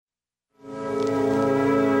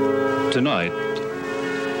Tonight,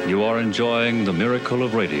 you are enjoying the miracle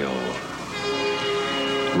of radio.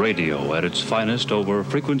 Radio at its finest over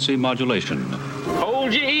frequency modulation.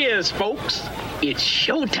 Hold your ears, folks. It's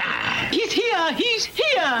showtime. He's here. He's here.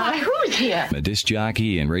 Why, who's here? A disc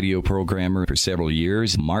jockey and radio programmer for several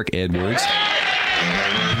years, Mark Edwards.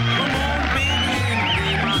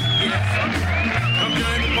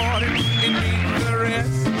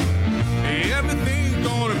 Everything's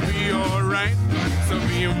gonna be alright. So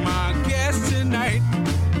be my guest tonight.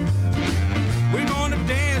 We're gonna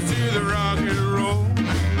dance to the rock and roll.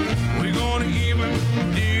 We're gonna even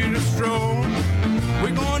do the stroll.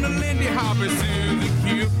 We're gonna Lindy Hop and Susie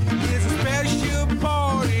Q. It's a special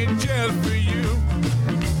party just for you.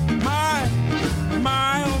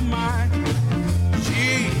 My, oh my.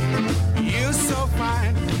 Gee, you're so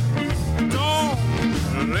fine. Don't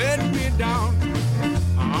let me down.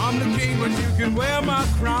 I'm the king, but you can wear my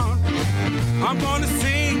crown. I'm gonna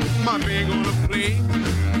sing, my band gonna play.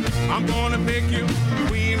 I'm gonna make you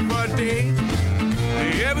queen for days.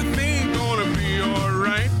 Everything's gonna be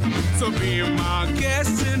alright. So be my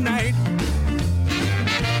guest tonight.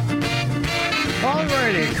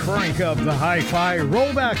 Alrighty, crank up the hi-fi,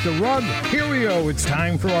 roll back the rug. Here we go. It's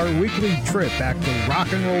time for our weekly trip back to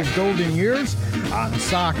rock and roll's golden years on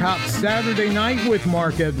Sock Hop Saturday night with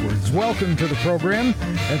Mark Edwards. Welcome to the program.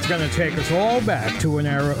 It's going to take us all back to an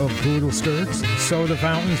era of poodle skirts, soda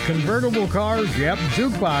fountains, convertible cars,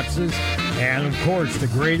 jukeboxes, and of course the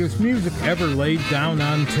greatest music ever laid down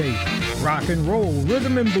on tape. Rock and roll,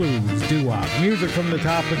 rhythm and blues, doo-wop, music from the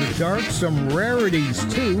top of the charts, some rarities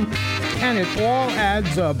too, and it all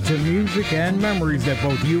adds up to music and memories that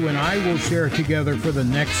both you and I will share together for the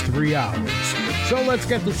next 3 hours. So let's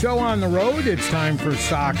get the show on the road. It's time for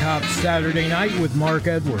Sock Hop Saturday night with Mark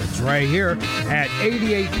Edwards right here at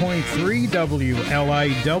 88.3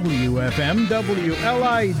 WLIW FM,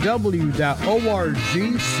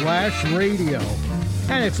 WLIW.org/radio.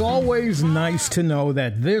 And it's always nice to know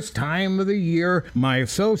that this time of the year, my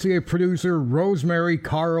associate producer, Rosemary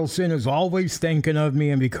Carlson, is always thinking of me.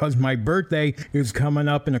 And because my birthday is coming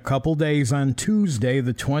up in a couple days on Tuesday,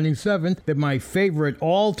 the 27th, that my favorite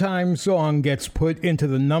all-time song gets put into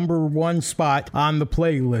the #1 spot on the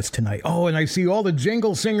playlist tonight. Oh, and I see all the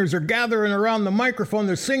jingle singers are gathering around the microphone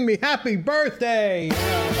to sing me happy birthday.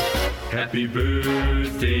 Happy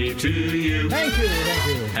birthday to you. Thank you, thank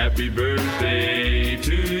you. Happy birthday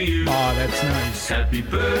to you. Oh, that's nice. Happy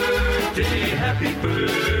birthday, happy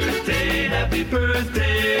birthday, happy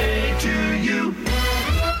birthday to you.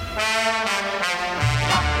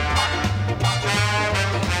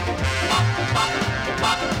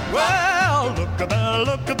 Well, look at that,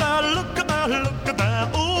 look at that, look at that, look at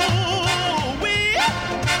that. Ooh, wee.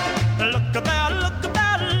 Look at that, look at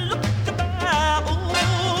that, look at that.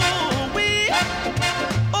 Ooh, wee.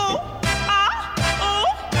 Oh,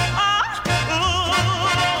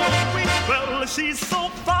 wee. Well, she's so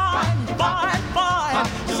fine, fine, fine.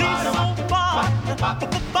 She's so fine,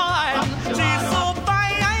 fine. She's so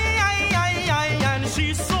fine, and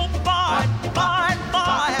she's so fine, fine,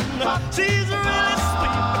 fine. She's really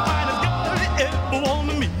sweet, the finest girl you ever want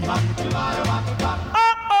to meet. Oh,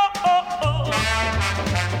 oh, oh, oh.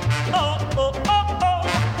 Oh, oh, oh, oh.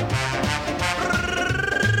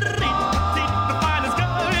 The finest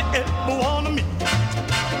girl you ever want to meet.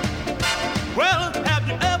 Well, have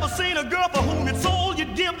you ever seen a girl for whom you'd sold your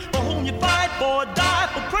dip, for whom you'd fight for, die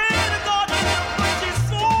for, pray to God? She's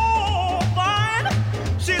so fine.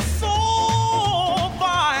 She's so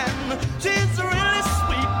fine. She's really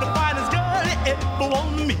sweet, the finest girl you ever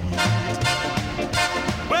want to meet.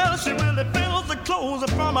 Well, she really fills the clothes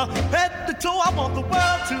from her head to toe. I want the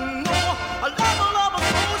world to know I love her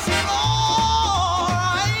so. She's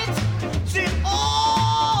alright. She's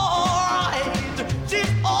alright.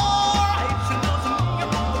 She's alright. She loves me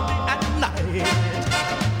both day and night.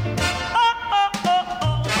 Oh, oh, oh,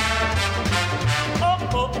 oh. Oh,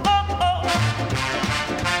 oh, oh, oh.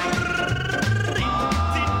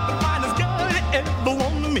 The finest girl you ever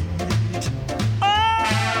want to meet.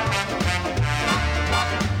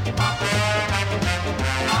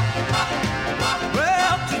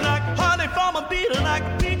 Well, she's like honey from a bee, like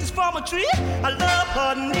peaches from a tree. I love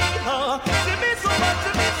her, need her. She means so much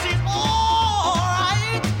to me. She's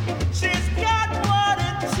alright. She's got what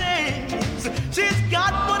it takes. She's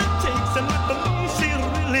got what it takes, and with me she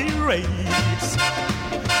really raves.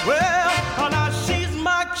 Well, now she's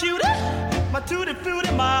my cutie, my tutti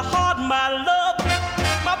frutti, my heart, my love,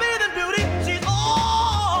 my bathing beauty. She's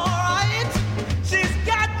alright. She's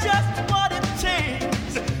got just what it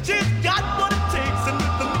takes. She's got what it takes, and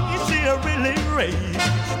with me she really raves.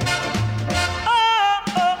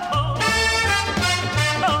 Oh, oh, oh.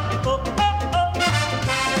 Oh, oh,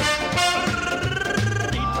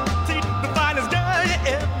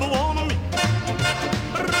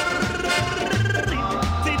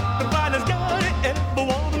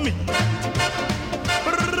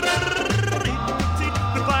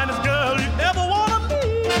 The finest girl you ever wanna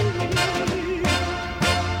meet.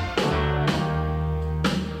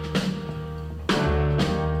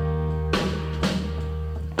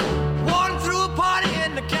 Walking through a party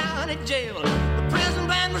in the county jail. The prison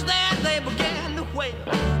band was there, they began to wail.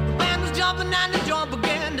 The band was jumping and the joint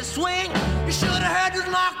began to swing. You should have heard this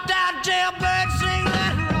knocked out jailbird sing.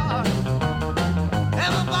 Let it rock.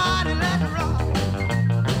 Everybody let it rock.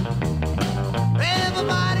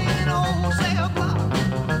 Everybody in the whole cell block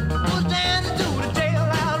was dancing to the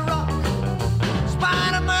jailhouse rock.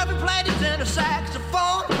 Spider Murphy played his tenor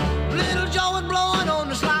saxophone. Little Joe was blowing on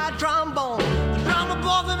the slide trombone. The drummer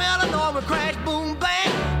boy from Illinois would crash, boom,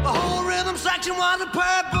 bang. The whole rhythm section was a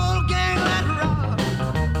purple gang. Let it rock.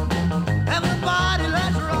 Everybody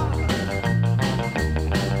let it rock.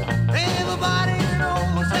 Everybody in the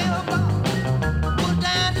whole cell block was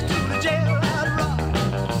dancing to the jailhouse rock.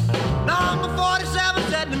 Number 47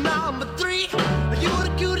 said to number 3, you're the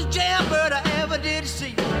cutest jailbird I ever did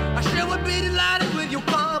see. I sure would be delighted with your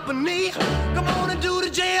company. Come on and do the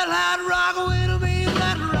jailhouse rock with me.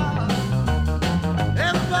 Let it rock.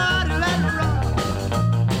 Everybody let it rock.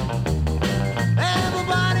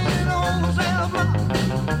 Everybody in the whole cell block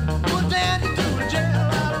was dancing to the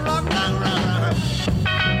jailhouse rock. Rock, rock, rock.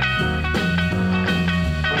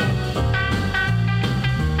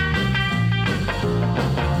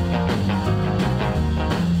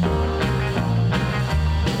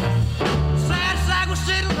 Sad sack was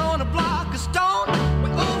sitting on a block of stone. We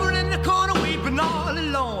over in the corner weeping all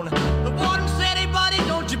alone. The warden said, hey buddy,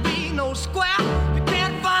 don't you be no square. You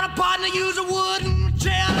can't find a partner, use a wooden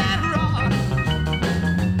chair. Let it rock.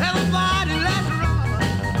 Everybody let it rock.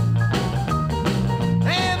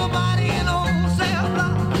 Everybody in the whole cell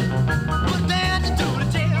block was dancing to the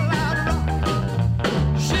jailhouse rock.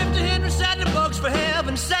 Shifty Henry said the bugs for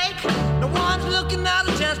heaven's sake. No one's looking out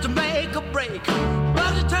a chance to make a break.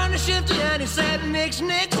 Bugsy turned to Shifty and he said, Nix,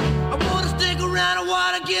 Nix, I wanna stick around, I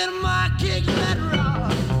wanna get my kick. Let it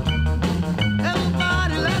rock.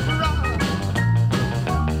 Everybody let it rock.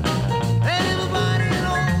 Everybody in the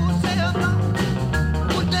whole cell block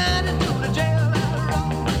was dancing to the jailhouse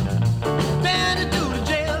rock. Dancing to the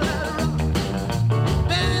jailhouse rock.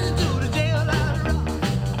 Dancing to the jailhouse rock.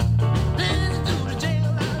 Dancing to the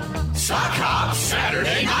jailhouse rock. Sock Hop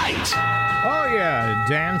Saturday night. Oh, yeah,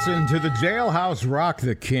 dancing to the jailhouse rock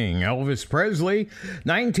the king, Elvis Presley,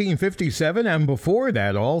 1957, and before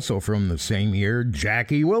that, also from the same year,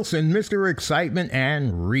 Jackie Wilson, Mr. Excitement,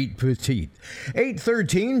 and Reet Petite.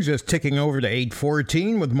 8:13, just ticking over to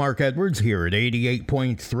 8:14 with Mark Edwards here at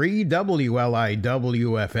 88.3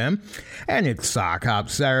 WLIW-FM, and it's Sock Hop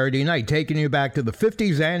Saturday night, taking you back to the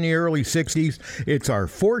 50s and the early 60s. It's our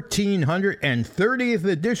 1430th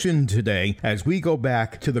edition today as we go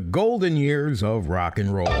back to the golden years of rock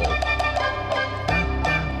and roll.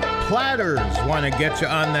 Platters want to get you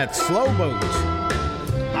on that slow boat.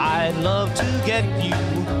 I'd love to get you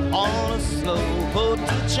on a slow boat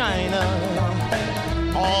to China,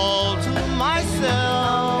 all to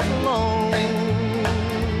myself alone.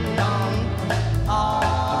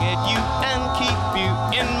 I'll get you and keep you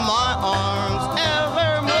in my arms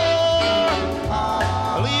evermore.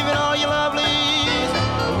 Leaving all your lovelies,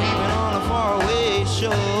 leaving on a faraway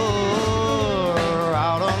shore,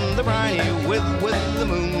 out on the briny with the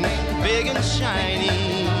moon big and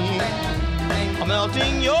shiny,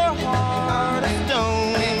 melting your heart of stone.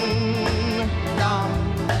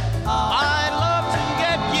 I'd love to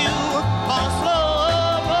get you on a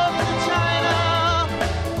slow boat to China,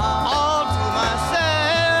 all to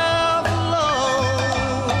myself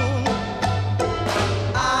alone.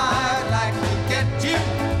 I'd like to get you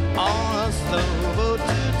on a slow boat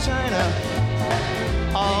to China,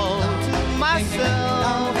 all to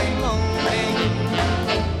myself alone.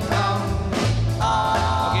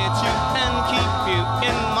 I'll get you and keep you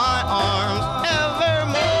in my arms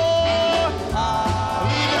evermore.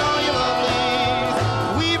 Leaving all your lovelies,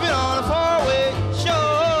 weaving on a faraway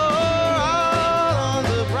shore, out on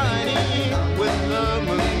the briny with the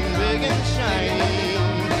moon big and shiny,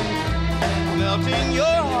 melting your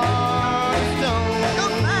heart of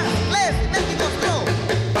stone. I'd love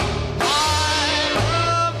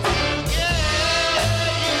to get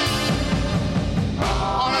you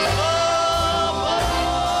on a slow boat to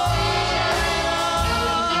China,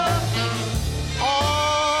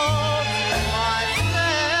 all to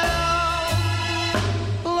myself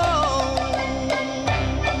alone.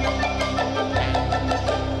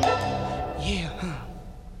 Yeah.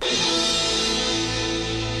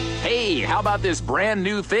 Hey, how about this brand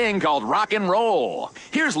new thing called rock and roll?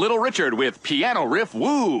 Here's Little Richard with Piano Riff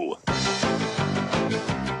Woo.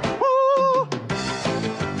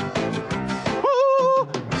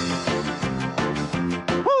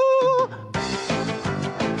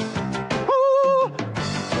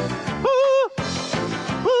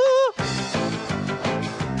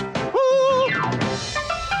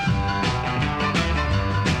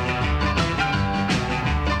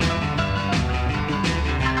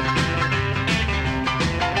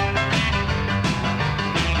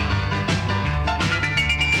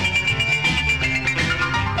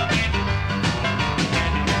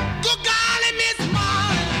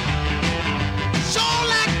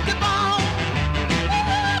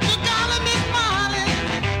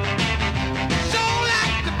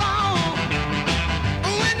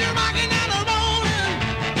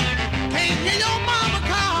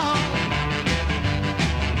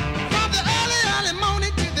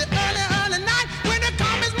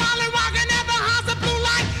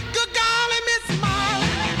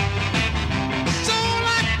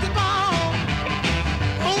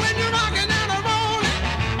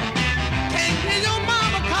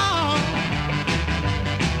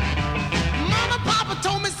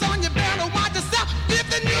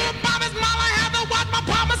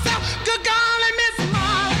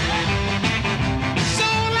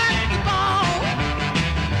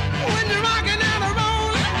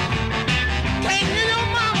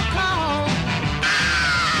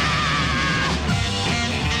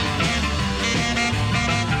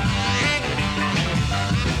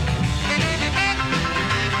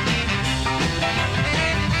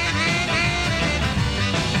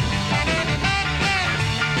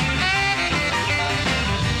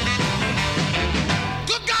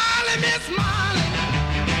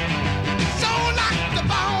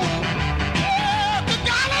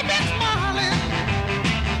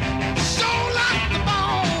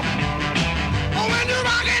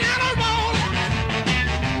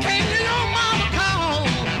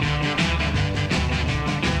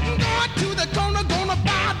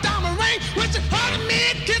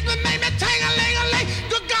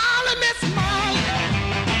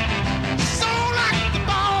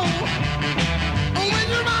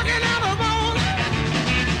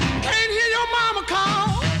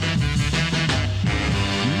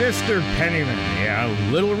 Mr. Pennyman, yeah,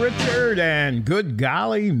 Little Richard, and Good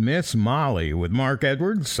Golly, Miss Molly with Mark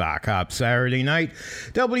Edwards, Sock Hop Saturday Night,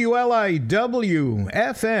 WLIW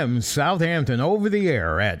FM Southampton over the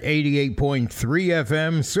air at 88.3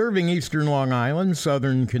 FM, serving eastern Long Island,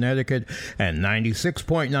 southern Connecticut, and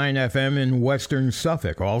 96.9 FM in western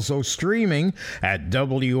Suffolk. Also streaming at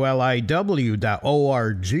WLIW.org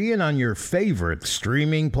and on your favorite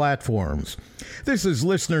streaming platforms. This is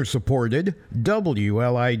listener-supported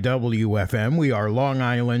WLIW-FM. We are Long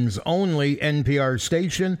Island's only NPR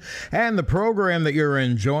station, and the program that you're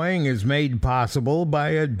enjoying is made possible by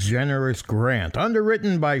a generous grant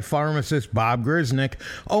underwritten by pharmacist Bob Grisnick,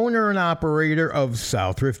 owner and operator of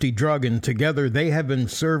South Thrifty Drug, and together they have been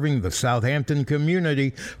serving the Southampton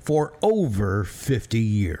community for over 50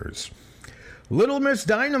 years. Little Miss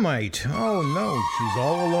Dynamite. Oh, no, she's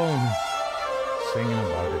all alone. Singing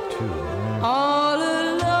about it, too. All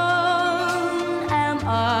alone am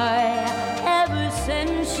I ever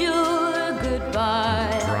since your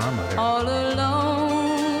goodbye. Drama there. All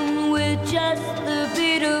alone with just the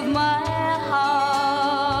beat of my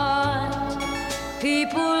heart.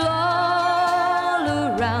 People all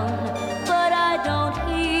around, but I don't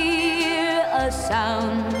hear a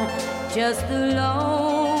sound. Just the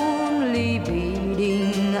lonely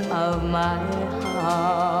beating of my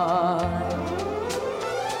heart.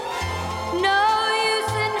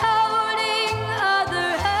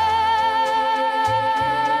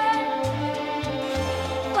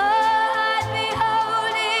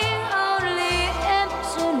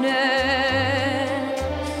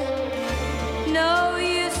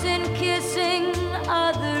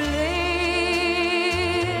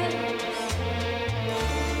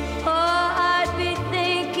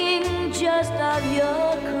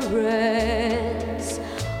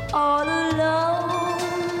 All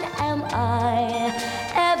alone am I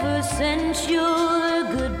ever since your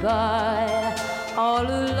goodbye. All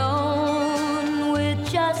alone with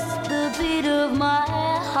just the beat of my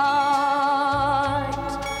heart.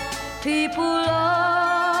 People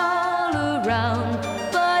all around,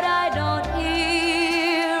 but I don't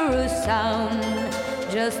hear a sound.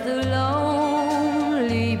 Just the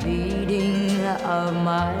lonely beating of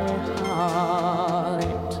my heart.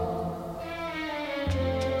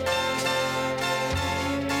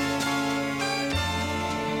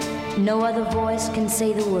 No other voice can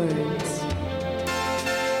say the words.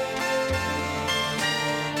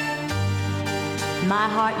 My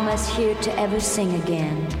heart must hear to ever sing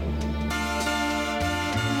again.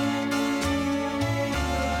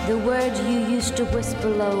 The words you used to whisper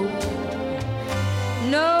low.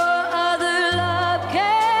 No other love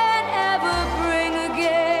can ever bring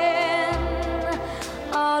again.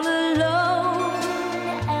 All alone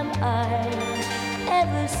am I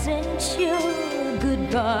ever since your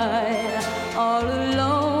goodbye. All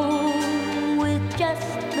alone with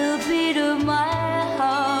just the beat of my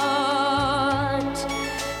heart.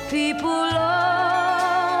 People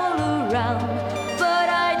all around, but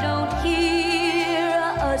I don't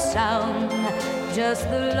hear a sound. Just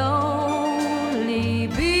the lonely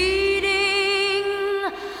beating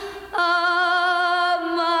of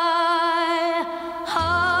my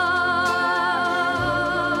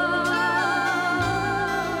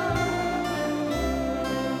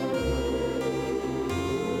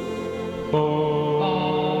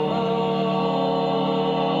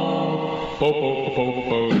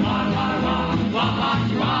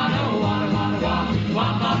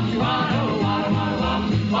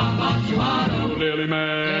Lily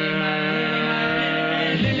man,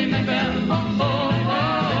 Lily man, bell, Lily man,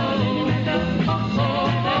 bell,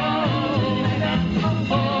 Lily man, bell, oh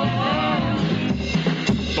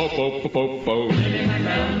I love you, Lily man,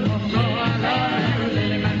 bell, oh I love you,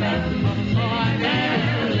 Lily man, bell, oh I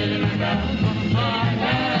love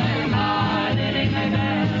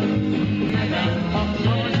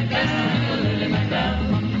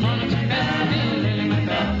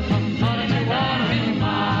you,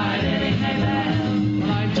 my Lily man, bell,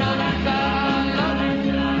 my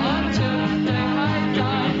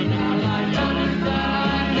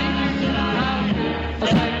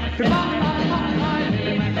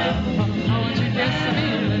bell, oh don't you kiss me,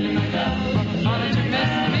 Lily man, bell, oh don't you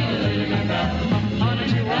kiss me, Lily man, bell, oh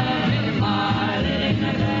don't you wanna be my Lily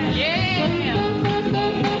man, bell.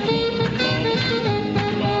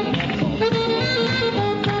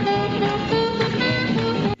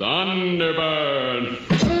 Thunderbird.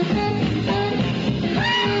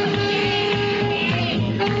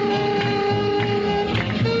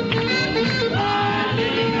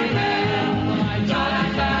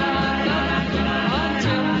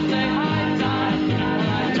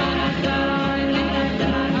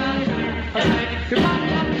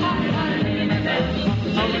 Goodbye.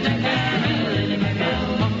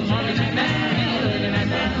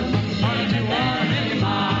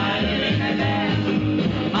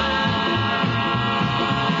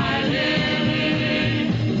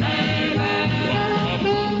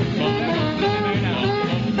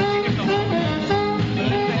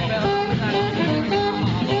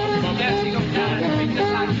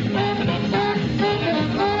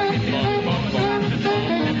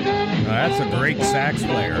 that's a great sax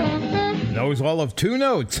player. Knows all of two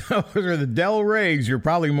notes. Those are the Del Reys. You're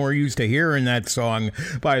probably more used to hearing that song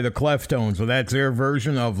by the Cleftones. So that's their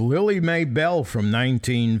version of Lily Mae Bell from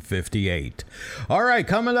 1958. All right,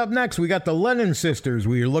 coming up next, we got the Lennon Sisters.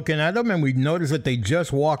 We were looking at them, and we noticed that they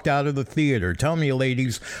just walked out of the theater. Tell me,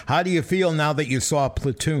 ladies, how do you feel now that you saw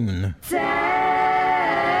Platoon? Sad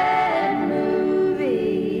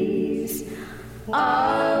movies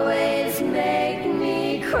always make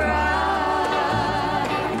me cry.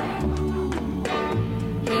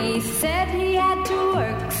 He said he had to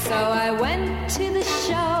work, so I went to the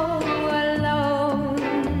show alone.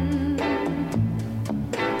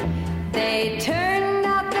 They turned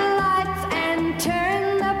out the lights and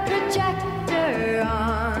turned the projector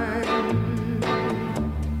on.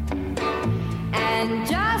 And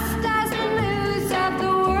just as the news of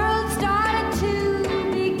the world started to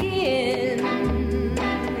begin,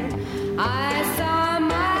 I saw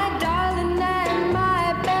my darling and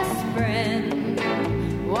my best friend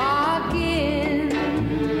walk in.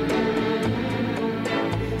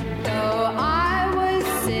 Though I was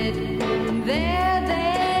sitting there,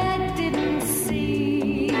 they didn't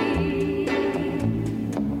see.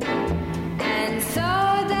 And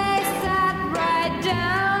so they sat right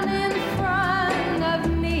down in front of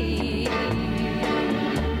me.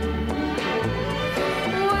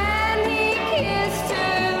 When he kissed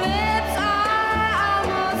her lips, I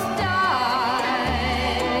almost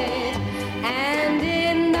died. And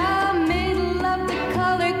in the middle of the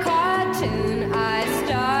color cartoon, I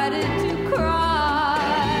started to cry.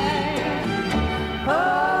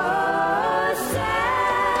 Oh,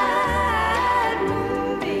 sad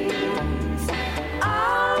movies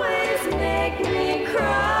always make me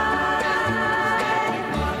cry.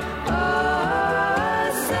 Oh,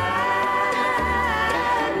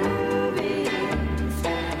 sad movies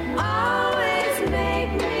always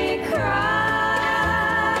make me cry.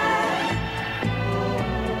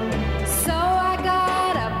 So I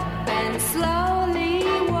got up and slowly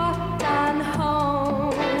walked on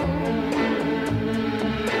home.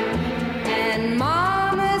 And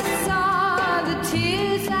Mama saw the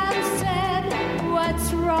tears and said,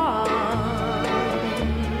 "What's wrong?"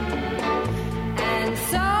 And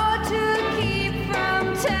so to keep from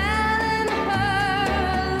telling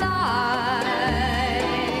her lie,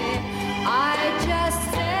 I just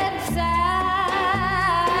said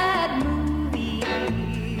sad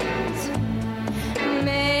movies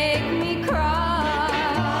make me cry.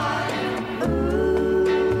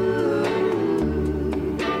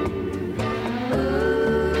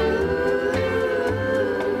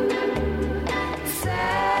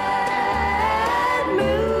 Sad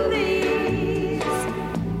movies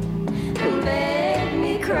make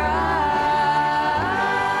me cry.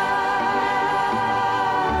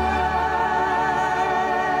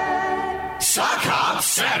 Sock Hop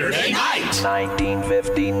Saturday Night.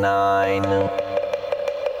 1959.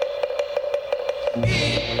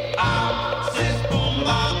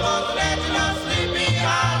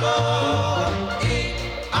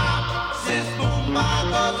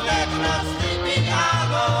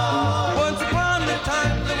 Once upon a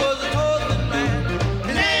time there was a Portland man.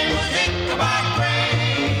 His name was Ichabod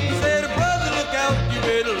Crane. He said, "Brother, look out, you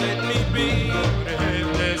better let me be.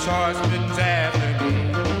 This husband's after me."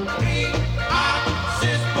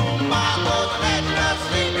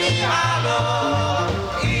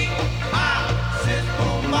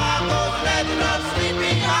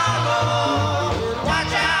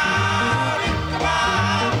 Watch out,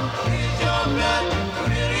 Ichabod, is your blood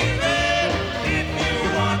really red? If you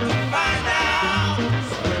want to find out,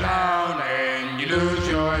 slow down and you lose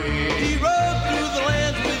your head. He rode through the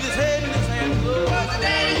lands with his head in his hands. Was the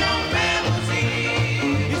daddy young man was he?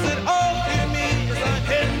 He said, "Oh, hear me as I'm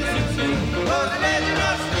heading to Sioux." Was the legend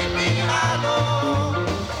of Sleepy Hollow?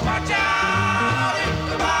 Watch out,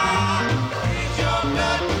 Ichabod, is your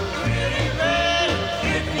blood really red?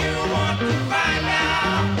 If you want to find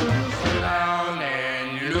out, slow down and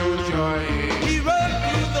you lose your head. He rode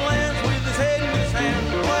through the lands with his head in his hands.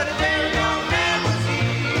 What a very young man was he?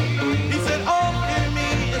 He said, "Oh, hear me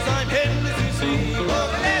as I'm heading to sea." Was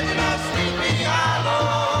the legend of Sleepy Hollow?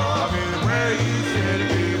 I'm in where you said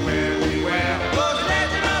we where we were. Was the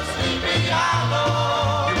legend of Sleepy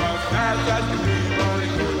Hollow? He was fast as the bee, but he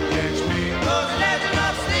couldn't catch me. Was the legend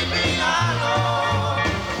of Sleepy Hollow?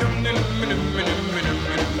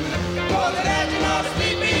 Was the legend of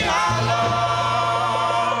Sleepy Hollow?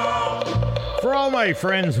 For all my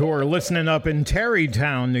friends who are listening up in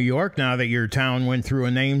Tarrytown, New York, now that your town went through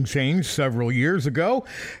a name change several years ago,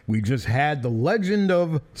 we just had the legend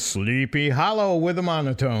of Sleepy Hollow with a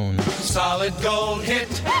monotone. Solid gold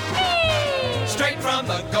hit. Straight from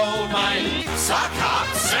the gold mine Sock Hop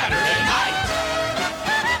Saturday night.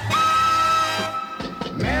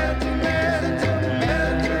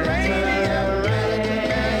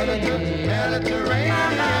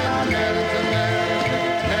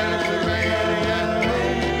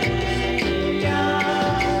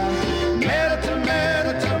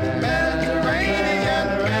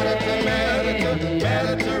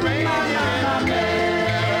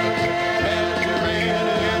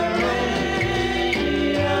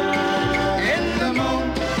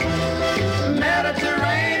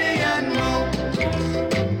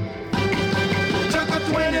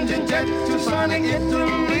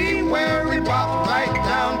 Italy, where we walked right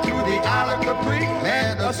down to the Isle of Capri.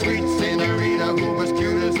 Met a sweet senorita who was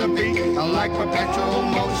cute as a bee. Like perpetual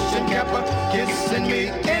motion, kept her kissing me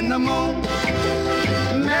in the moon,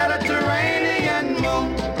 Mediterranean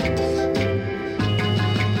moon.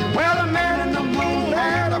 Well, the man in the moon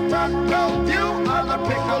had a front row view of the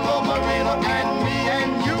Piccolo Marina and me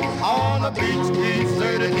and you on the beach,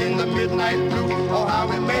 deserted in the midnight blue. Oh, how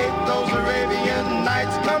we made those Arabian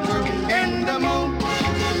nights come true in the moon,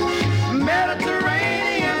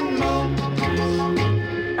 Mediterranean moon.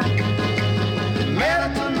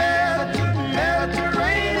 Mediterranean,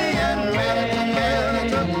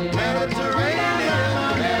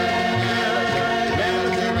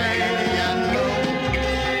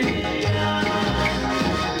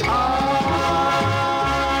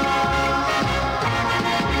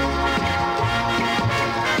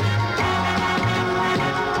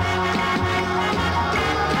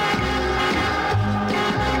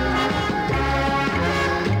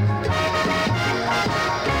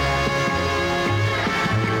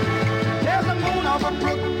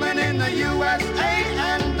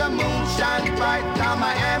 right down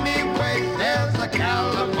Miami way. There's a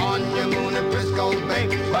California moon in Frisco Bay,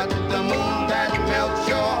 but the moon that melts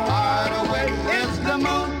your heart away is the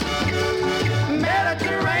moon,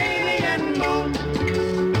 Mediterranean moon.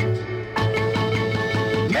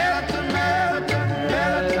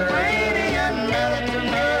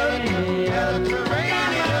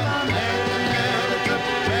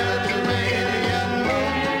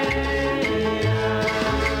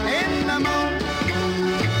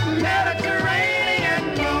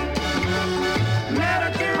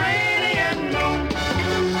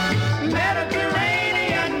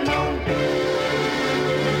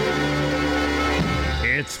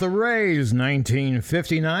 It's the Rays,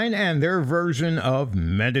 1959, and their version of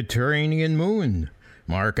Mediterranean Moon.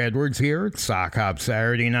 Mark Edwards here at Sock Hop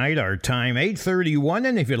Saturday Night, our time 8:31,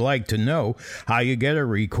 and if you'd like to know how you get a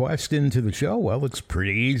request into the show, well, it's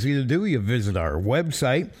pretty easy to do. You visit our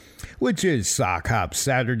website, which is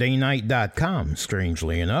sockhopsaturdaynight.com,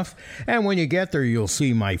 strangely enough. And when you get there, you'll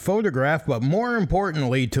see my photograph, but more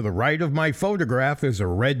importantly, to the right of my photograph is a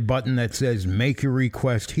red button that says Make Your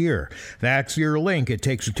Request Here. That's your link. It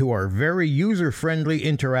takes you to our very user-friendly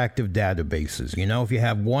interactive databases. You know, if you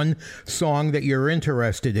have one song that you're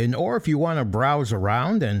interested in, or if you want to browse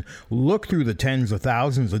around and look through the tens of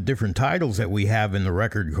thousands of different titles that we have in the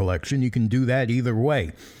record collection, you can do that either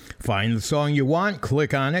way. Find the song you want,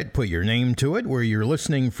 click on it, put your name to it, where you're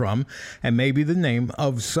listening from, and maybe the name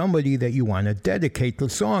of somebody that you want to dedicate the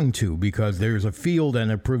song to, because there's a field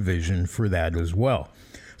and a provision for that as well.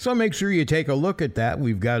 So make sure you take a look at that.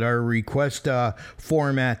 We've got our request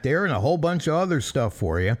format there and a whole bunch of other stuff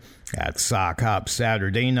for you at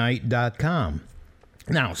sockhopsaturdaynight.com.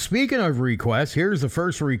 Now, speaking of requests, here's the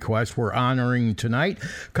first request we're honoring tonight.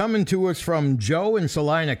 Coming to us from Joe in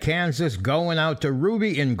Salina, Kansas, going out to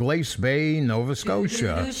Ruby in Glace Bay, Nova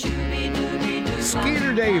Scotia.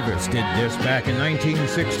 Skeeter Davis did this back in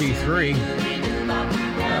 1963.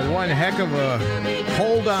 One heck of a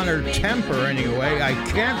hold on her temper anyway. I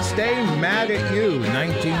Can't Stay Mad at You,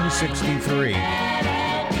 1963.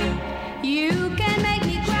 You can make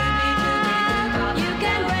me cry, you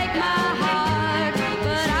can break my heart,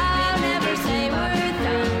 but I'll never say we're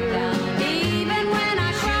done. Even when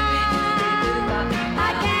I cry,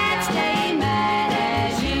 I can't stay mad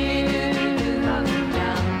at you.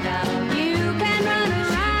 You can run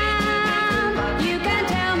around, you can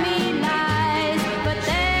tell me lies, but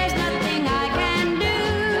there's nothing I can do.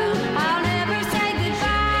 I'll never say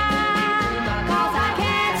goodbye, 'cause I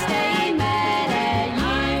can't stay mad at you.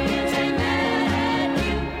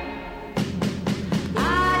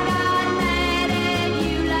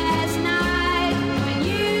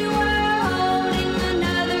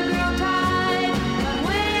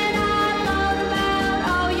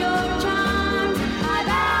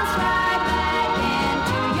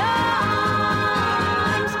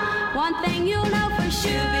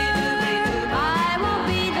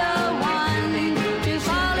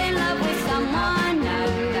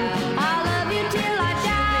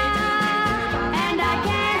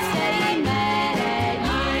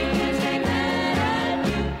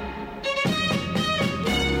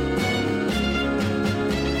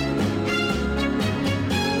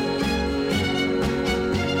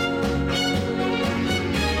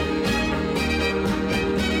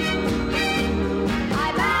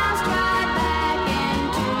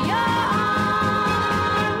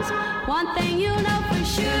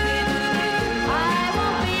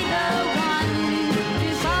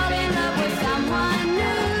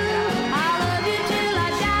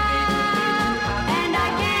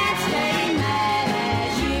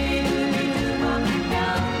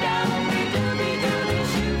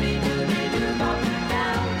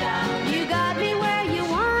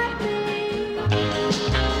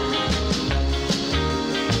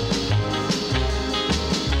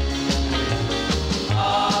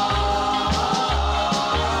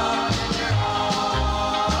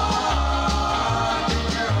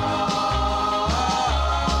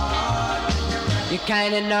 You're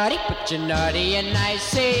kinda naughty, but you're naughty and nice.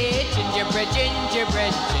 Say gingerbread,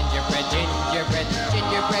 gingerbread, gingerbread, gingerbread,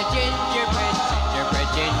 gingerbread, gingerbread, gingerbread,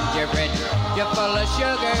 gingerbread. You're full of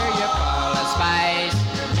sugar, you're full of spice.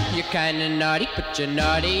 You're kinda naughty, but you're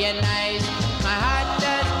naughty and nice. My heart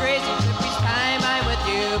does crazy each time I'm with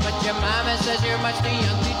you, but your mama says you're much too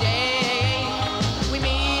young today. We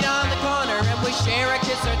meet on the corner and we share a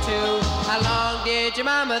kiss or two. How long did your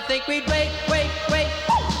mama think we'd wait?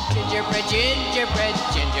 Gingerbread, gingerbread,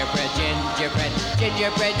 gingerbread, gingerbread,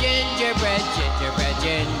 gingerbread, gingerbread, gingerbread,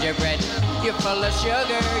 gingerbread. You're full of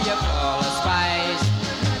sugar, you're full of spice.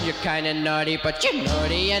 You're kinda naughty, but you're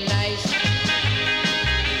naughty and nice.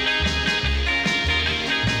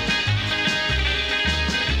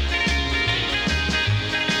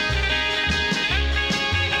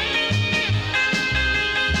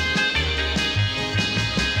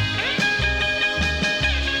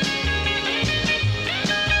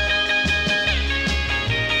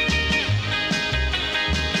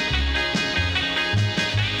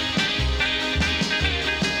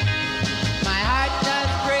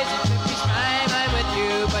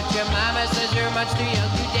 Much too young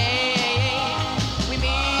today. We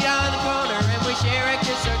meet on the corner and we share a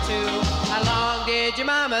kiss or two. How long did your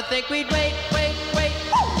mama think we'd wait?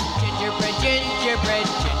 Gingerbread, gingerbread,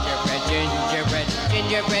 gingerbread, gingerbread,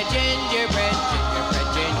 gingerbread, gingerbread, gingerbread,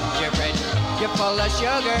 gingerbread. You're full of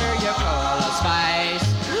sugar, you're full of spice.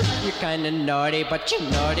 You're kinda naughty, but you're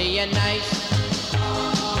naughty and nice.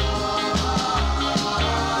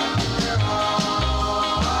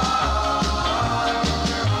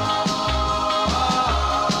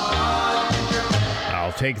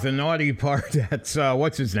 Take the naughty part. That's,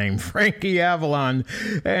 what's his name? Frankie Avalon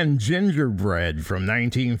and Gingerbread from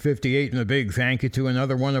 1958. And a big thank you to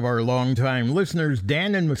another one of our longtime listeners,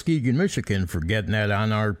 Dan in Muskegon, Michigan, for getting that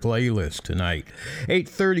on our playlist tonight.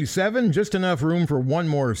 8:37, just enough room for one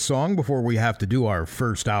more song before we have to do our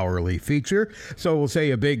first hourly feature. So we'll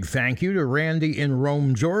say a big thank you to Randy in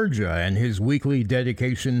Rome, Georgia, and his weekly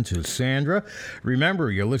dedication to Sandra.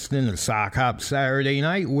 Remember, you're listening to Sock Hop Saturday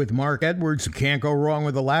Night with Mark Edwards. You can't go wrong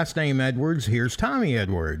with the last name Edwards. Here's Tommy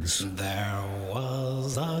Edwards. There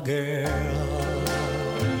was a girl,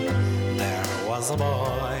 there was a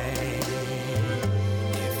boy.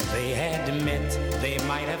 If they had met, they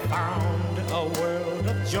might have found a world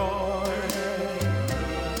of joy.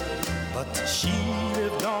 But she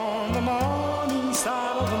lived on the morning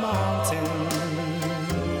side of the mountain,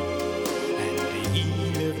 and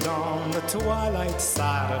he lived on the twilight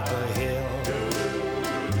side of the hill.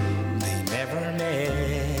 They never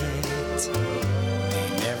met, they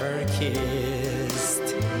never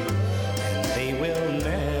kissed, and they will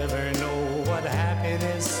never know what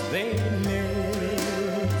happiness they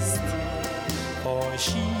missed. For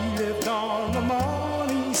she lived on the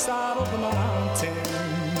morning side of the mountain,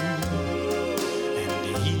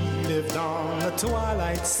 and he lived on the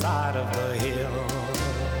twilight side of the hill.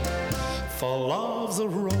 For love's a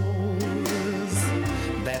rose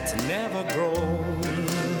that never grows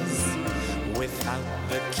without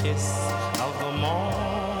the kiss of the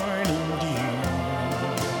morning dew.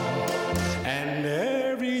 And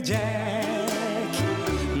every Jack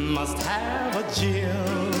must have a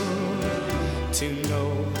Jill to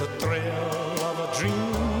know the thrill of a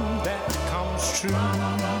dream that comes true.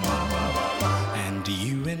 And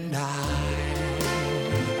you and I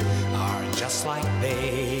are just like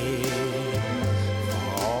they.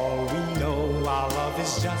 For all we know, our love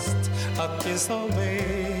is just a kiss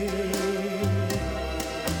away.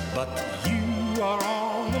 But you are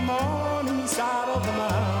on the morning side of the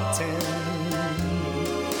mountain,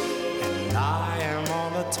 and I am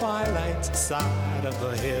on the twilight side of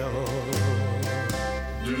the hill.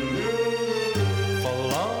 For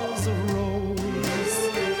love's a rose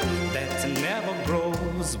that never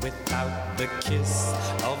grows without the kiss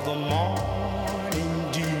of the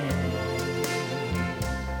morning dew.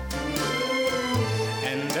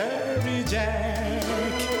 And every Jack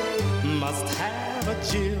must have a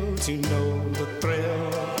Jill to know the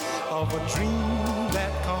thrill of a dream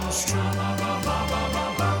that comes true.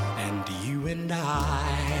 And you and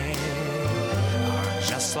I are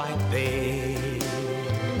just like they.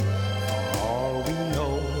 For all we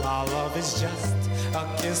know, our love is just a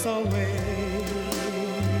kiss away.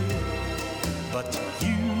 But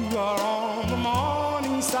you are on the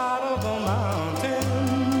morning side of the mountain,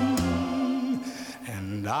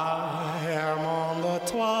 and I am on the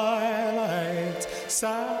twilight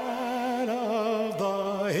side of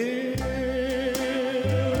the hill.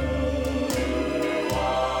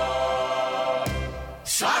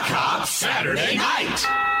 Sock Hop Saturday Night.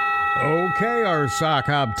 Okay, our sock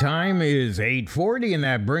hop time is 8:40, and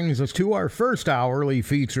that brings us to our first hourly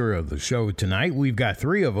feature of the show tonight. We've got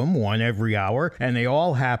 3 of them, one every hour, and they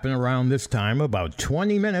all happen around this time about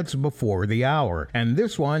 20 minutes before the hour. And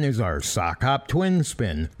this one is our sock hop twin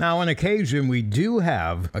spin. Now, on occasion, we do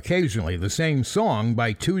have occasionally the same song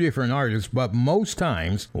by 2 different artists, but most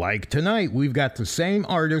times, like tonight, we've got the same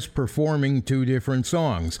artist performing 2 different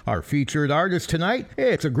songs. Our featured artist tonight,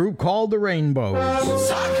 it's a group called the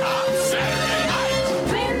Rainbows. Sock Hop Saturday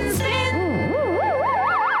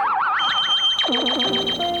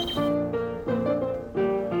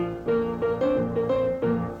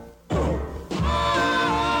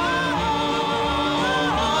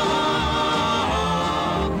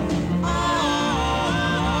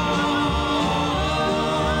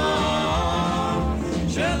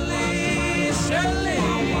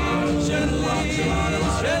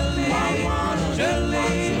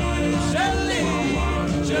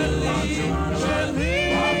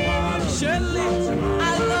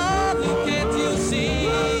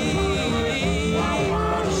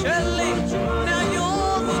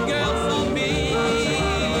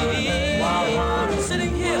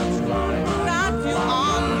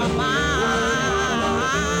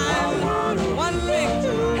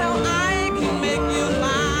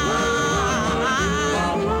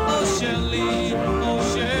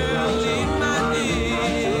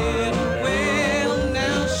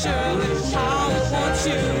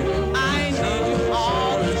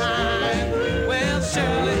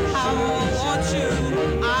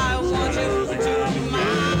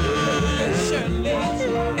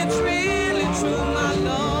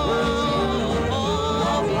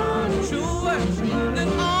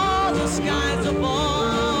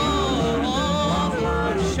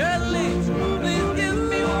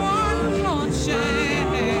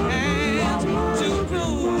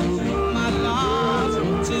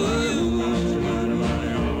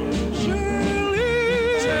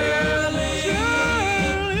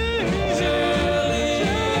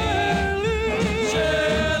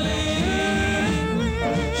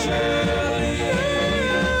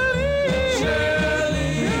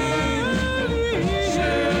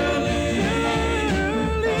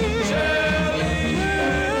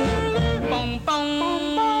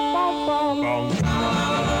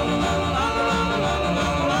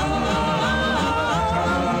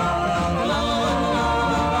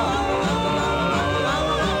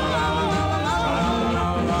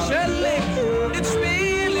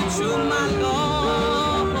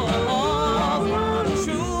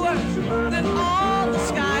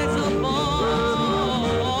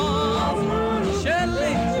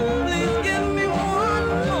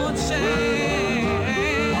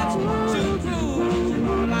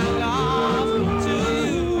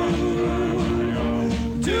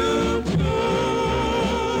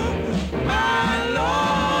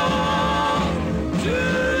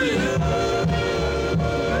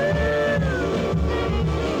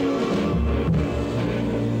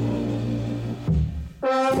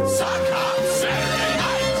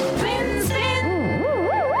night. Twin spin.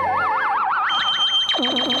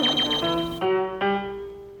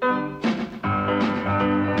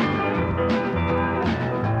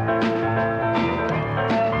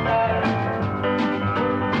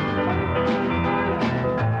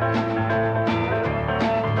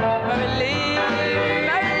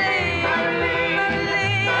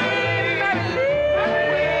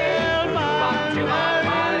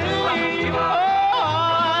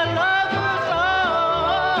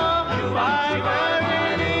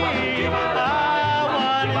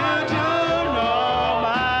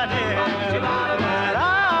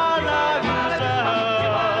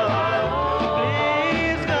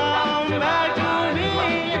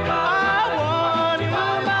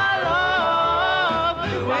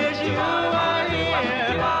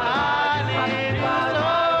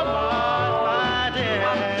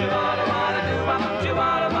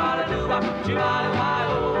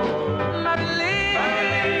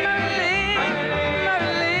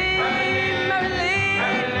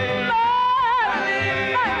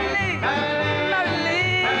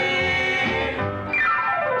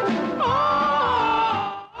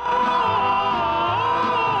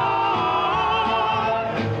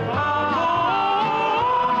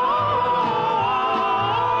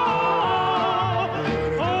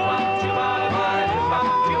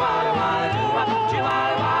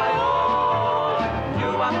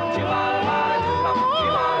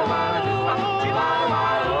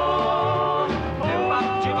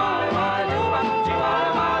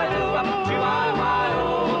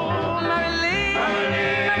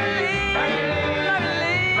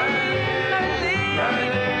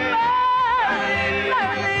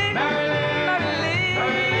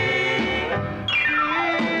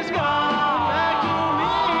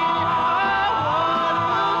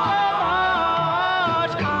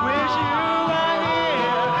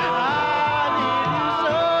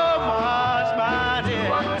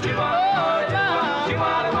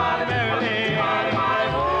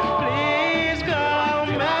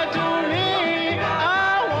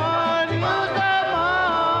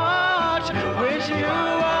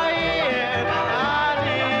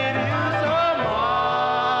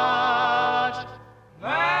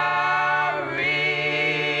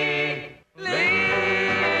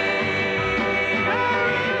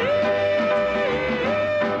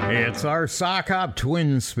 It's our sock hop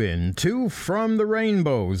twin spin. Two from the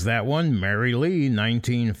Rainbows. That one, Mary Lee,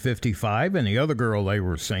 1955, and the other girl they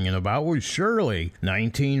were singing about was Shirley,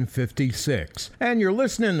 1956. And you're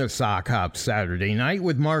listening to Sock Hop Saturday Night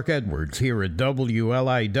with Mark Edwards here at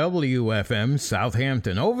WLIW-FM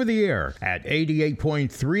Southampton, over the air at 88.3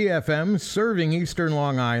 FM, serving Eastern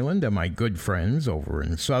Long Island and my good friends over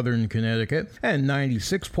in Southern Connecticut, and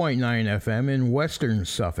 96.9 FM in Western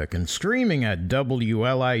Suffolk, and streaming at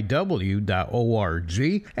WLIW.org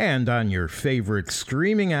and on your favorite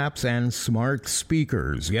streaming apps and smart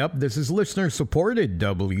speakers. Yep, this is listener-supported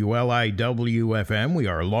WLIW-FM. We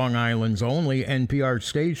are Long Island's only NPR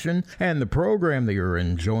station, and the program that you're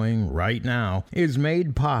enjoying right now is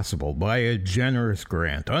made possible by a generous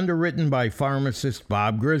grant underwritten by pharmacist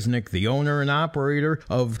Bob Grisnick, the owner and operator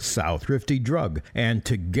of South Thrifty Drug, and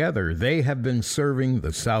together they have been serving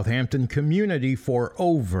the Southampton community for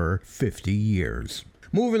over 50 years.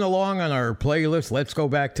 Moving along on our playlist, let's go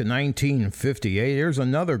back to 1958. Here's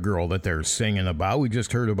another girl that they're singing about. We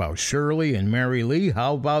just heard about Shirley and Mary Lee.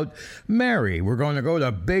 How about Mary? We're going to go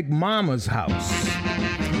to Big Mama's house.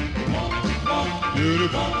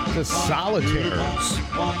 The Solitaires.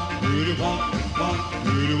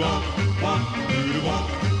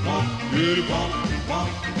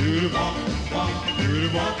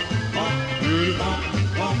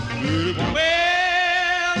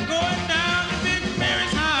 Well, going down to Big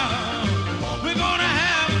Mary's house, we're gonna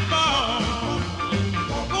have a ball.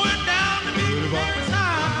 Going down to Big Mary's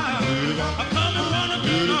house, I'm coming on a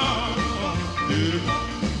big ball.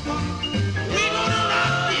 We're gonna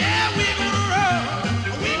rock, yeah, we're gonna roll.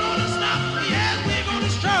 We're gonna stop, yeah, we're gonna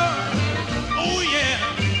stroll. Oh yeah,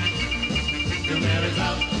 Big Mary's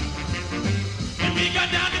house. When we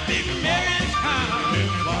got down to Big Mary's house,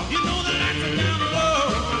 you know the lights are down low.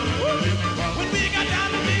 When we got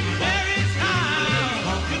down to Big Mary's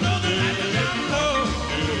house, you know the lights are down low.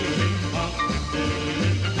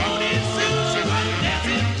 Only Sue, she was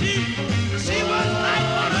dancing too. She was light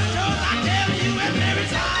on her toes, I tell you, at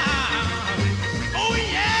Mary's house. Oh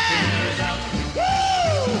yeah! Woo!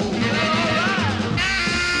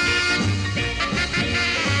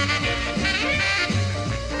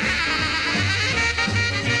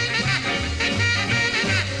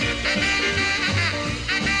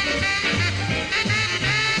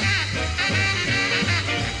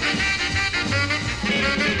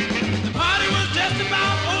 The party was just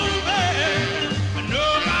about over, but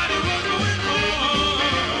nobody was going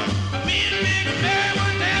home. Me and Big Mary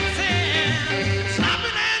were dancing,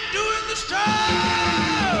 stopping and doing the stroll.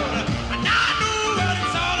 But now I know what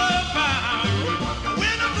it's all about.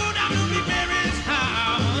 When I go down to Big Mary's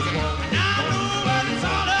house, now I know what it's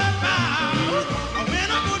all about. When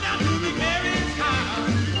I go down to Big Mary's house,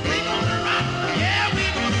 we gonna rock, yeah, we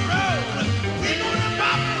gonna roll. We gonna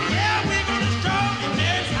pop, yeah, we gonna stroll in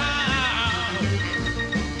Mary's house.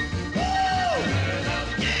 Woo!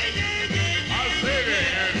 Yeah, yeah, yeah, yeah. I'll say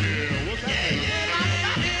that. What's that? Yeah,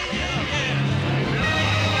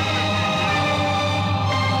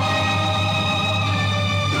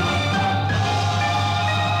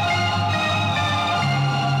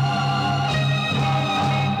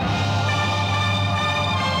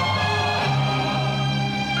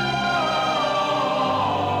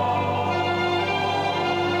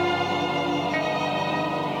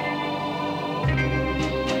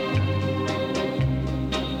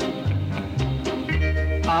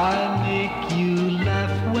 I make you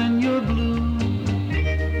laugh when you're blue.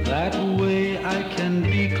 That way I can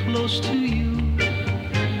be close to you.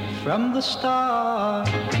 From the start,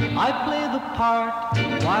 I play the part.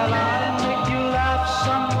 While I make you laugh,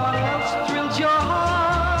 someone else thrills your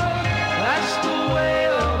heart. That's the way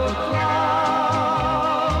of a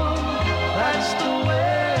clown. That's the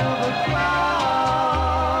way of a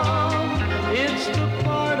clown. It's the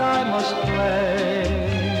part I must play.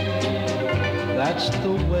 That's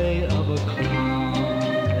the way of a clown.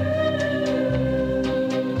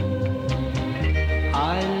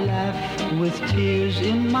 I laugh with tears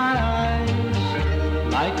in my eyes.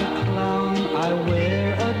 Like a clown, I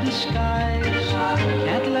wear a disguise.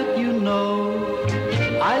 Can't let you know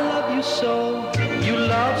I love you so. You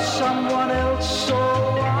love someone else, so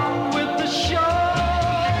on with the show.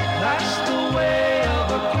 That's the way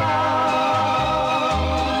of a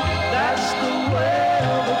clown. That's the way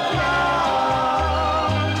of a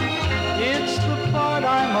clown. It's the part I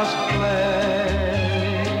must play.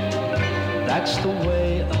 That's the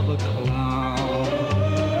way of a clown.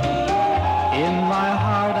 In my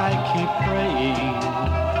heart I keep praying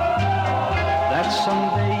that some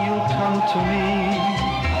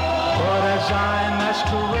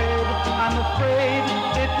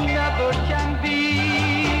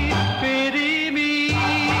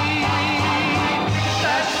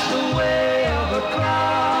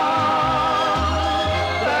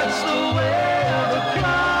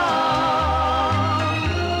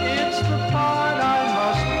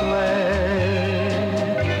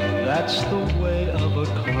That's the way of a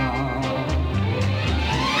clown.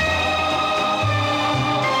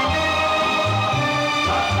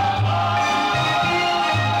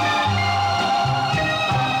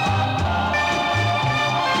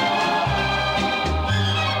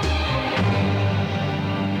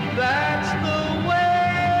 That's the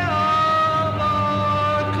way of a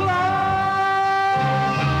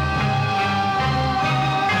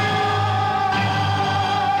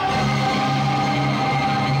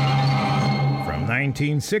From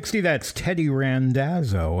 1960, that's Teddy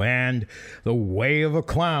Randazzo and The Way of a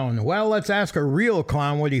Clown. Well, let's ask a real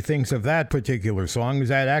clown what he thinks of that particular song. Is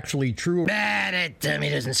that actually true? That dummy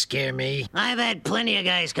doesn't scare me. I've had plenty of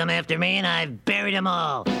guys come after me, and I've buried them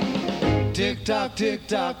all. Tick tock,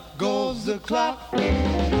 goes the clock.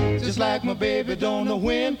 Just like my baby don't know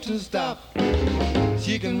when to stop.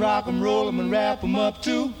 She can rock 'em, roll 'em, and wrap 'em up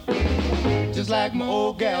too. Just like my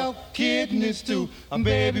old gal, kidney stew.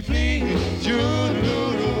 Baby, please,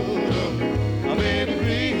 doo-doo-doo-doo. Baby,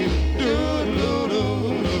 please,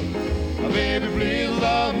 doo-doo-doo-doo. Baby, please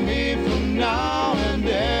love me from now and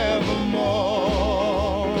evermore.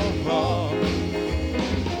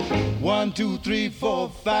 1, 2, 3, 4,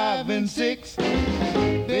 5, and 6.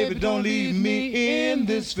 Baby, don't leave me in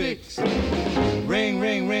this fix. Ring,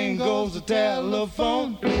 ring, ring goes the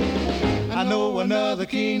telephone. I know another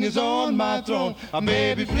king is on my throne.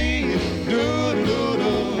 Baby, please,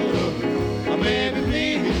 do-do-do-do. Baby,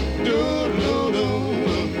 please, do-do-do-do.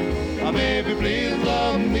 Baby, please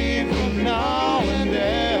love me from now and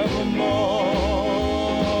evermore.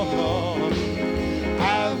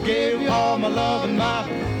 I gave you all my love and my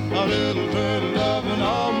little turtle love and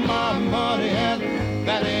all my money, and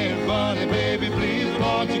that ain't funny. Baby, please,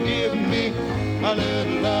 won't you give me a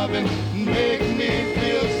little love and make me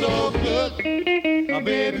feel so good.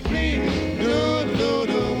 Baby, please,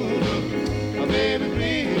 do-do-do-do. Baby,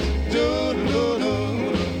 please, do-do-do-do.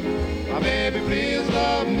 Baby, please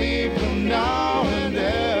love me from now and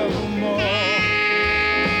evermore.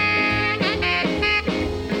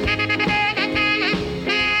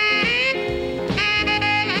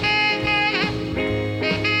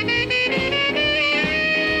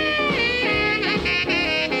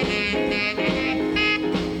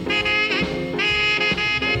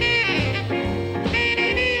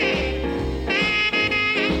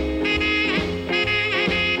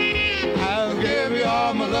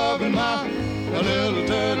 A little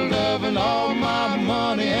turtle love and all my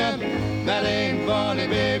money, and that ain't funny.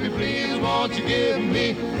 Baby, please won't you give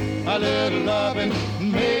me a little love and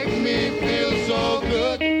make me feel so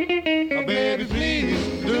good. Baby, please,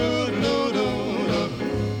 do-do-do-do.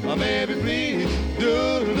 Baby, please,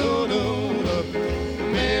 do-do-do-do.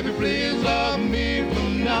 Baby, please love me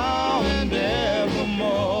from now and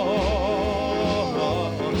evermore.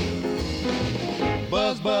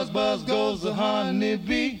 Buzz, buzz, buzz goes the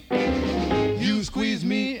honeybee. You squeeze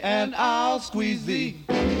me and I'll squeeze thee.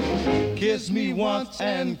 Kiss me once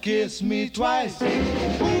and kiss me twice.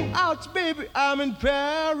 Ooh, ouch, baby, I'm in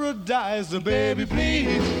paradise. Baby,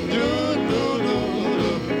 please,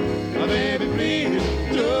 do-do-do-do. Baby, please,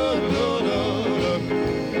 do-do-do-do.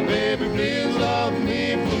 Baby, please love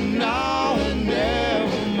me from now and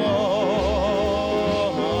evermore.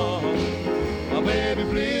 Baby,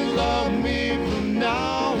 please love me from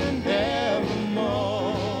now and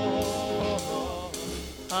evermore.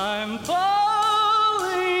 I'm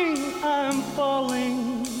falling,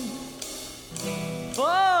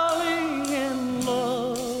 falling in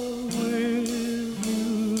love with you.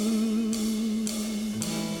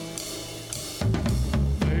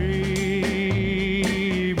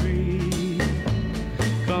 Baby,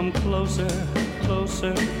 come closer,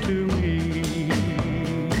 closer to me.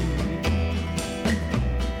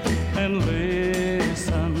 And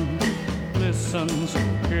listen, listen so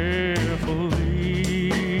carefully.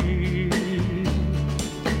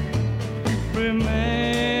 Remember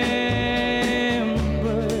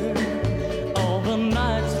all the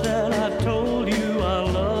nights that I told you I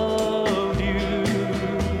loved you.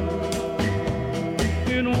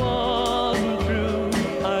 It wasn't true,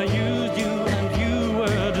 I used you and you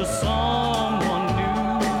were just someone new.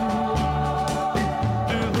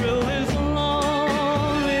 To thrill this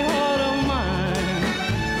lonely heart of mine,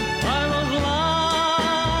 I was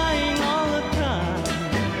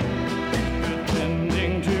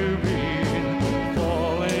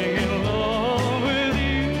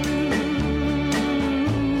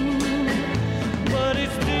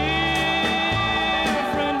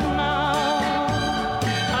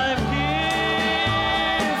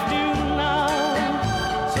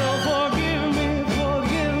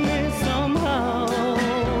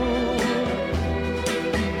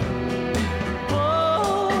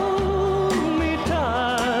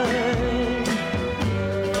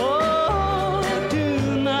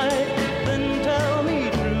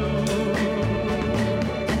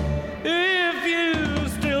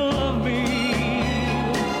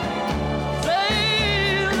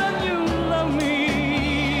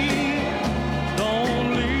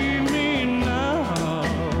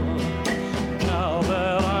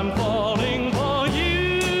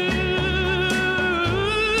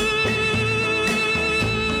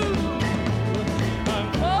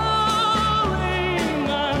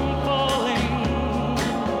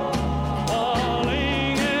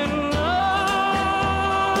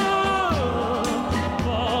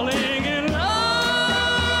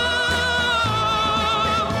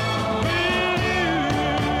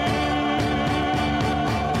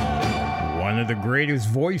the greatest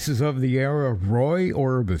voices of the era, Roy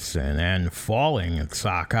Orbison, and Falling at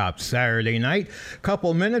Sock Hop Saturday night.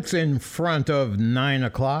 Couple minutes in front of 9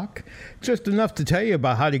 o'clock. Just enough to tell you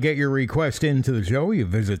about how to get your request into the show. You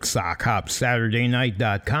visit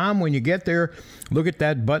sockhopsaturdaynight.com. When you get there, look at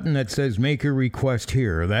that button that says Make Your Request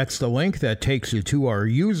Here. That's the link that takes you to our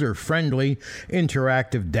user-friendly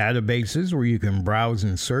interactive databases where you can browse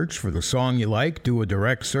and search for the song you like, do a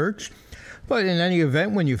direct search. But in any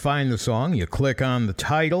event, when you find the song, you click on the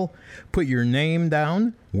title, put your name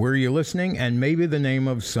down, where you're listening, and maybe the name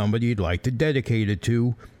of somebody you'd like to dedicate it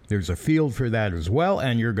to. There's a field for that as well,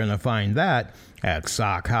 and you're going to find that at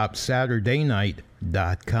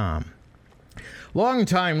sockhopsaturdaynight.com.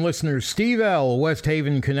 Longtime listener Steve L., West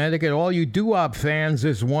Haven, Connecticut. All you doo-wop fans,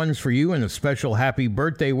 this one's for you, and a special happy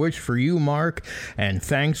birthday wish for you, Mark. And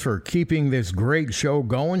thanks for keeping this great show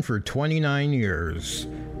going for 29 years.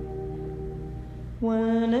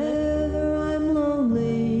 Whenever I'm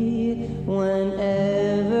lonely,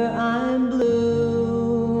 whenever I'm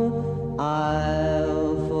blue,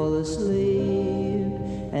 I'll fall asleep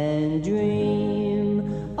and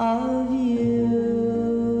dream of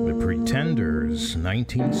you. The Pretenders,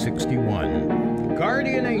 1961.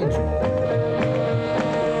 Guardian Angel.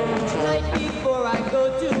 Tonight before I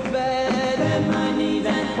go to bed, and my knees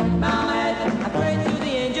and my head, I pray to the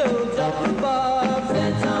angels up above,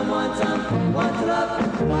 send someone to love.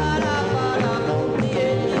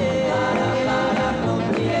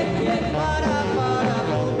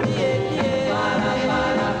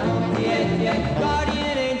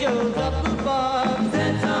 Guardian angels up above,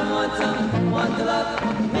 send someone to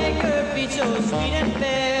love. Make her be so sweet and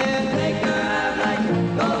fair, make her have like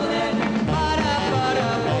golden hair.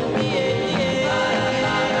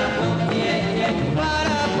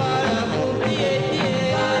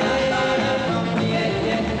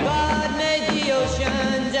 God made the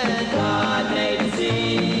oceans and God made the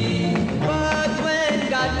sea, but when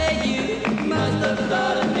God made you, he must have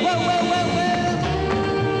thought of me. Whoa, whoa, whoa,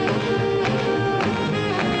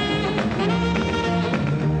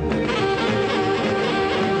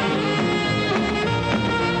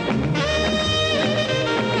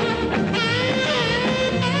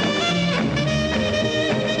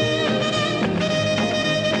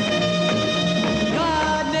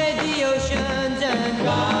 God made the oceans and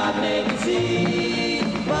God made the sea,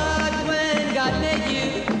 but when God made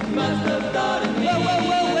you, he must have thought of me. Whoa, whoa,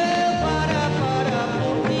 whoa, whoa.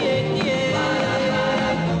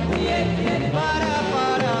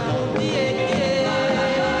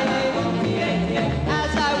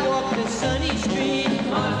 As I walk the sunny street,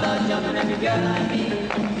 I start jumping every girl I meet.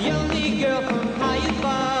 The only girl from high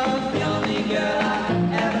above, the only girl I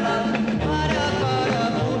ever loved.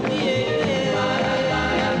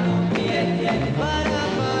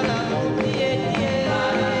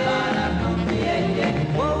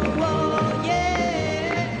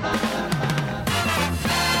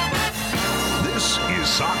 This is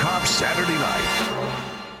Sock Hop Saturday Night.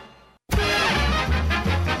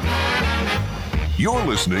 You're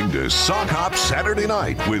listening to Sock Hop Saturday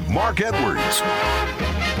Night with Mark Edwards.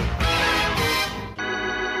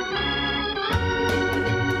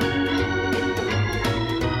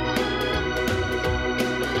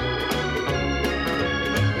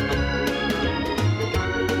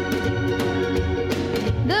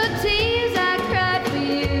 The tears I cried for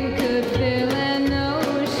you could fill an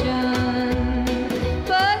ocean,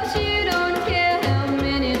 but you don't care how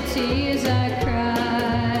many tears I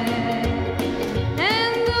cried.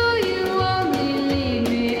 And though you only leave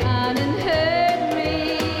me out and hurt me,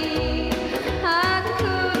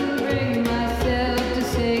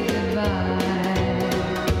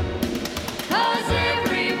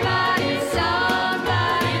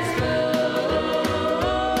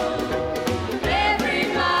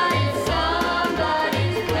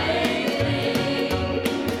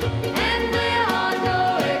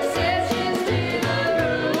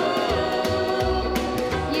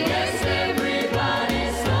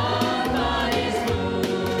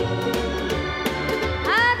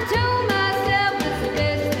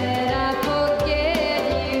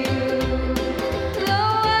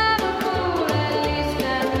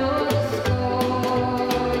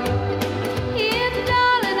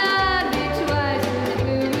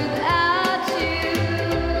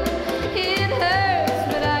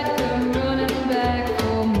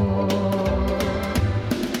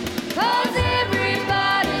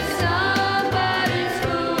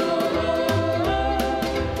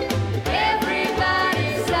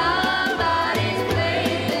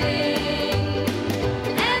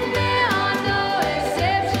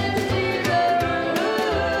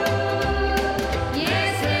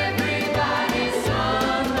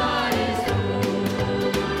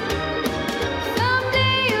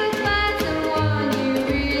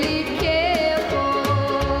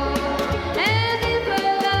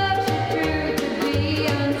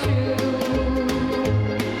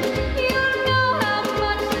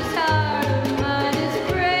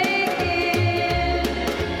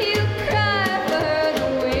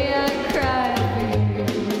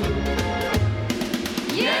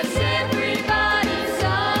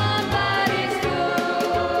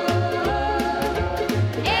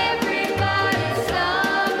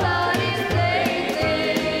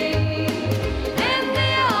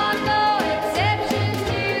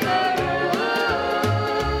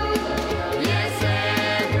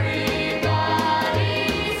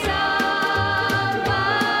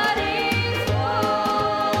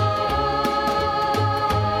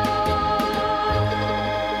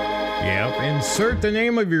 Insert the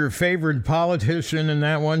name of your favorite politician in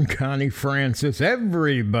that one. Connie Francis.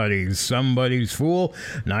 Everybody's somebody's fool.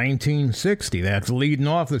 1960. That's leading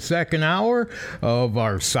off the second hour of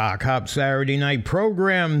our Sock Hop Saturday night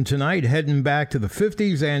program tonight, heading back to the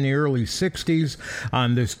 50s and the early 60s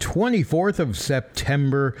on this 24th of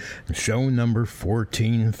September, show number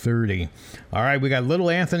 1430. All right, we got Little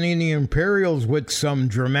Anthony and the Imperials with some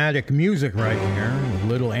dramatic music right here.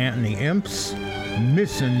 Little Anthony Imps,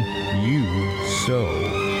 Missing You So.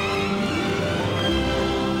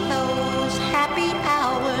 Those happy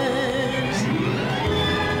hours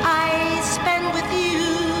I spend with you,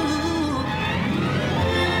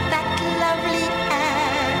 that lovely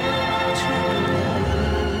and true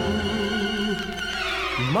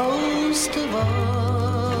love. Most of all,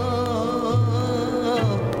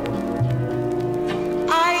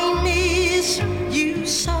 I miss you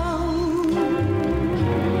so.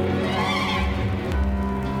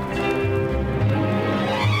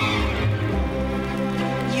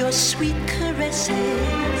 Your sweet caresses,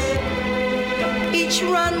 each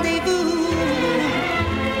rendezvous,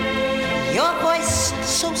 your voice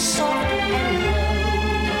so soft and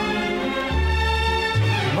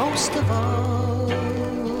low. Most of all,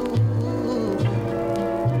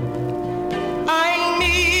 I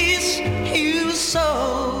miss you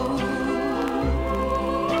so.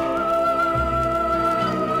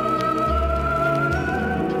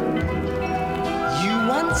 You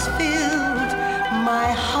once filled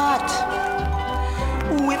my heart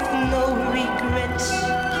with no regrets,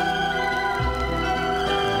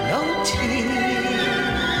 no tears.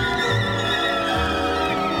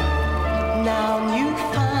 Now you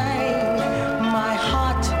find my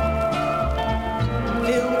heart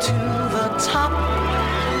filled to the top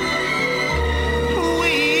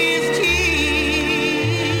with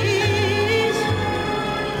tears.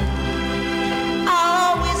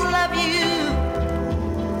 I'll always love you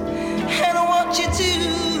and I want you to.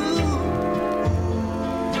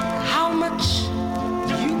 How much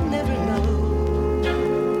you never know.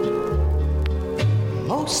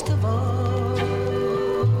 Most of all,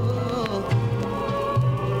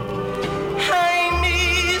 I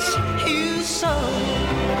miss you so.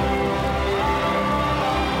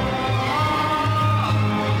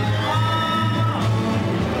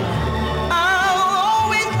 I'll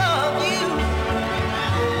always love you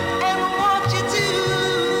and want you to.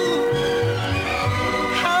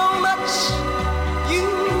 How much you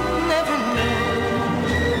never know.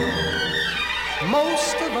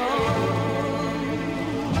 Most of all,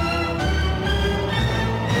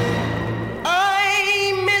 I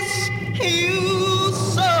miss you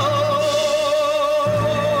so.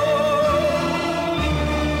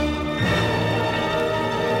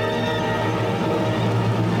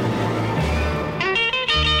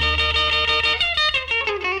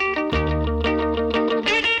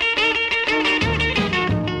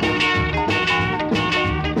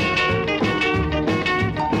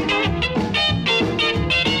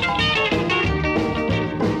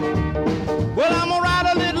 Well, I'm gonna write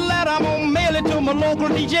a little letter, I'm gonna mail it to my local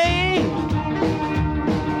DJ.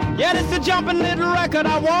 Yeah, it's a jumping little record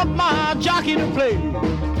I want my jockey to play.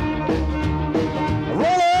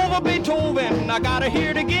 Roll over Beethoven, I gotta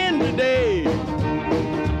hear it again today.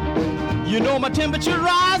 You know my temperature's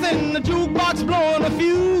rising, the jukebox blowing a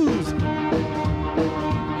fuse.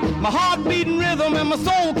 My heart beating rhythm and my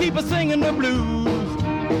soul keep a singing the blues.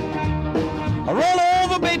 I roll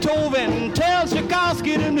over Beethoven, tell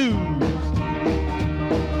Tchaikovsky the news.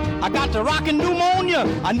 I got the rockin' pneumonia,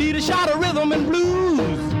 I need a shot of rhythm and blues.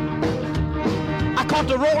 I caught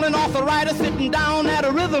the rolling arthritis sitting down at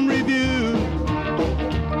a rhythm review.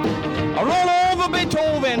 I roll over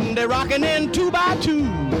Beethoven, they're rockin' in 2 by 2.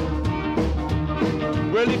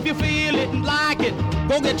 Well, if you feel it and like it,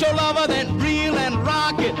 go get your lover, then reel and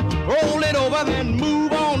rock it. Roll it over, then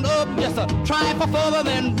move on up just a trifle further,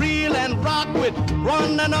 then reel and rock with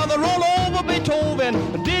one another. Roll over Beethoven,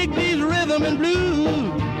 dig these rhythm and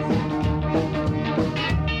blues.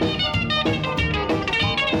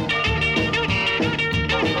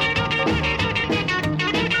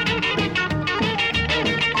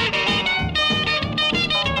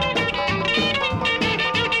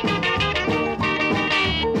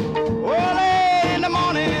 Early in the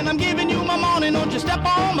morning, I'm giving you my morning. Don't you step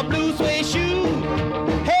on my blue suede shoe.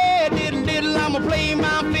 Hey, diddle diddle, I'ma play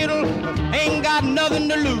my fiddle. Ain't got nothing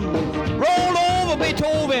to lose. Roll over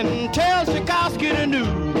Beethoven, tell Tchaikovsky the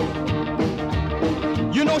news.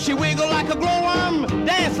 You know she wiggle like a glowworm,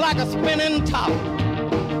 dance like a spinning top.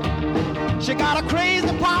 She got a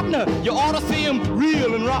crazy partner, you ought to see him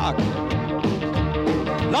reel and rock.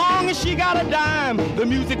 Long as she got a dime, the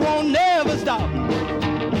music won't never stop.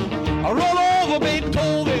 I roll over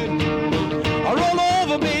Beethoven. I roll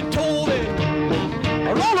over Beethoven.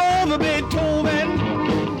 I roll over Beethoven.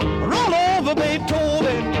 I roll over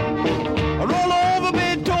Beethoven. I roll over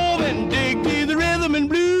Beethoven. Dig me the rhythm and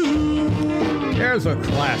blues. There's a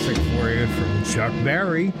classic for you from Chuck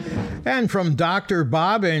Berry. And from Dr.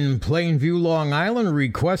 Bob in Plainview, Long Island,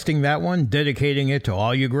 requesting that one, dedicating it to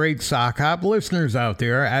all you great Sock Hop listeners out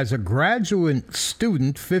there. As a graduate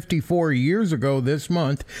student 54 years ago this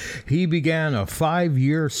month, he began a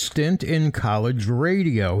 5-year stint in college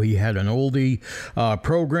radio. He had an oldie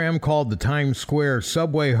program called the Times Square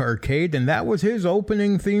Subway Arcade, and that was his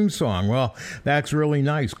opening theme song. Well, that's really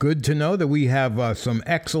nice. Good to know that we have some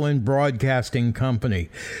excellent broadcasting company.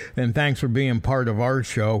 And thanks for being part of our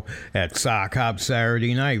show at Sock Hop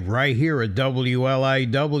Saturday Night, right here at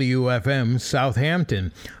WLIW-FM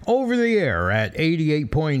Southampton. Over the air at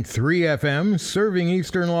 88.3 FM, serving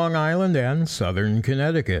eastern Long Island and southern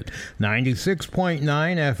Connecticut. 96.9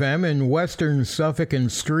 FM in western Suffolk and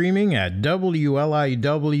streaming at WLIW.org.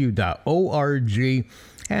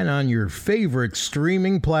 and on your favorite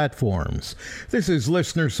streaming platforms. This is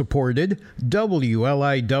listener-supported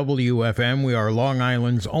WLIW-FM. We are Long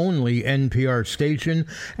Island's only NPR station,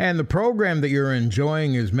 and the program that you're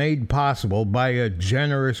enjoying is made possible by a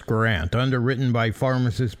generous grant underwritten by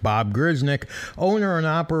pharmacist Bob Grisnick, owner and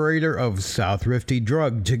operator of South Rifty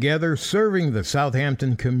Drug, together serving the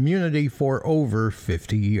Southampton community for over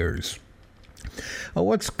 50 years.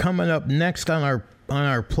 What's coming up next on our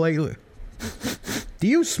playlist? Do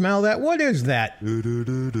you smell that? What is that? No.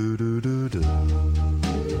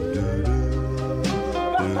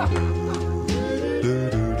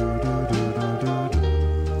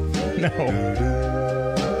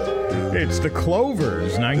 It's the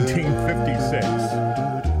Clovers, 1956.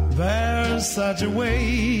 There's such a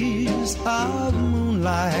waste of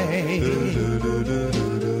moonlight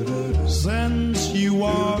since you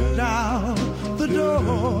walked out the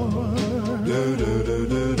door.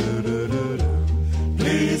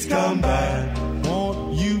 Please come back,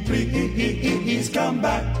 won't you please come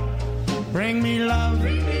back? Bring me love,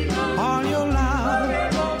 all your love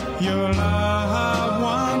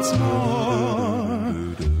once more.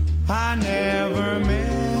 I never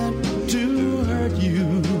meant to hurt you.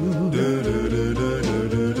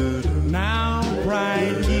 Now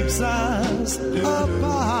pride keeps us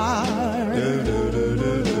apart.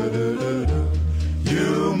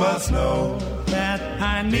 You must know that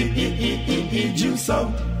I need you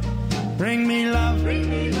so. Bring me love,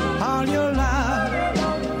 all your love,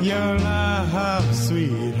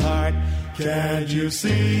 sweetheart. Can't you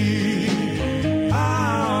see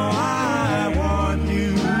how I want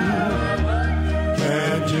you?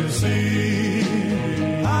 Can't you see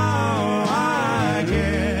how I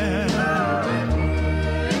care?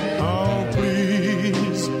 Oh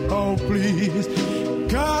please,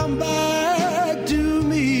 come back to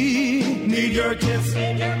me. Need your kiss,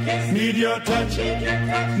 need your touch,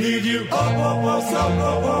 need you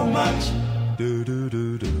so much.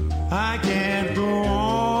 I can't go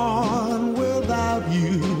on without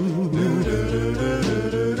you.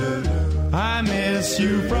 I miss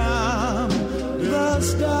you from the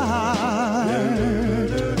start.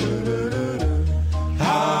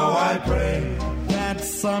 How I pray that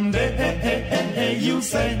someday you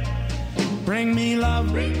say, bring me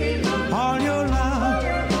love, all your love,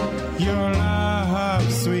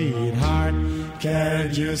 sweetheart.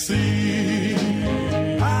 Can't you see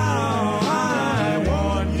how I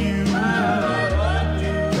want you?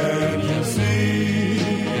 Can't you see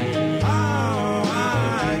how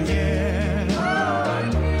I care?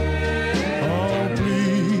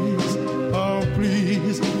 Oh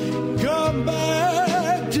please, come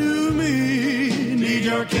back to me. Need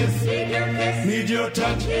your kiss, need your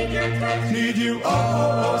touch, need you so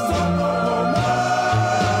much.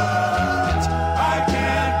 I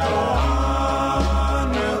can't go on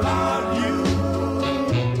without you.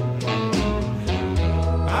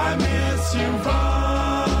 I miss you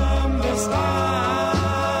from the start.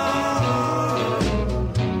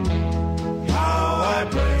 How I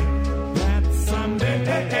pray that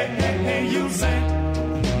someday you say,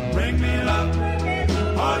 bring me love,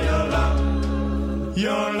 all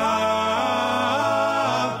your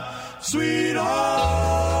love, sweetheart.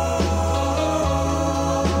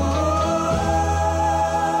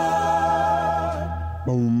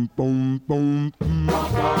 Boom, boom, boom.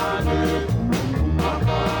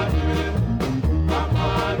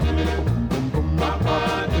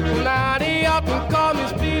 Now they often call me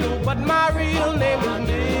Speedo, but my real name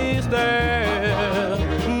is Mister.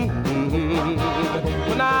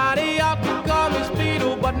 Now they often call me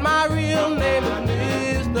Speedo, but my real name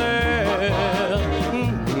is Mister.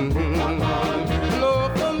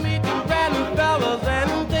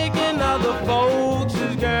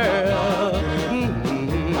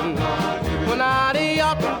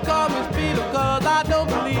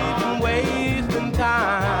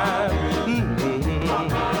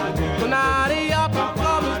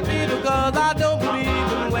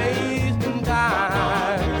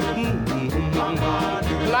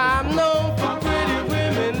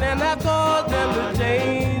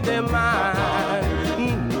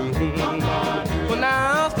 Well,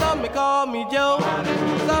 now some may call me Joe,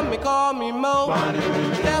 some may call me Mo.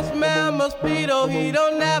 That's man Mosquito, he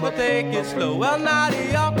don't never take it slow. Well, now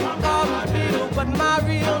they all call me Mosquito, but my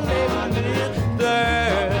real name is Mister.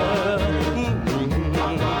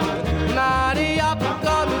 Now they all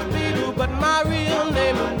call me Mosquito, but my real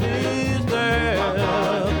name is Mister.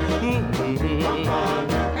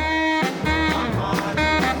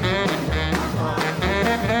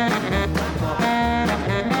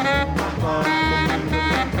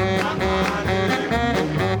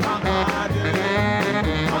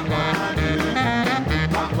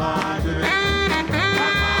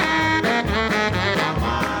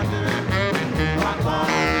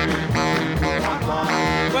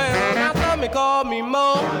 Call me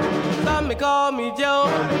Mo, some may call me Joe.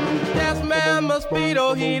 That's man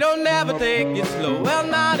Mosquito, he don't never take it slow. Well,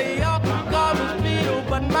 now they all call me Mosquito,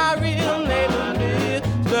 but my real name is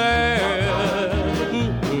Mister.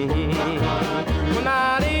 Well,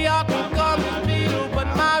 now they all call me Mosquito, but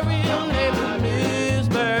my real name is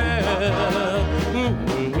Mister.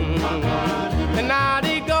 And now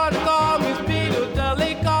they gonna call me Mosquito till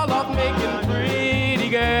they call off making pretty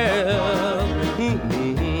girls.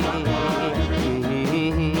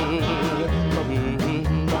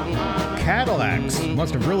 Cadillacs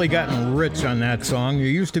must have really gotten rich on that song. There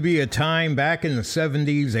used to be a time back in the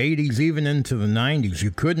 70s, 80s, even into the 90s,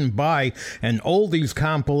 you couldn't buy an oldies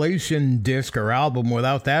compilation disc or album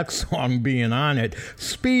without that song being on it.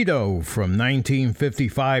 Speedo from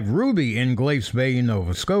 1955, Ruby in Glace Bay,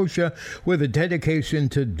 Nova Scotia, with a dedication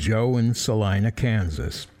to Joe in Salina,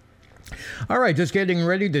 Kansas. All right, just getting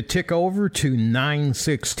ready to tick over to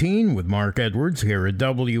 9:16 with Mark Edwards here at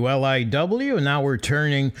WLIW. And now we're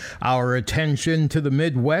turning our attention to the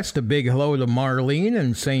Midwest. A big hello to Marlene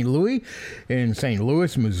in St. Louis,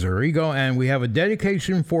 Missouri. And we have a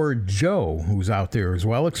dedication for Joe, who's out there as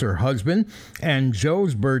well. It's her husband. And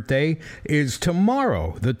Joe's birthday is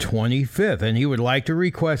tomorrow, the 25th. And he would like to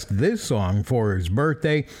request this song for his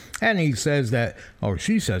birthday. And he says that, or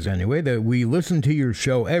she says anyway, that we listen to your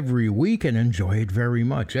show every week and enjoy it very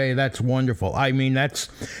much. Hey, that's wonderful. I mean,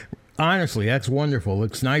 honestly, that's wonderful.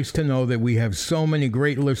 It's nice to know that we have so many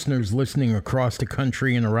great listeners listening across the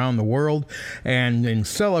country and around the world. And in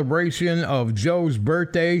celebration of Joe's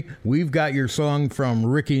birthday, we've got your song from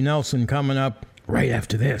Ricky Nelson coming up right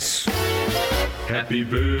after this. Happy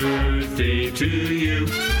birthday to you.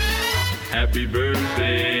 Happy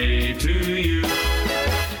birthday to you.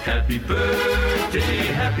 Happy birthday,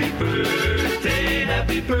 happy birthday,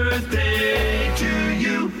 happy birthday to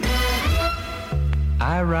you.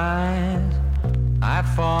 I rise, I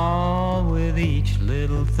fall with each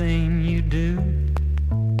little thing you do.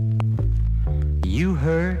 You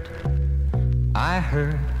hurt, I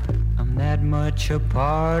hurt, I'm that much a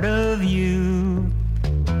part of you.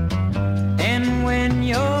 And when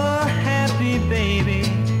you're happy,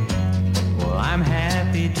 baby, well, I'm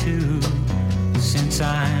happy too. Since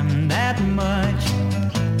I'm that much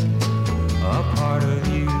a part of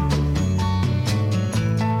you.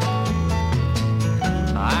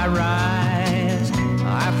 I rise,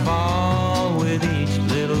 I fall with each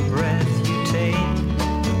little breath you take.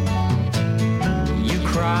 You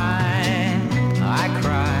cry, I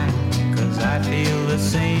cry, 'cause I feel the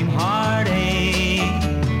same heartache.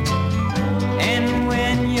 And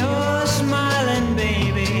when you're smiling,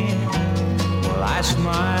 baby, well, I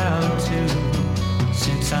smile too.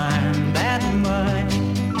 Since I'm that much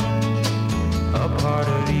a part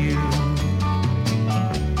of you.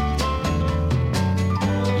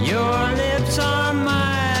 Your lips are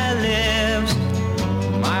my lips,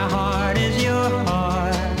 my heart is your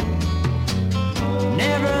heart.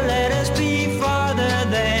 Never let us be farther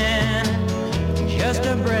than just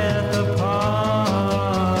a breath apart.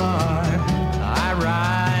 I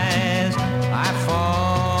rise, I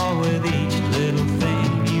fall with each little thing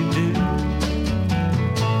you do.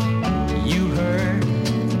 You hurt,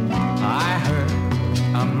 I hurt,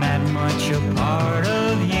 I'm that much a part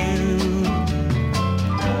of you.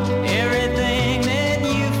 Everything that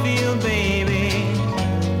you feel, baby,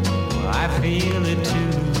 well, I feel it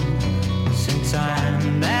too. Since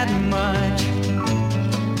I'm that much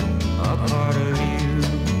a part of you.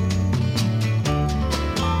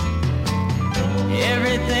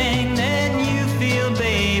 Everything that you feel,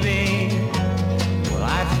 baby, well,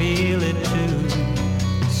 I feel it too.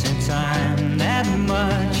 Since I'm that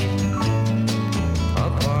much a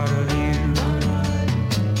part of you.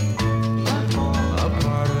 A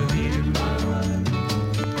part of you.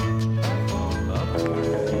 A part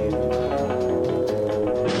of you.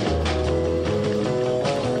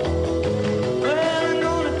 Well, I'm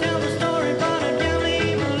gonna tell the story about a jelly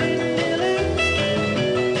belly dilly.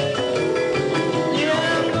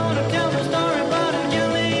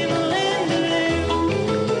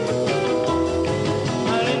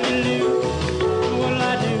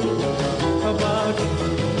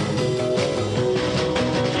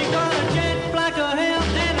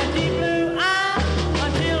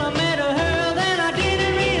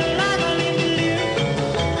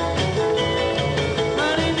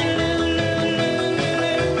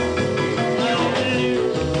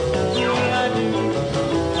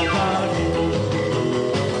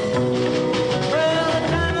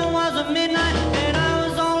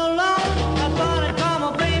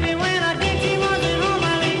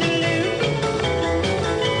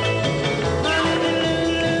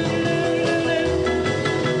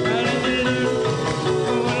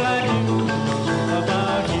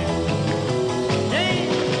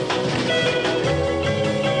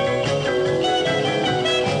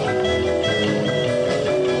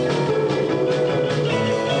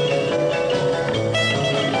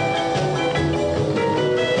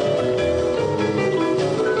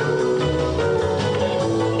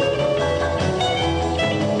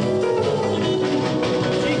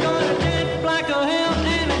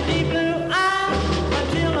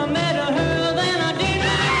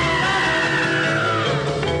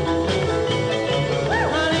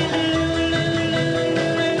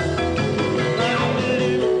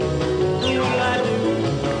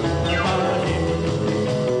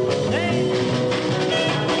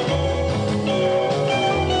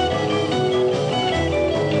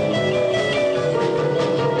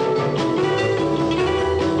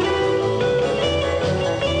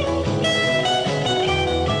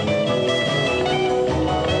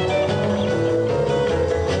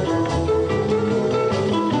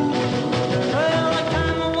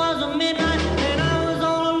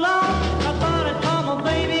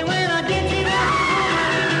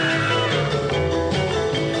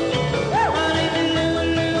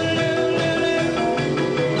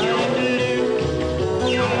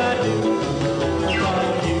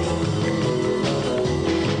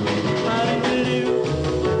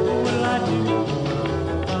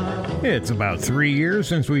 It's about 3 years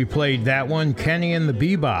since we played that one. Kenny and the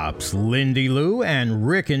Bebops, Lindy Lou, and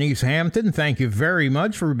Rick in East Hampton. Thank you very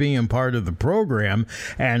much for being part of the program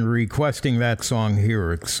and requesting that song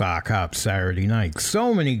here at Sock Hop Saturday Night.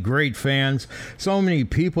 So many great fans, so many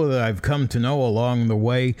people that I've come to know along the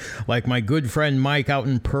way, like my good friend Mike out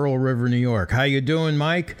in Pearl River, New York. How you doing,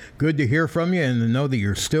 Mike? Good to hear from you and to know that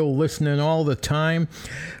you're still listening all the time.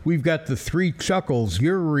 We've got the Three Chuckles.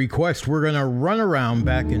 Your request, we're going to run around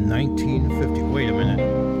back in 1950. Wait a minute.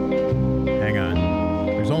 Hang on.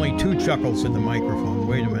 There's only 2 chuckles in the microphone.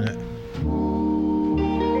 Wait a minute.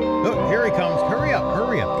 Oh, here he comes. Hurry up.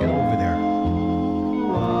 Hurry up. Get over there.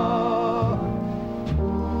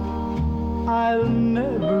 I'll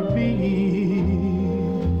never be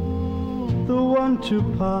the one to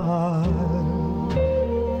part.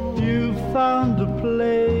 You found a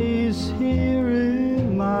place here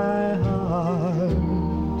in my heart.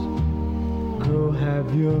 Go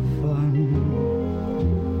have your fun,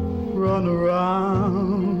 run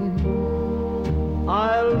around.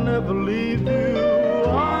 I'll never leave you,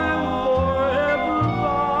 I'm forever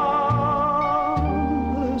bound.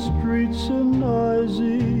 The streets are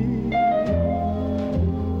noisy,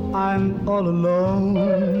 I'm all alone.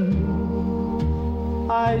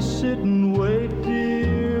 I sit and wait,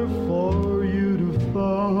 dear, for you to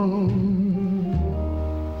phone.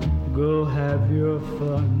 Go have your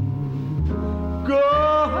fun. Go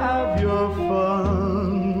have your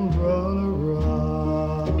fun, run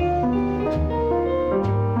around.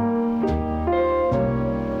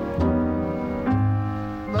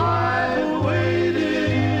 I've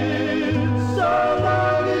waited so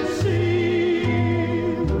long it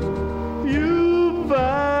seems you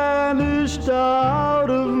vanished out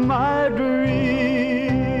of my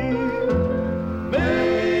dream.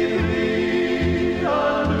 Maybe a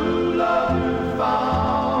new love you found.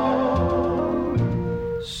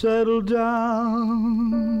 Settle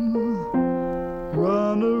down,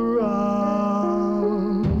 run around.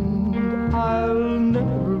 I'll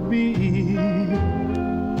never be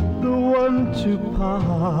the one to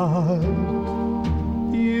part.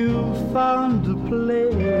 You found a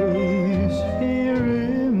place here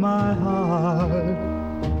in my heart.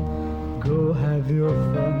 Go have your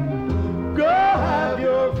fun, go have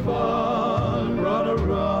your fun, run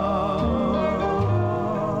around.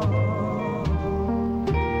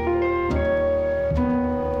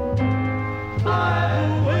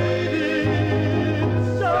 I've waited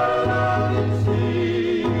so long it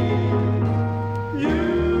seems you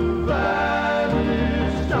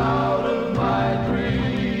vanished out of my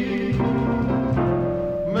dream.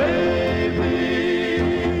 Maybe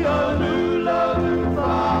a new love you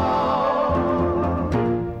found.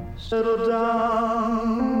 Settle down,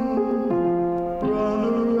 run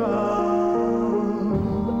around.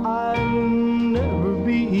 I'll never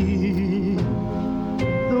be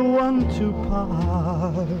the one to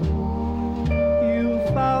part. You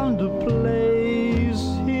found a place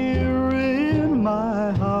here in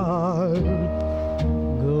my heart.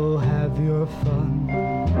 Go have your fun.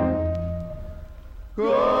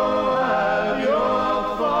 Go have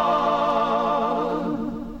your fun.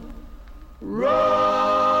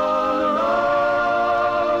 Run around.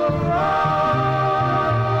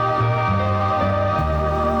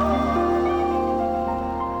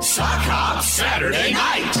 Sock Hop Saturday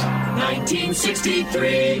Night,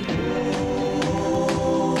 1963.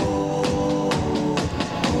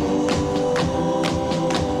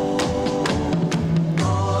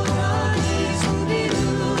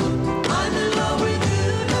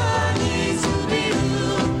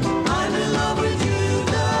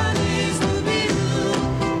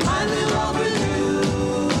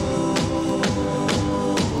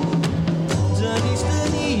 Denise,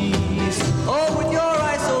 Denise, oh, with your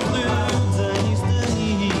eyes so blue, Denise,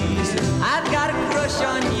 Denise, I've got a crush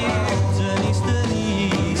on you.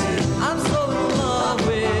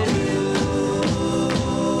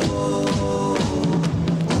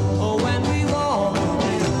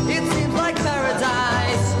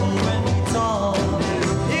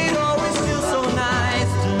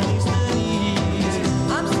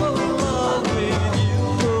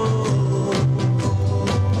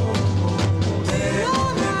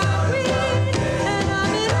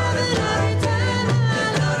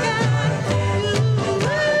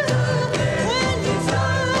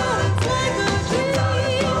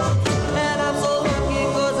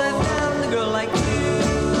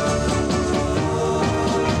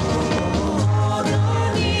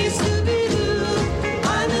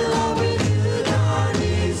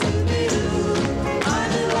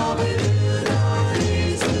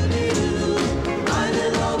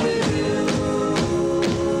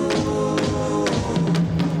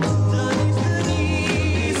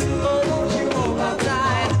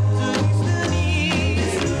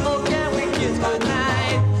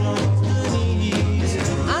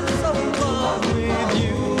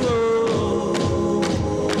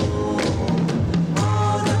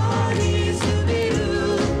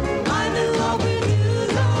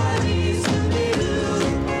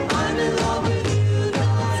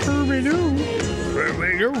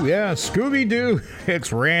 Yeah, Scooby-Doo.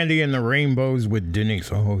 It's Randy and the Rainbows with Denise.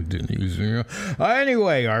 Oh, Denise. Yeah.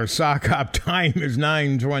 Anyway, our sock hop time is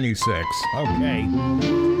 9:26. Okay.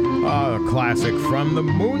 A classic from the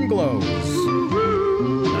Moonglows.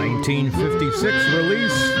 1956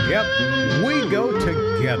 release. Yep. We Go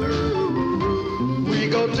Together. We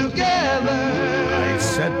go together. I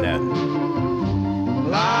said that.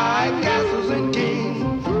 Like castles and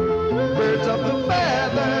kings, birds of the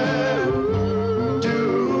feather,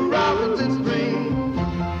 two robins in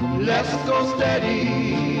spring. Let's go steady.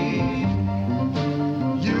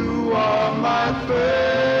 You are my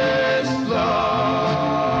first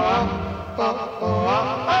love.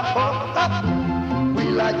 We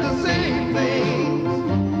like the same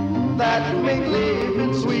things that make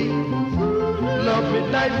living sweet. Love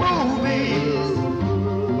midnight movies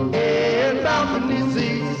and balcony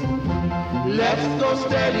seats. Let's go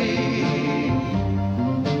steady.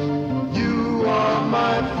 You are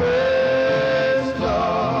my first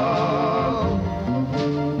love.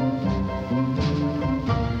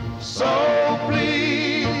 So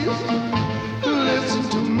please listen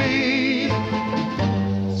to me.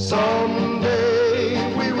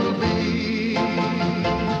 Someday we will be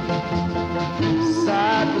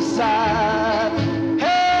side by side,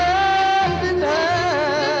 hand in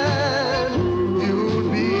hand. You'll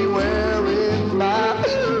be wearing my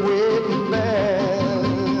wedding band.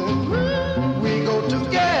 We go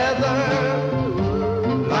together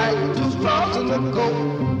like two straws in the coat.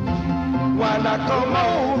 Why not come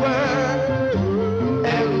over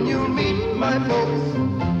and you meet my folks?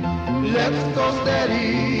 Let's go steady.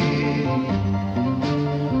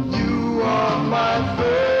 You are my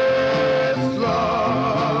first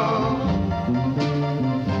love.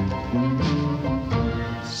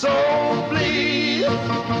 So please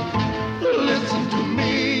listen to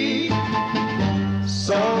me.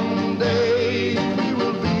 Someday we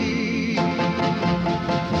will be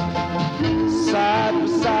side by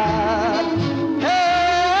side,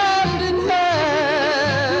 hand in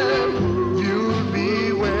hand. You'll be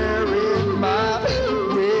wearing my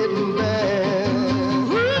wedding band.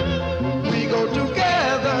 We go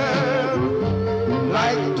together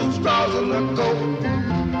like two straws in the coat.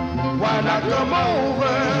 Why not come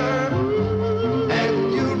over and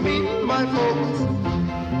you'll meet my folks?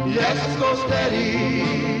 Let's go steady.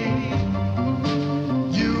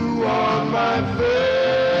 You are my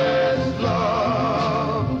first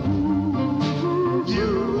love. You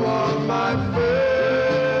are my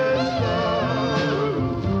first love.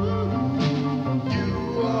 You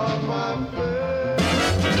are my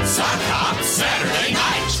first. Sock Hop Saturday night.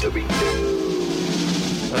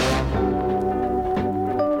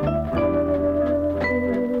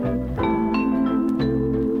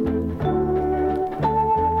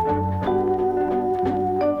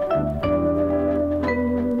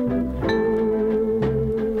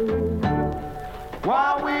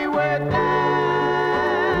 While we were dancing,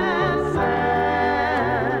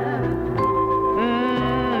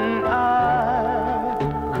 I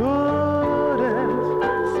couldn't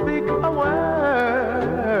speak a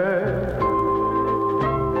word.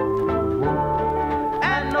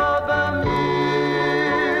 And know the music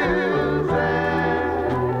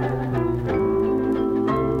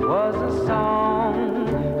was a song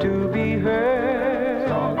to be heard.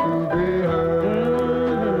 Song to be heard.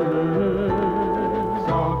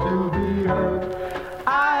 Song to be heard. I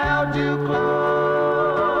held you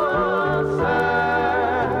closer,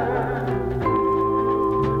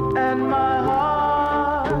 and my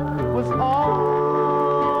heart was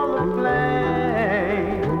all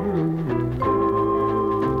aflame.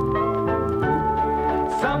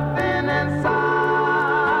 Something inside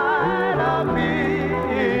of me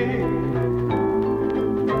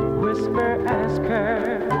whisper, ask her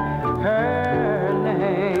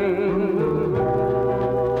name.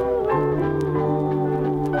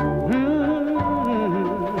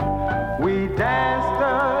 We danced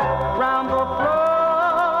around the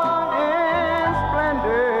floor in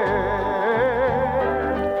splendor.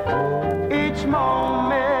 Each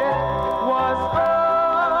moment was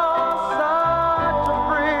such a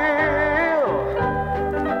thrill.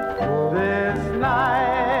 This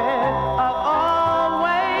night I'll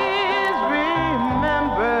always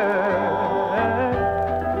remember.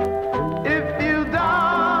 If you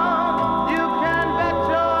don't, you can bet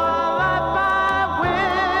your life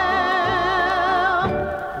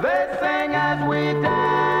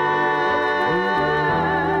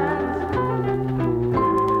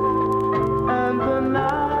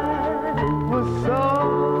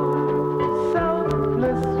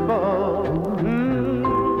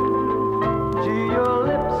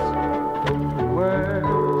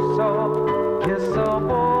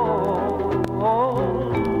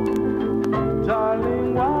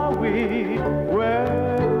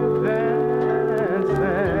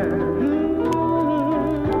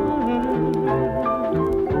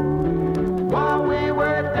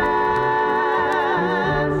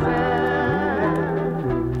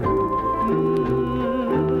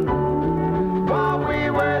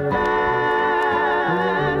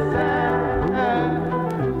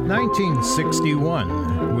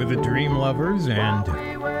 1961 with the Dream Lovers, and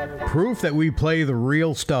proof that we play the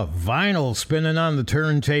real stuff. Vinyl spinning on the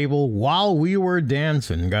turntable while we were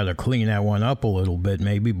dancing. Got to clean that one up a little bit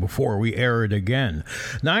maybe before we air it again.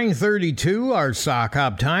 9:32, our sock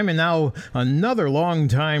hop time, and now another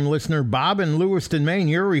long-time listener, Bob in Lewiston, Maine.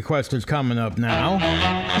 Your request is coming up now.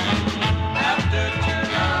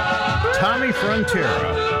 Tommy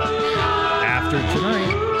Frontiera, After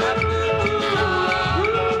Tonight.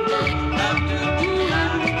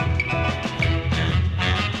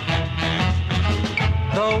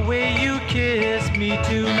 The way you kiss me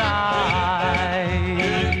tonight,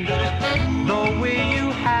 the way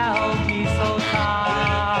you held me so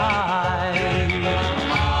tight,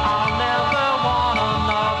 I'll never want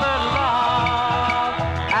another love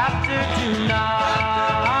after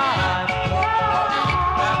tonight.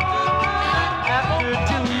 After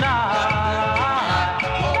tonight.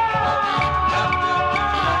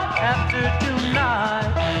 After tonight.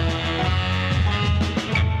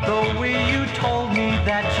 The way you told me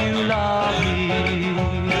that you love me,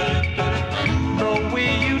 the way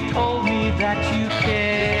you told me that you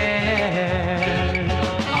care,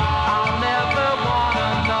 I'll never want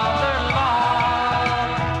another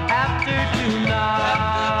love after tonight.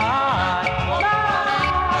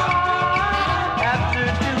 After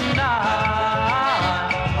tonight.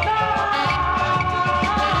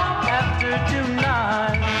 After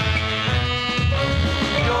tonight.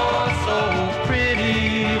 You're so pretty,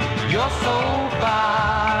 you're so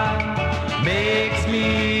fine, makes me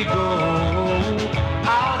go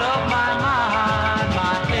out of my mind.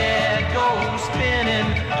 My head goes spinning,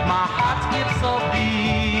 my heart skips a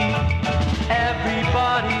beat.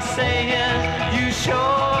 Everybody's saying you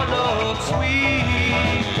sure look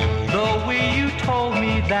sweet. The way you told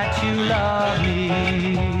me that you love me,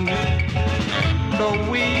 the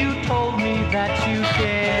way you told me that you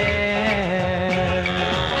care,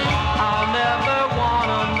 I'll never want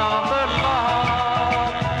another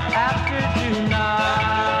love after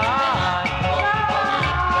tonight.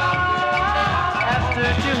 After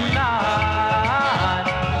tonight.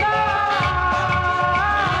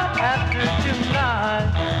 After tonight.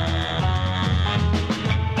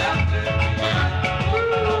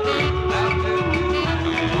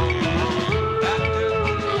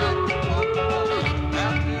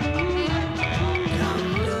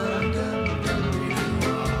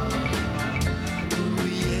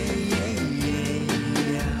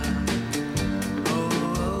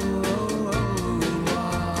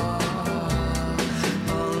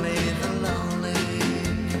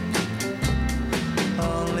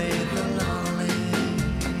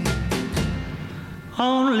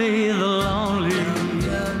 Only the lonely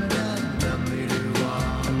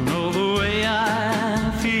know the way I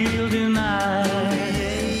feel tonight.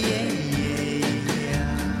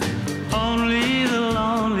 Only the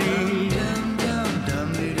lonely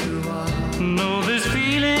know this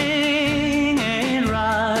feeling ain't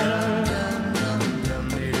right.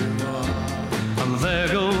 There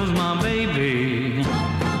goes my baby,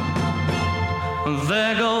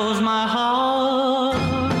 there goes my heart.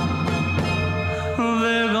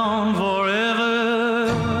 They're gone forever,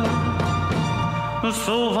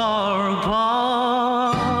 so far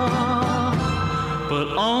apart. But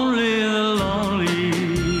only the lonely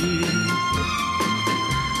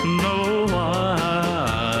know why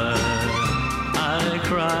I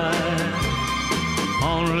cry.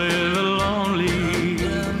 Only the lonely.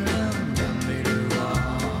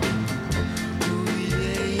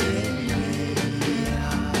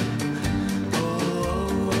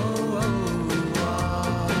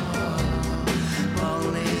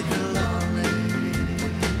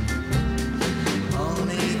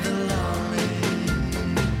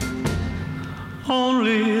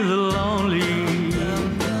 Only the lonely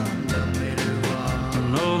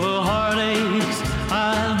know the heartaches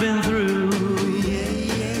I've been through.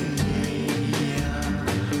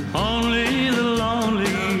 Only the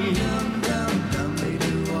lonely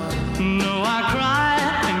know I cry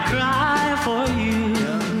and cry for you.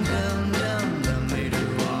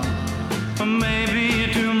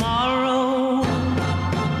 Maybe tomorrow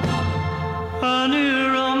a new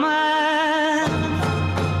romance.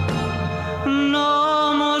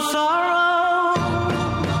 No more sorrow,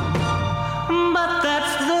 but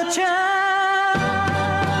that's the chance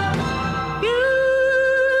you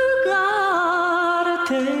gotta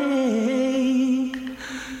take.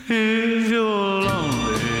 If you're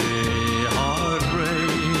lonely,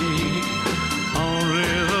 heartbreak,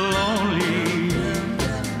 only the lonely.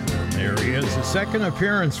 There he is, the second Second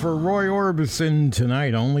appearance for Roy Orbison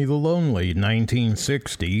tonight. Only the Lonely,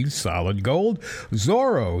 1960s, solid gold.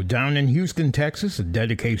 Zorro, down in Houston, Texas, a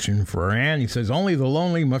dedication for Ann. He says, only the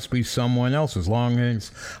lonely must be someone else. As long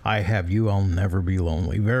as I have you, I'll never be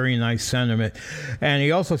lonely. Very nice sentiment. And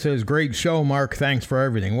he also says, great show, Mark. Thanks for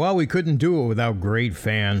everything. Well, we couldn't do it without great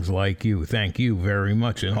fans like you. Thank you very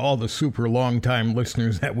much. And all the super long-time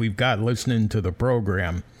listeners that we've got listening to the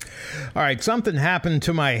program. All right, something happened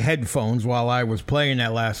to my headphones while I was playing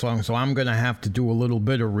that last song, so I'm going to have to do a little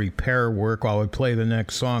bit of repair work while I play the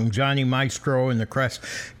next song. Johnny Maestro and the Crest.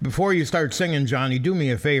 Before you start singing, Johnny, do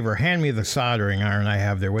me a favor. Hand me the soldering iron I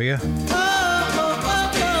have there, will you?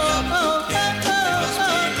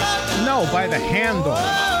 No, by the handle.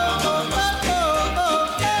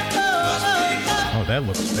 Oh, that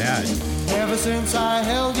looks bad. Ever since I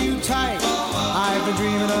held you tight, I've been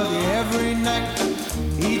dreaming of you every night.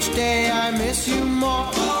 Each day I miss you more.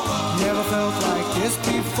 Never felt like this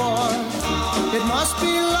before. It must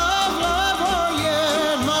be love, love, oh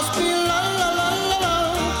yeah. It must be love, love, love,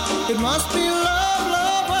 love. It must be love,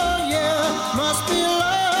 love, oh yeah. Must be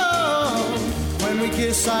love. When we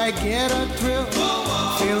kiss I get a thrill.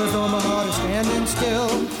 Feel as though my heart is standing still.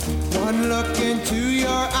 One look into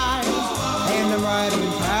your eyes and I'm right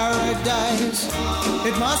in paradise.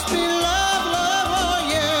 It must be love, love, oh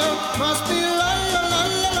yeah. Must be love.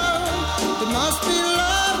 Must be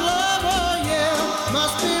love, love, oh yeah,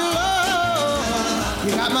 must be love.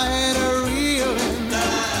 You got my head a-reeling,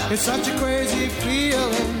 it's such a crazy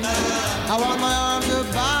feeling. I want my arms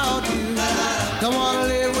about you, don't want to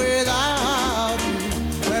live without you.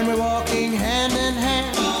 When we're walking hand in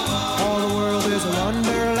hand, all the world is a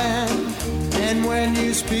wonderland. And when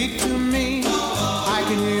you speak to me, I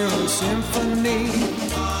can hear a symphony.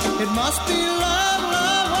 It must be love,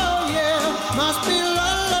 love, oh yeah, must be love.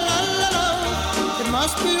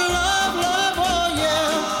 Must be love, love, oh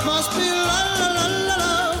yeah. Must be love, love, love,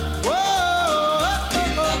 love. Whoa, oh,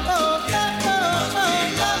 oh, oh, oh,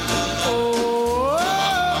 oh.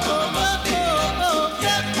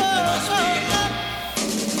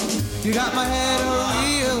 You got my head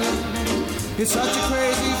a-reeling. It's such a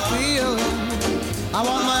crazy feeling. I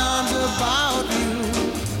want my arms about you.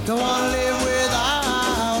 Don't want to live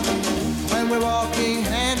without you. When we're walking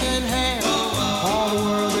hand in hand, all the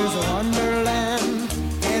world is a wonderland.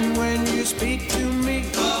 Speak to me,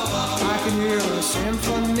 I can hear a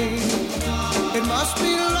symphony. It must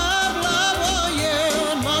be love, love, oh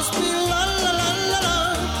yeah. It must be love, love, love,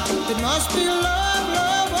 love. It must be love,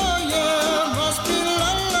 love, oh yeah. It must be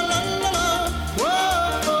love, love, love, love. Whoa,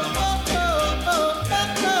 oh, oh, oh, oh, oh,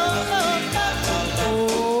 oh,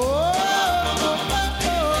 oh.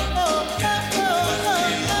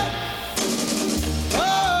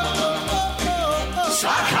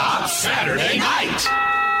 Sock Hop Saturday night.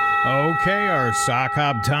 Okay, our Sock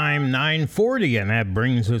Hop time, 9:40, and that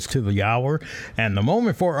brings us to the hour and the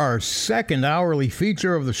moment for our second hourly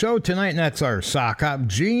feature of the show tonight, and that's our Sock Hop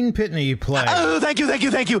Gene Pitney play. Oh, thank you.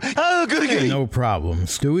 Oh, goody. Hey, no problem,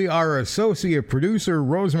 Stewie. Our associate producer,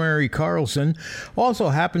 Rosemary Carlson, also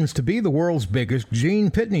happens to be the world's biggest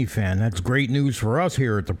Gene Pitney fan. That's great news for us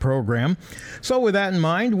here at the program. So with that in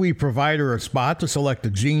mind, we provide her a spot to select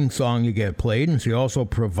a Gene song to get played, and she also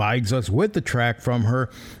provides us with the track from her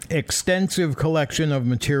extensive collection of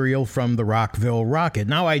material from the Rockville Rocket.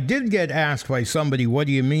 Now, I did get asked by somebody, what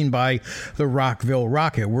do you mean by the Rockville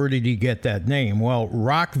Rocket? Where did he get that name? Well,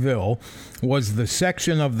 Rockville was the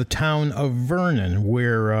section of the town of Vernon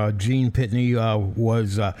where Gene Pitney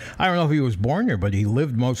was, I don't know if he was born there, but he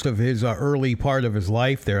lived most of his early part of his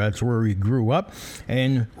life there. That's where he grew up,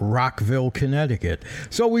 in Rockville, Connecticut.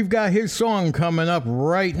 So we've got his song coming up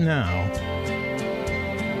right now.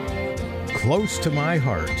 Close to My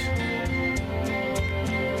Heart.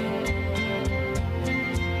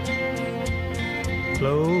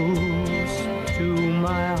 Close to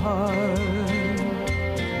my heart,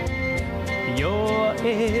 your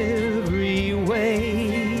every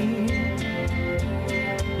way,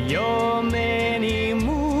 your many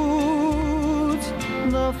moods,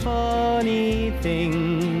 the funny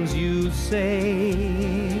things you say,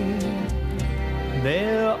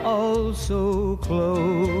 they're all so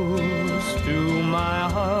close to my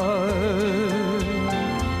heart.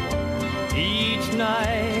 Each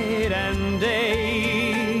night and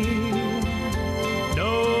day,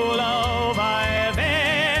 no love I've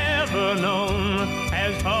ever known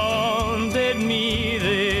has haunted me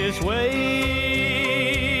this way.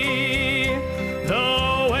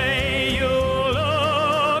 The way you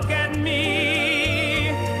look at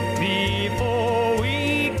me before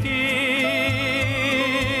we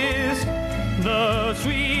kiss, the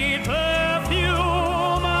sweet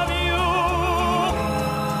perfume of you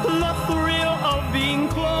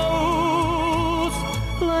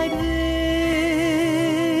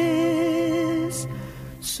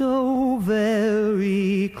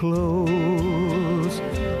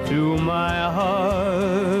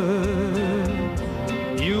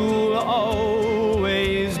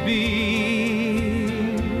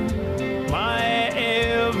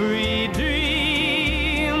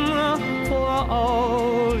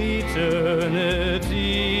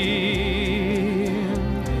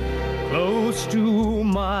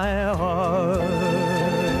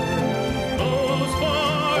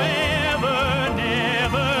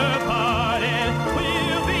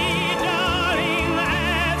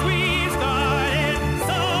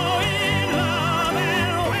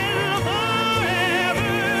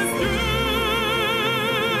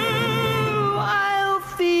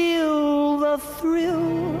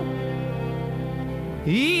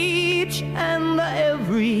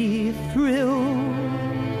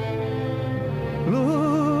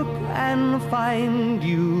find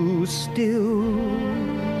you still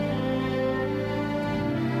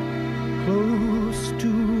close to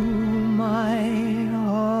my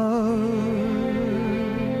heart.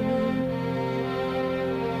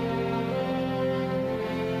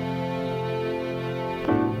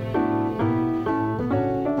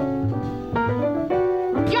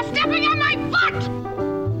 You're stepping on my foot!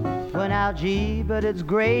 Well, now, gee, but it's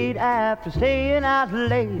great after staying out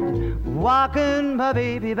late, walking my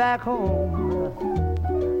baby back home.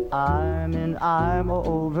 Arm in arm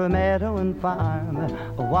over meadow and farm,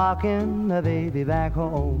 walking my baby back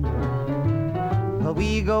home.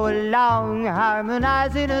 We go along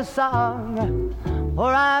harmonizing a song,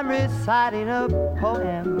 or I'm reciting a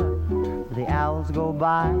poem. The owls go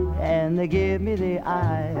by and they give me the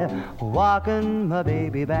eye, walking my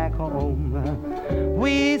baby back home.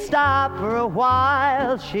 We stop for a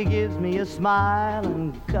while, she gives me a smile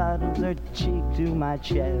and cuddles her cheek to my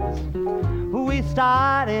chest. We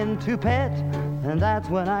start into pet, and that's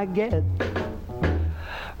when I get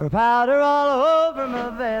her powder all over my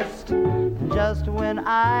vest. And just when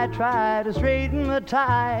I try to straighten my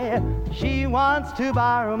tie, she wants to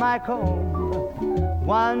borrow my comb.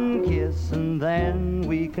 One kiss and then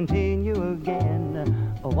we continue again,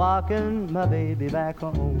 walking my baby back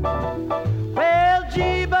home. Well,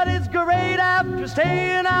 gee, but it's great after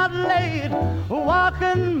staying out late,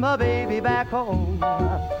 walking my baby back home.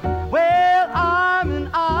 Well, arm in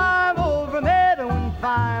arm over meadow and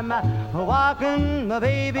farm, walking my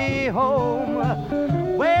baby home.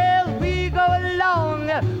 Well, we go along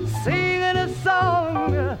singing a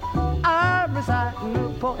song, I'm reciting a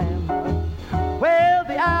poem. Well,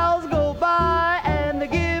 the owls go by and they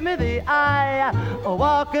give me the eye,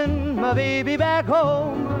 walking my baby back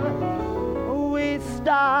home. We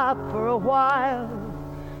stop for a while,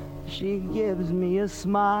 she gives me a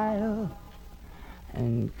smile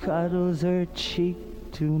and cuddles her cheek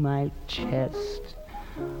to my chest.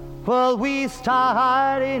 Well, we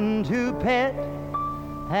start into pet,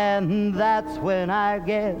 and that's when I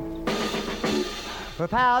get her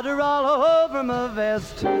powder all over my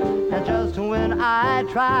vest. And just when I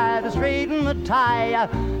try to straighten the tie,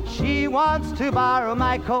 she wants to borrow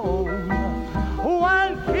my comb.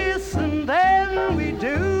 One kiss and then we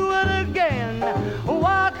do it again,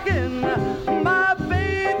 walking my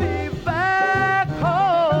baby back home.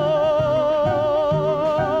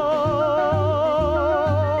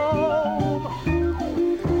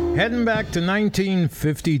 Heading back to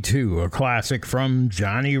 1952, a classic from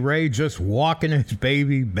Johnny Ray, just walking his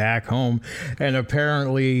baby back home, and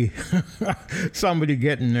apparently somebody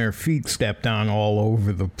getting their feet stepped on all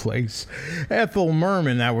over the place. Ethel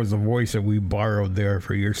Merman, that was the voice that we borrowed there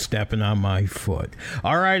for your stepping on my foot.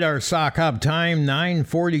 All right, our sock hop time,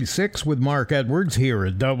 9:46 with Mark Edwards here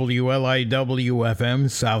at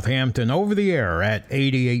WLIW-FM Southampton, over the air at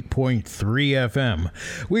 88.3 FM.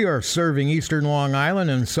 We are serving Eastern Long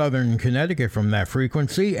Island and Southern Connecticut from that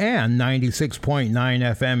frequency, and 96.9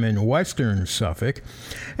 FM in Western Suffolk,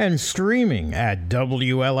 and streaming at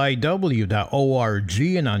WLIW.org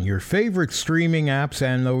and on your favorite streaming apps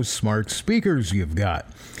and those smart speakers you've got.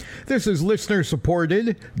 This is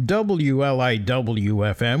listener-supported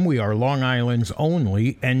WLIW-FM. We are Long Island's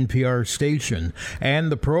only NPR station, and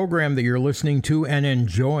the program that you're listening to and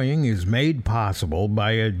enjoying is made possible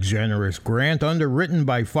by a generous grant underwritten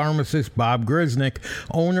by pharmacist Bob Grisnick,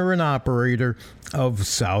 owner and operator of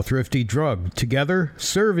South Thrifty Drug, together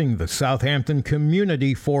serving the Southampton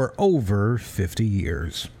community for over 50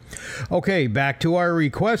 years. Okay, back to our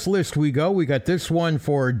request list we go. We got this one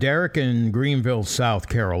for Derek in Greenville, South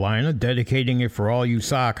Carolina, dedicating it for all you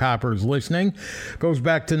sock hoppers listening. Goes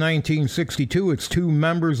back to 1962. It's two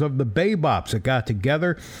members of the Bebops that got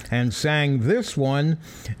together and sang this one,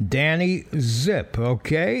 Danny Zip,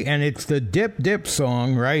 okay? And it's the Dip Dip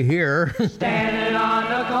song right here. Standing on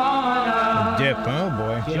the corner. Dip, oh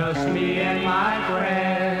boy. Just me and my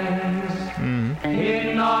friends.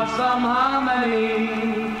 Hitting off some harmony.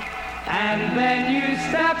 And then you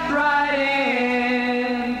stepped right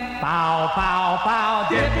in. Pow, pow, pow.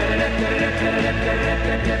 Dip, dip, dip, dip, dip, dip, dip,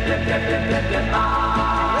 dip, dip, dip, dip, dip,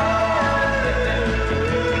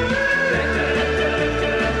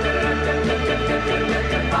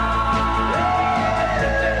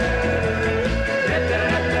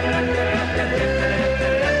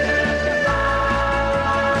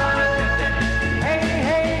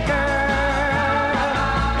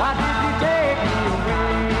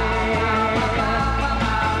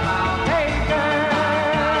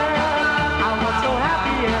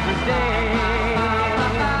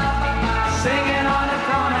 singing on a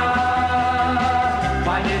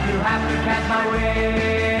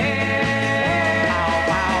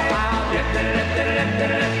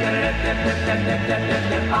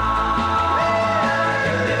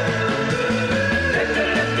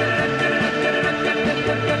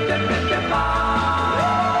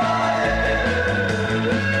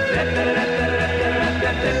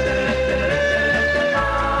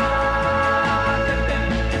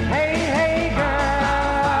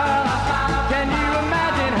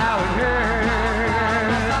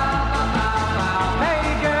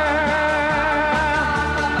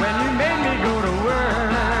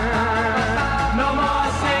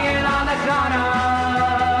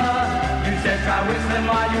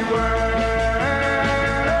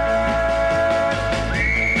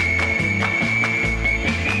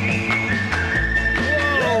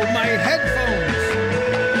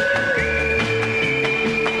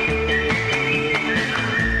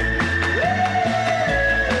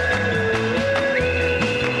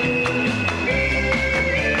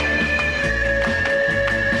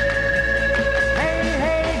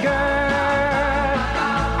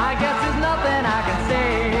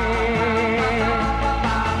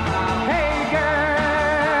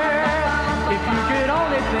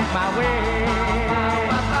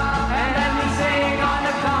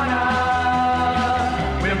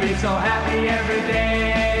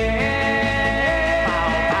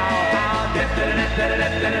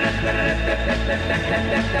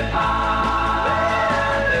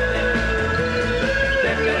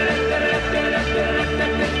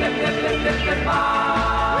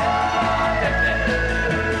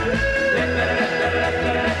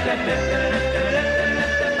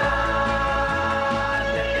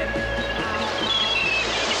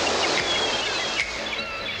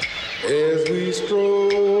As we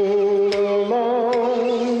stroll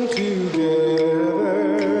along together,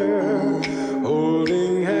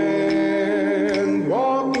 holding hands,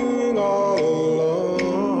 walking all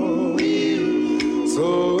along.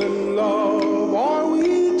 So in love are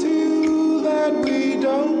we two that we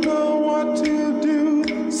don't know what to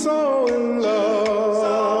do. So in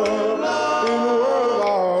love in the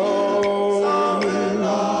world our own.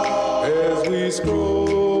 As we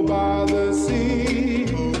stroll by the sea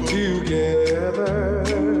together,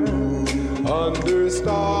 under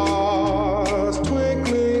stars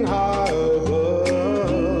twinkling high above.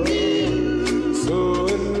 So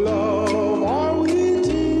in love are we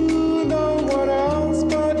two, no one else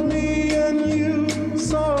but me and you.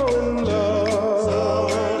 So in love,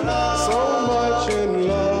 so much in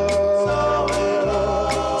love,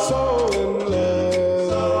 so in love,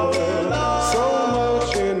 so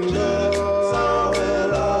much in love.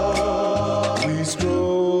 We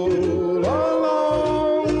stroll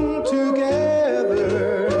along together.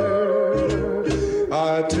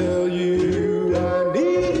 I tell you I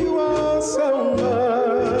need you all so much.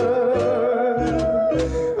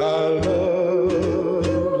 I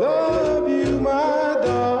love you, my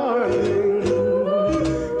darling.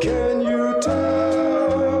 Can you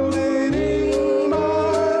tell it in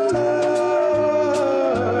my touch?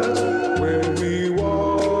 When we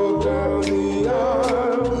walk down the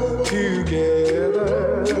aisle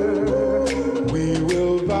together, we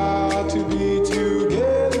will vow to be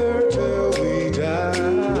together till we die.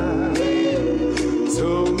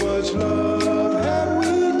 So much love have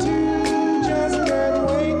we two, just can't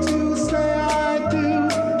wait to say I do.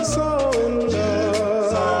 So in love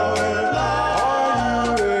are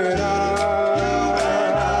you and I.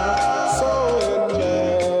 So in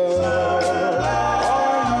love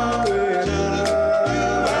are you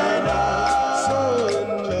and I. So in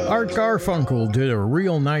love. Art Garfunkel did a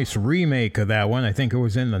real nice remake of that one. I think it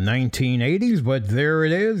was in the 1980s, but there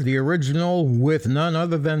it is, the original with none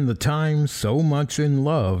other than the time So Much in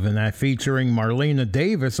Love, and that featuring Marlena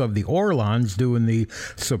Davis of the Orlons doing the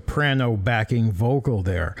soprano backing vocal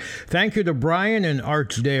there. Thank you to Brian in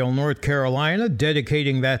Archdale, North Carolina,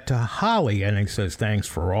 dedicating that to Holly, and he says, thanks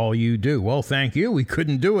for all you do. Well, thank you. We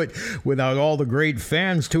couldn't do it without all the great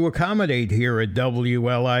fans to accommodate here at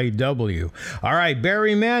WLIW. All right,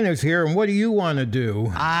 Barry Mann is here, and what do you want to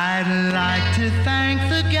do? I'd like to thank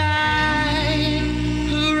the guy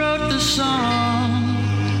who wrote the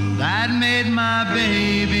song that made my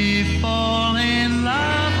baby fall in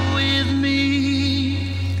love with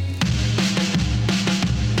me.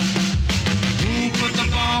 Who put the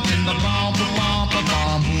bomb in the bomb,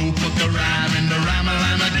 bomb? Who put the ram in the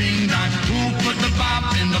ram-a-lam-a ding-dong? Who put the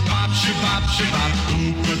bop in the bop, shabop, shabop?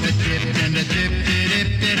 Who put the dip in the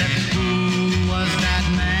dip-dip-dip-dip? Who was that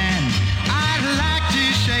man? I'd like to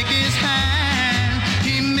shake his hand.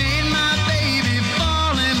 He made my baby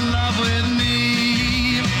fall in love with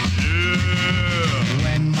me. Yeah.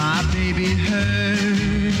 When my baby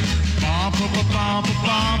heard bom, bom, bom, bom,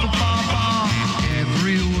 bom, bom, bom,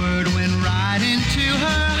 every word went right into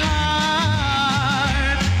her heart.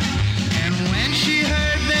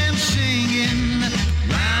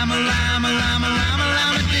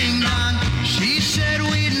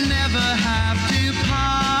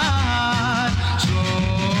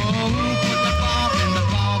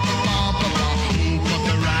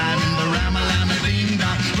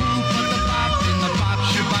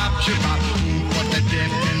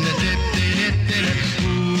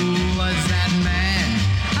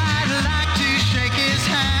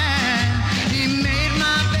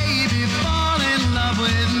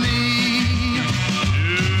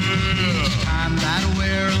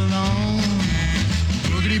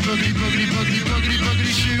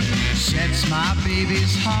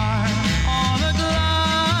 heart all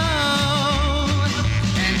aglow.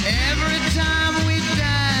 And every time we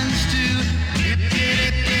dance to dip,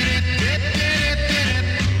 dip, dip, dip, dip, dip,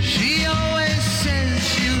 she always says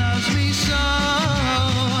she loves me so.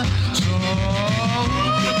 So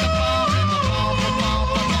put the ball in the ball, the ball,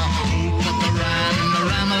 the ball. Put the ram in the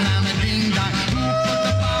ram-a-lam-a ding dong. Put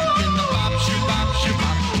the bop in the bop, shoe-bop,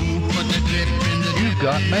 shoe-bop. Put the dip in the dip. You've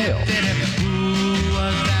got mail. Who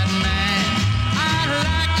was that man? I'd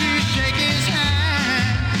like to shake his hand.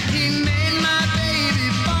 He made my baby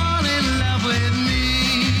fall in love with me.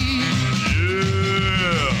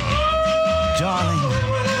 Yeah. Darling,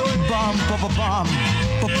 bomb, bomb, bomb,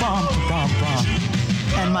 bomb, bomb, bomb, bomb.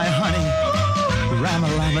 And my honey,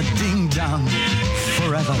 ram-a-lam-a ding-dong,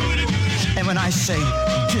 forever. And when I say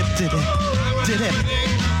dip, dip, dip,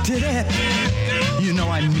 dip, dip, you know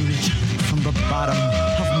I mean it from the bottom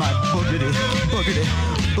of my boogity, boogity,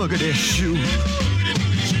 boogity shoe.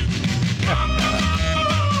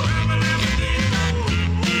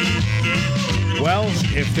 Well,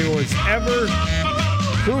 if there was ever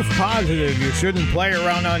proof positive you shouldn't play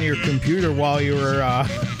around on your computer while you were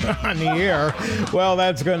on the air, well,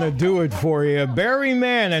 that's going to do it for you. Barry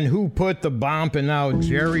Mann and Who Put the Bomb, and now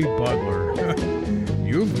Jerry Butler.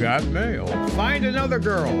 You've got mail. Find another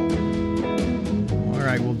girl. All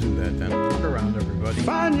right, we'll do that then. Look around, everybody.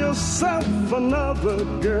 Find yourself another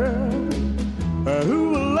girl who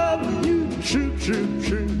will love you true, true,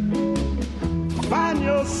 true. Find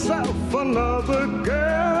yourself another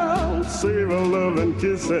girl. Save her love and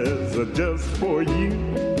kisses just for you.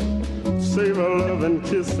 Save her love and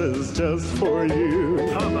kisses just for you.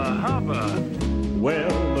 Hubba, hubba.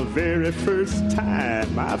 Well, the very first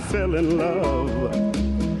time I fell in love,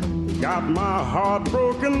 got my heart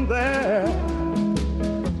broken there.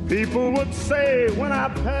 People would say when I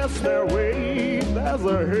passed their way, there's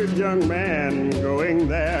a hurt young man going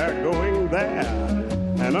there,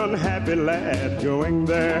 an unhappy lad going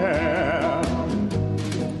there.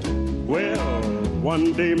 Well,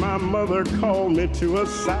 one day my mother called me to her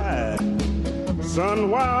side. Son,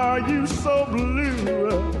 why are you so blue?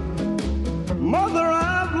 Mother,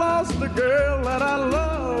 I've lost the girl that I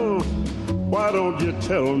love. Why don't you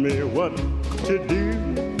tell me what to do?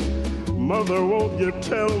 Mother, won't you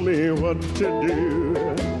tell me what to do?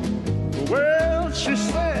 Well, she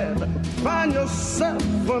said, find yourself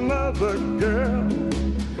another girl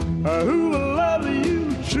who will love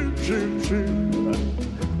you true, true, true.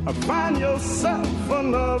 Find yourself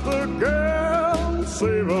another girl.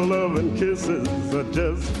 Save her love and kisses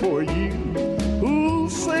just for you. Ooh,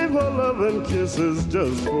 save her love and kisses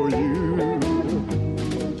just for you.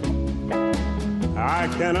 I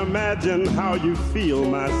can imagine how you feel,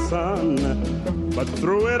 my son, but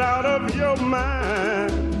throw it out of your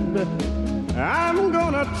mind. I'm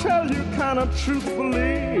gonna tell you kind of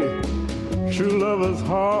truthfully, true love is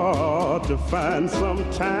hard to find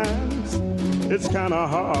sometimes. It's kind of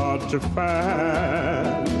hard to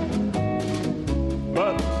find.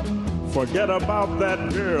 But forget about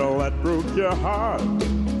that girl that broke your heart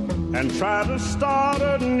and try to start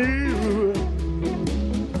anew.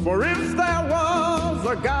 For if there was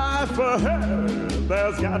a guy for her,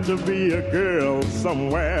 there's got to be a girl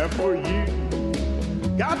somewhere for you.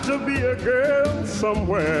 Got to be a girl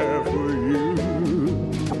somewhere for you.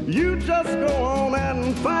 You just go on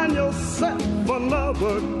and find yourself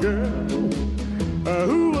another girl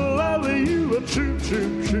who will love you true,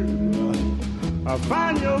 true, true.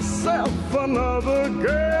 Find yourself another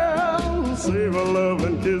girl. Save her love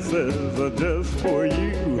and kisses just for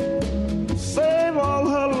you. Save all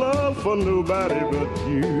her love for nobody but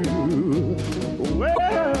you.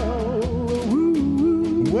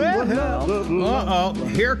 Uh-oh,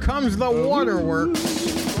 here comes the waterworks.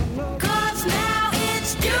 'Cause now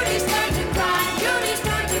it's Judy's turn to cry. Judy's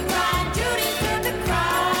turn to cry. Judy's turn to cry.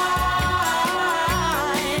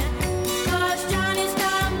 'Cause Johnny's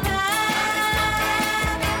come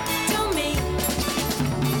back to me.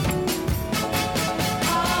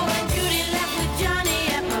 Oh, when Judy left with Johnny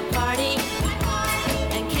at my party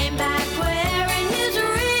and came back wearing his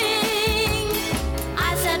ring, I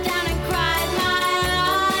sat down and cried my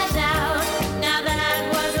eyes out. Now that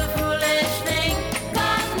was a foolish thing.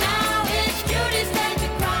 'Cause now it's Judy's turn to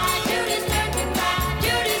cry. Judy's turn to cry.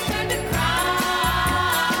 Judy's turn to cry.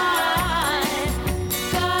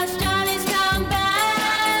 'Cause Johnny's come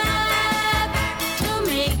back to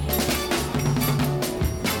me.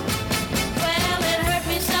 Well, it hurt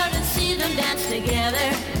me so to see them dance together.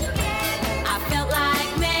 I felt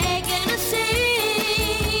like making a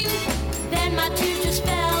scene. Then my tears just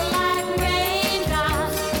fell like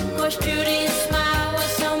raindrops. 'Course Judy's smile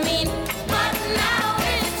was so mean. But now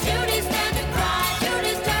it's Judy's turn to cry.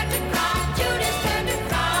 Judy's turn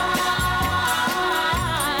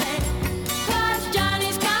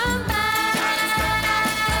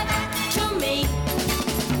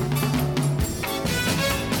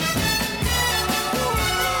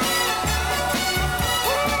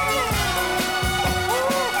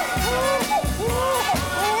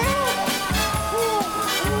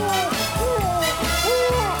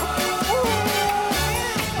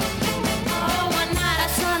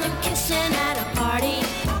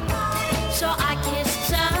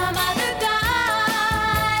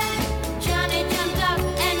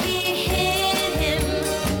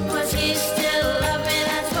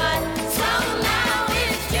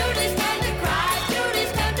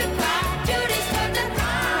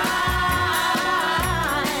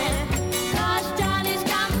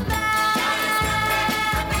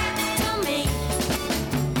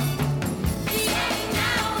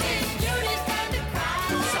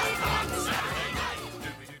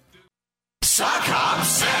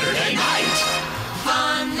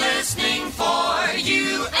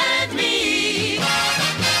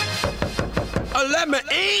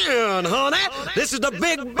Lemon, honey. This is the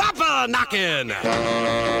Big Bopper knocking.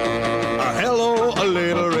 Hello, a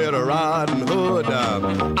little Red Riding Hood.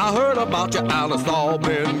 I heard about you, Alice, all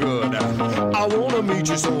been good. I wanna meet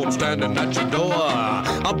you, so I'm standing at your door.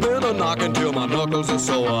 I've been a knocking till my knuckles are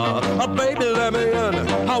sore. Baby, let me in.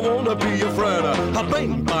 I wanna be your friend.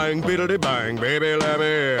 Bang, bang, biddly bang, baby, let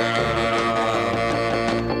me in.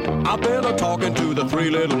 I've been talking to the three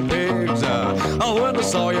little pigs. When I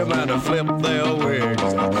saw you, man, I flipped their wigs.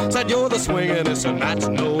 Said you're the swingin'est, and that's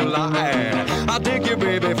no lie. I dig you,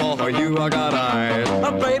 baby, for you I got eyes.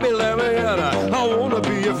 Baby, let me in. I wanna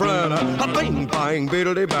be your friend. Bang, bang,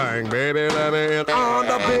 biddly bang, baby, let me in. I'm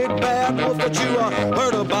the big bad wolf that you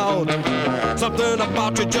heard about. Something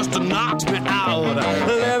about you just knocks me out.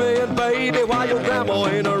 Let me in, baby, while your grandma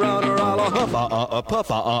ain't around her. I'll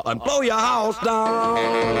puff and blow your house down.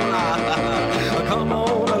 Come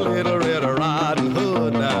on, a little Red Riding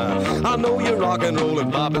Hood. I know you rock and roll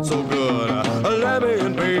and bop it so good. Let me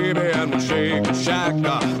in, baby, and we'll shake and shack.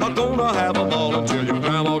 I'm gonna have a ball until your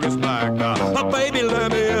grandma gets back. Baby,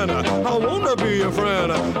 let me in. I wanna be your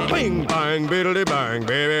friend. Bing, bang, biddly bang,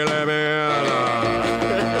 baby, let me in.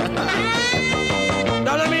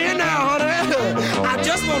 Now let me in now, honey. I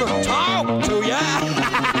just wanna talk to ya.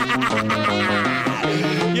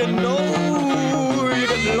 You know you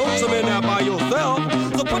get lonesome in there by yourself,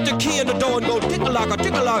 so put your key in the door and go tickle-lock,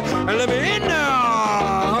 and let me in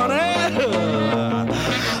now, honey.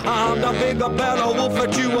 I'm the big better wolf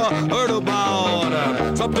that you heard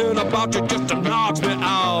about. Something about you just knocks me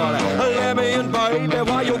out. Let me in, baby,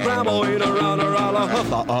 while your grandma ain't around her.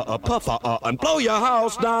 I'll puff and blow your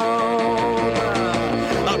house down.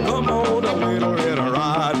 Come on, a little Red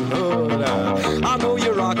Riding Hood. I know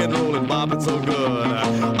you rock and roll and bop it so good.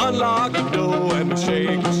 Unlock the door and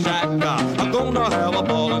shake the shack. I'm gonna have a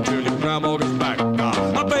ball until your grandma gets back.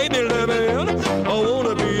 Baby, let me in. I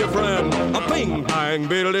wanna be your friend. Bing, bang,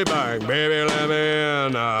 biddly bang, baby, let me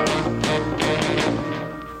in.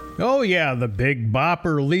 Oh, yeah, the Big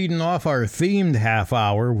Bopper leading off our themed half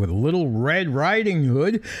hour with Little Red Riding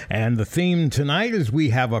Hood. And the theme tonight is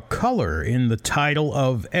we have a color in the title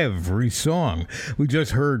of every song. We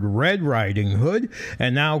just heard Red Riding Hood,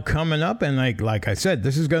 and now coming up, and like I said,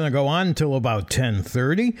 this is going to go on until about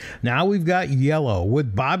 10:30. Now we've got Yellow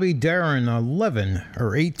with Bobby Darin, 11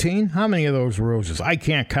 or 18. How many of those roses? I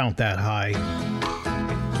can't count that high.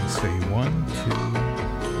 Let's see, 1, 2...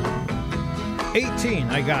 18,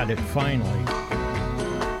 I got it, finally.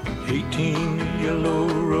 18 yellow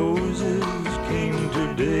roses came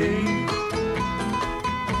today.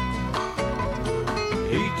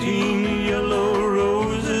 18 yellow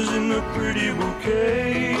roses in a pretty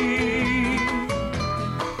bouquet.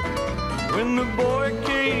 When the boy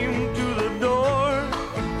came to the door,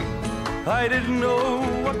 I didn't know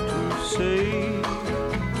what to say.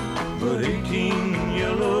 But 18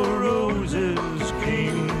 yellow roses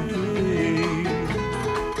came today.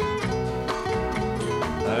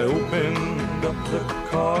 I opened up the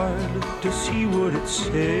card to see what it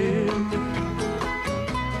said.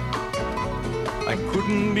 I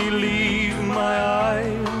couldn't believe my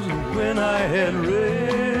eyes when I had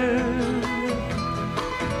read.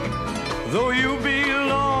 Though you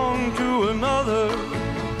belong to another,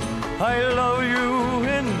 I love you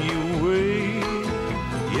anyway.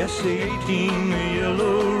 Yes, 18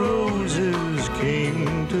 yellow roses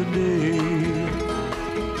came today.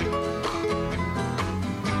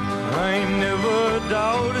 I never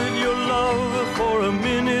doubted your love for a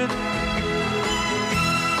minute.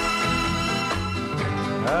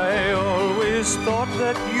 I always thought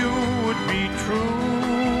that you would be true.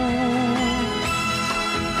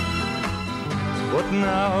 But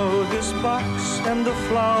now this box and the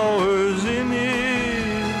flowers in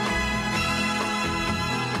it,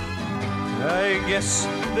 I guess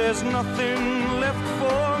there's nothing left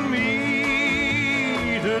for me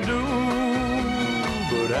to do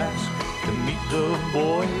but ask to meet the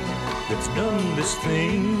boy that's done this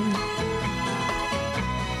thing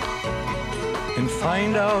and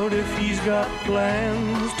find out if he's got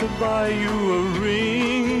plans to buy you a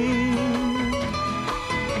ring.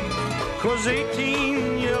 'Cause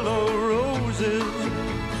 18 yellow roses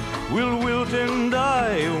will wilt and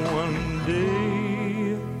die one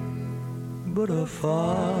day, but a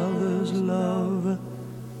father's love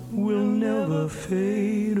will never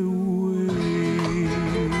fade away,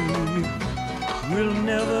 will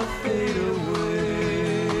never fade away.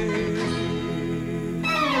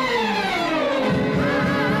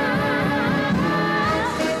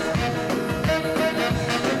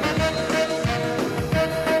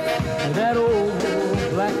 That old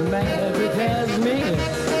black magic has me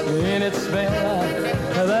in its spell.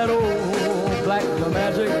 That old black like the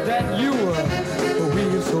magic that you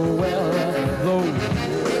weave so well.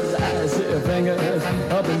 Those icy fingers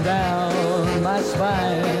up and down my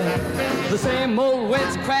spine. The same old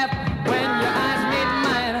witchcraft when your eyes meet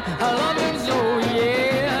mine. I love you so,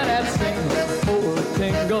 yeah. That same old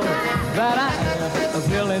tingle that I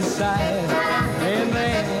feel inside. And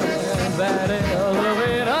then that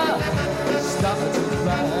elevator starts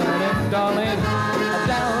running, darling.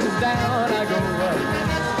 Down, down I go,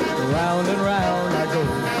 round and round I go,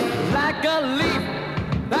 like a leaf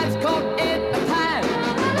that's caught in a tide.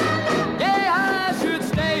 Yeah, I should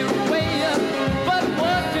stay away, but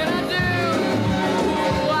what can I do?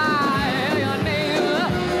 I hear your name,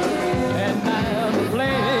 and I'm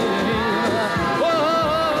aflame.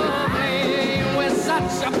 Oh, aflame with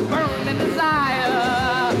such a burning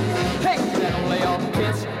desire. Hey, that only your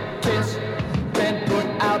kiss can put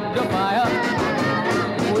out the fire.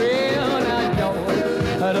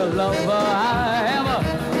 The lover I ever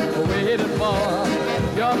waited for.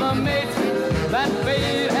 You're the mate that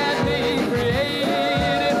fate had me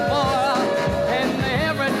created for. And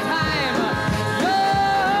every time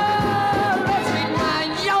you're sweet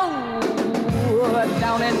mind, yo,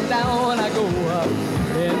 down and down I go,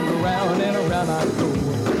 and around I go.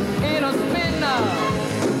 In a spin,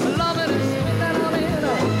 loving a spin that I'm in,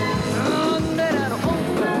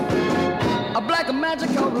 a black magic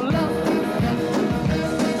of love.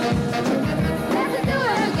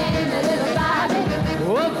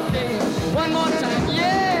 Okay, one more time,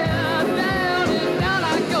 yeah, down and down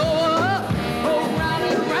I go, oh, round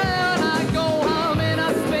and round I go, I'm in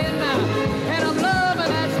a spin now, and I'm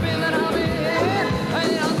loving that spin that I'm in,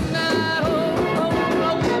 and I'm not,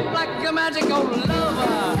 oh, like a magical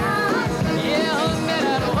lover, yeah, I'm in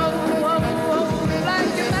that, oh,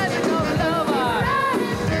 like a magical lover.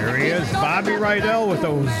 There he is, Bobby Rydell with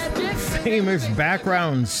those famous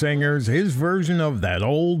background singers, his version of that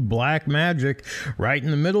old black magic right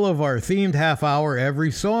in the middle of our themed half hour.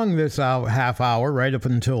 Every song this half hour right up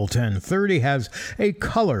until 10:30 has a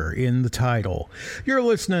color in the title. You're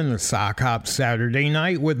listening to Sock Hop Saturday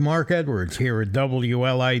Night with Mark Edwards here at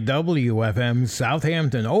WLIW FM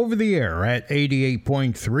Southampton, over the air at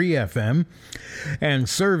 88.3 FM and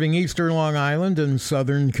serving eastern Long Island and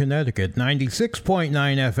southern Connecticut, 96.9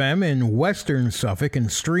 FM in western Suffolk,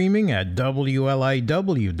 and streaming at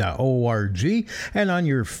WLIW.org and on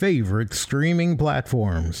your favorite streaming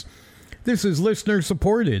platforms. This is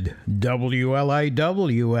listener-supported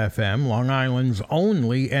WLIW-FM, Long Island's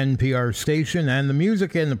only NPR station, and the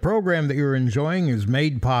music and the program that you're enjoying is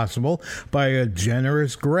made possible by a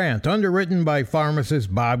generous grant underwritten by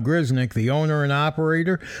pharmacist Bob Grisnick, the owner and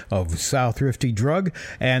operator of South Thrifty Drug,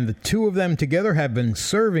 and the two of them together have been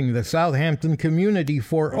serving the Southampton community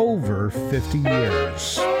for over 50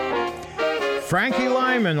 years. Frankie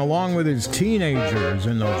Lyman, along with his teenagers,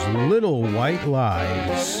 and those little white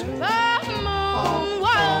lies.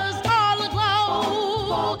 Was all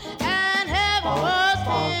aglow, and heaven was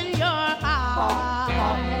in your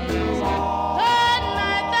eyes. The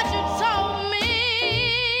night that you told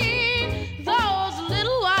me those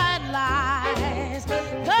little white lies,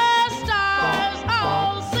 the stars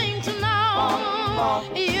all seem to know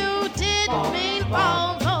you didn't mean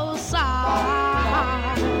all those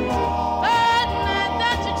sighs. The night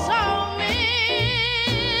that you told me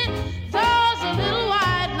those little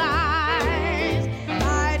white lies,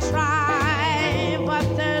 but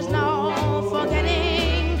there's no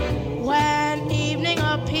forgetting when evening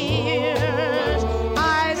appears.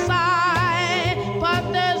 I sigh,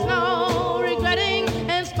 but there's no regretting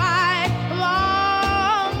in spite of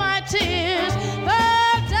all my tears.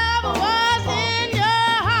 The devil was in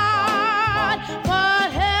your heart,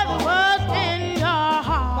 but heaven was in your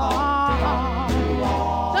heart.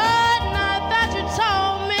 The night that you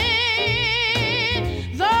told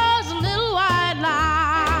me those little white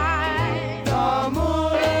lies. The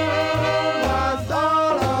moon was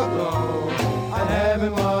all aglow, and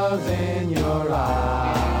heaven was in your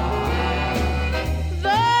eyes. The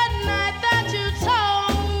night that you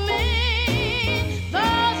told me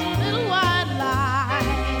those little white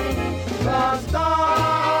lies. The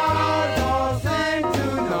stars all seem to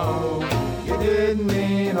know you didn't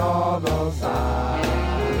mean all those signs.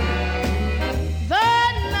 The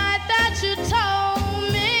night that you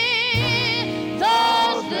told me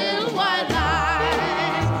those little white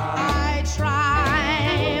lies. I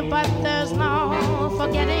try, but there's no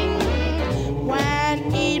forgetting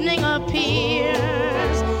when evening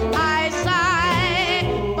appears. I sigh,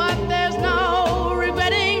 but there's no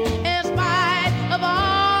regretting in spite of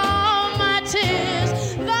all my tears.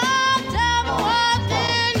 The devil was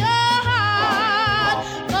in your heart,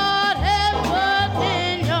 but heaven was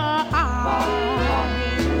in your heart.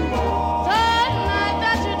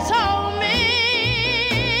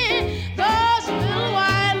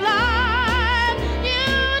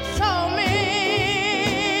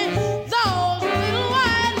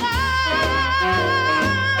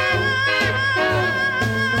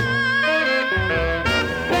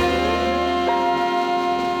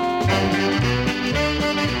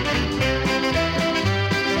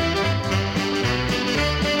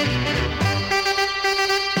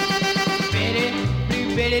 Betty,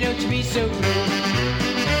 blue Betty, don't you be so blue.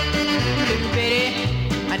 Blue Betty,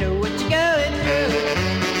 I know what you're going through.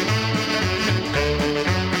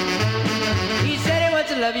 He said he wants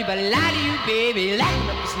to love you, but I lie to you, baby. Lock him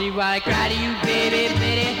up to sleep while I cry to you, baby.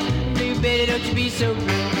 Betty, blue Betty, don't you be so blue.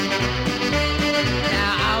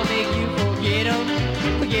 Now I'll make you forget him,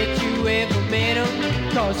 forget you ever met him.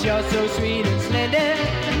 'Cause you're so sweet and slender.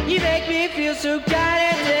 You make me feel so kind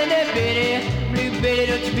and tender, Betty. Blue Betty,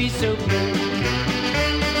 don't you be so blue.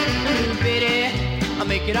 Blue Betty, I'll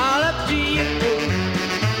make it all up to you.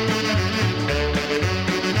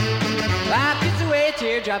 I'll kiss away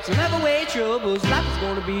teardrops and love away troubles. Life is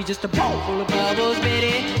gonna be just a bowl full of bubbles,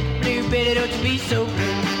 Betty. Blue Betty, don't you be so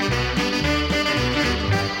blue.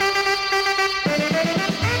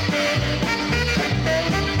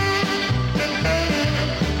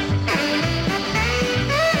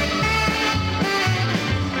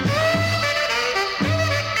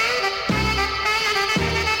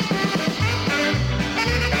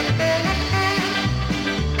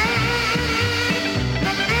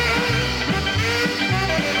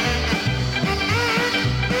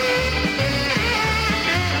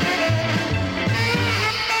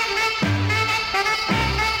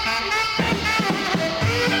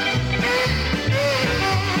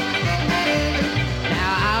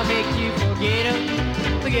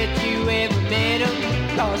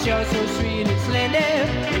 Cause you're so sweet and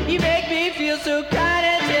slender. You make me feel so kind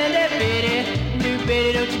and tender, Betty. Blue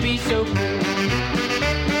Betty, don't you be so blue.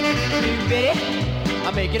 Blue Betty,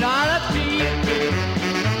 I'll make it all up to you.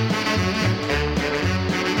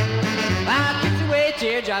 I'll kiss away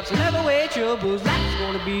teardrops and love away troubles. Life's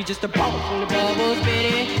gonna be just a bowl full of bubbles,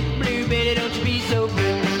 Betty. Blue Betty, don't you be so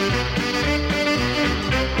blue.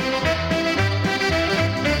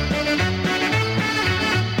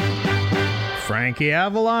 Frankie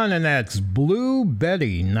Avalon, and that's Blue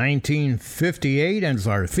Betty, 1958, and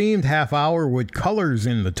our themed half hour with colors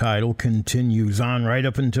in the title continues on right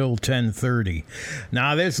up until 10:30.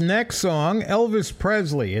 Now this next song, Elvis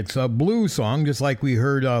Presley, it's a blues song just like we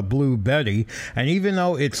heard Blue Betty, and even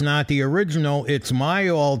though it's not the original, it's my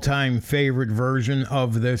all-time favorite version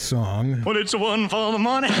of this song. Well, it's one for the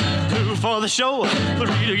money, two for the show,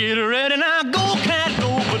 three to get ready. Now go, cat,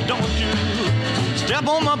 go, but don't you step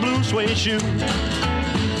on my blue suede shoe.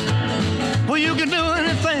 Well, you can do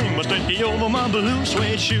anything but take me over my blue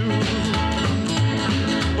suede shoe.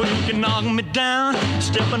 Well, you can knock me down,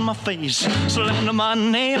 step in my face, slander my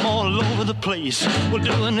name all over the place. Well,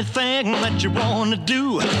 do anything that you want to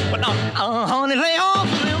do, but honey, lay off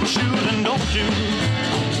them shoes and don't you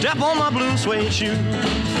step on my blue suede shoe.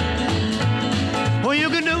 Well, you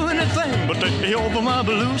can do anything but take me over my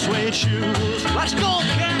blue suede shoes. Let's go,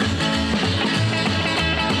 cat.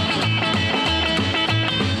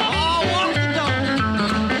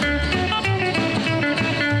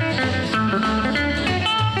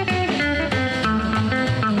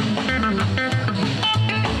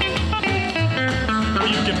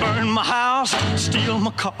 Burn my house, steal my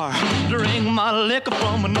car, drink my liquor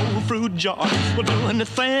from an old fruit jar. Well, do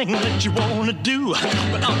anything that you want to do,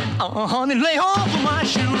 but honey, lay off of my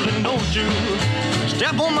shoes and don't you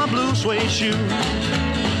step on my blue suede shoe.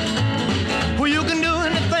 Well, you can do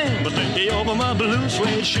anything but take me over my blue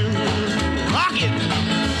suede shoe. Rock it!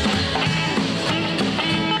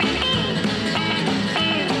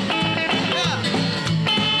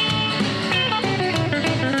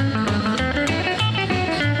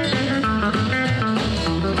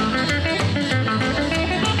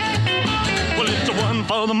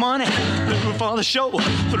 For the money, two for the show,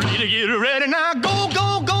 three to get ready. Now go,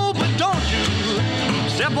 go, go, but don't you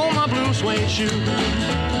step on my blue suede shoe.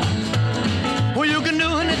 Well, you can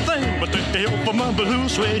do anything but take me over my blue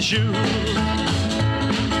suede shoe.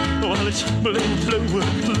 Well, it's blue, blue,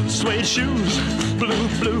 blue suede shoes, blue,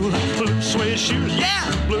 blue, blue suede shoes.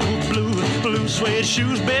 Yeah, blue, blue, blue suede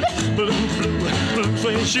shoes, baby, blue, blue, blue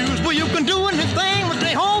suede shoes. Well, you can do anything but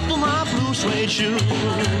take over my blue suede shoes.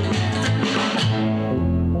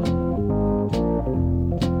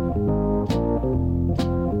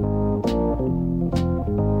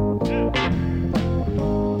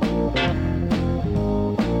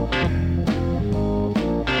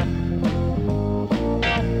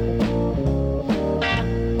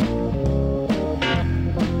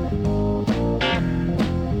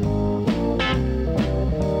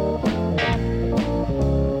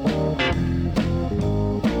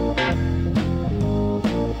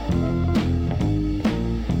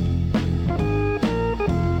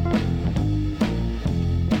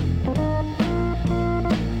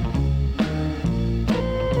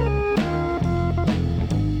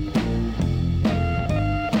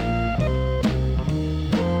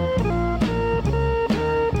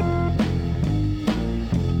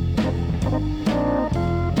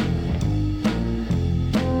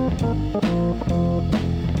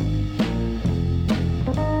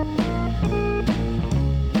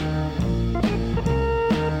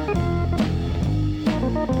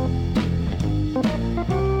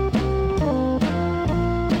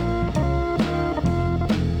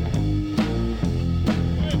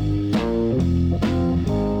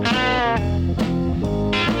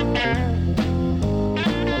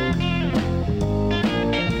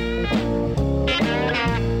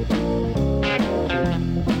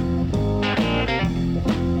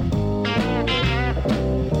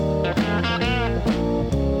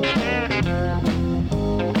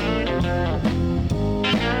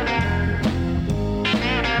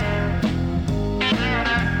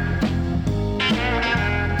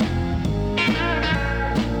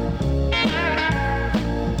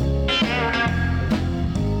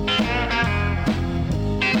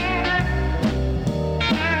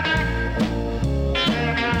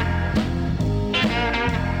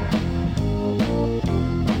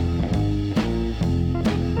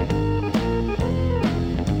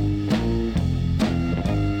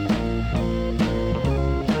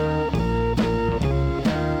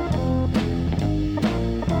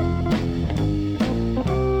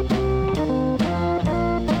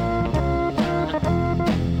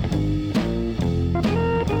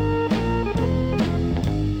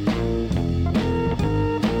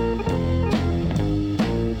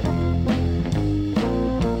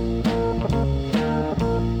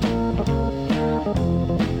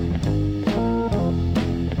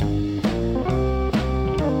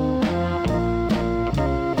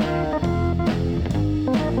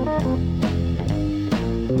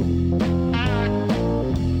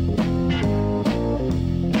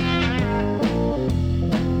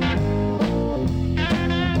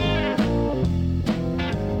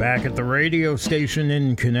 back at the radio station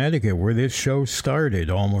in Connecticut where this show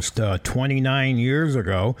started almost 29 years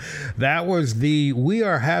ago. That was the We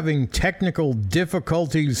Are Having Technical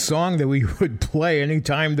Difficulties song that we would play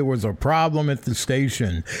anytime there was a problem at the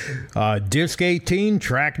station. Disc 18,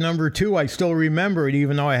 track number 2. I still remember it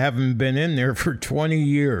even though I haven't been in there for 20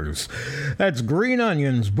 years. That's Green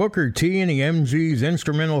Onions, Booker T and the MG's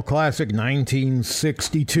instrumental classic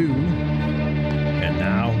 1962. And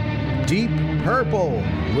now, Deep Purple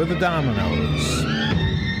with the Dominoes.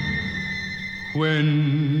 When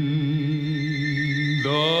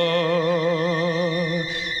the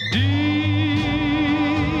deep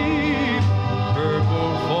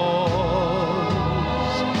purple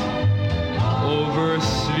falls over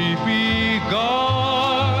sleepy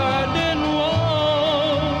garden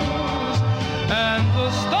walls and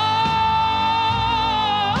the stars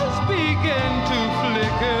begin to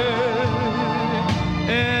flicker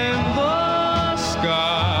in the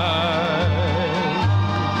sky.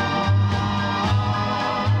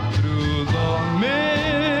 Through the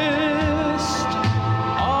mist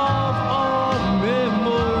of a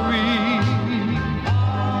memory,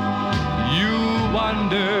 you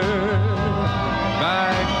wander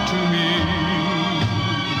back to me,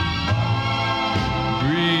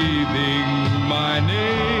 breathing my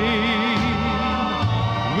name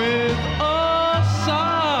with a sigh.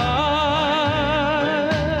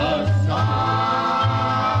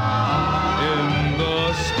 In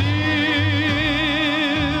the still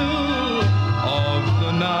of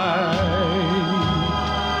the night,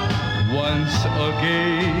 once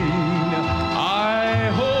again I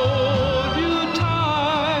hold you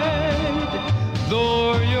tight.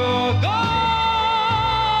 Though you're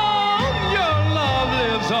gone, your love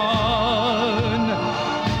lives on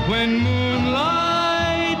when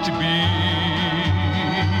moonlight beams.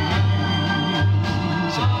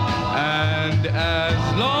 And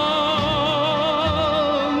as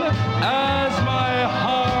long as my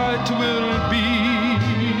heart will beat,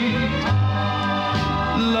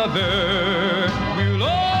 lover, we'll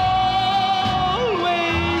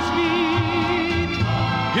always meet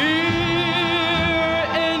here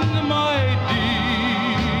in my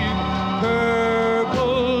deep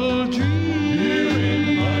purple dream. Here in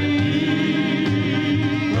my deep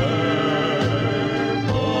purple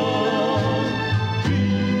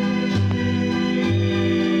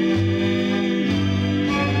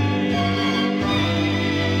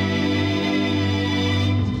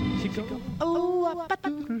She go, oh,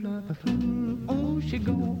 oh, she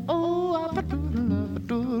go, oh,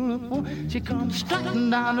 she comes strutting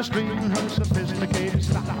down the street in her sophisticated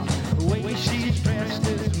style. The way she's dressed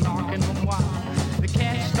is knocking them wild. The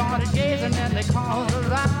cats started gazing and they called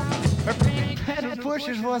her out. Her pink pedal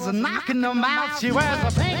pushers was knocking them out. She wears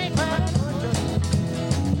a pink pedal pushers,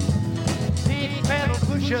 pink pedal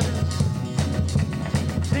pushers,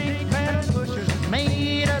 pink pedal pushers,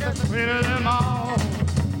 made of the queen of them all.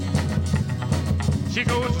 She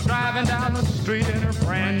goes driving down the street in her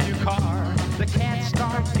brand new car. The cats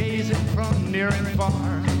start gazing from near and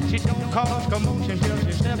far. She don't cause commotion till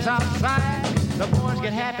she steps outside. The boys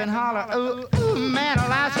get happy and holler, ooh, ooh, man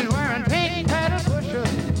alive. She's wearing pink pedal pushers,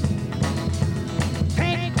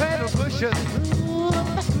 pink pedal pushers, ooh,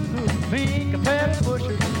 pink pedal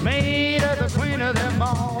pushers, made of the queen of them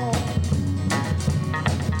all.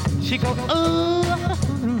 She goes, ooh,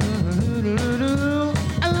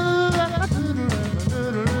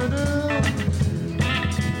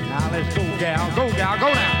 now let's go, gal,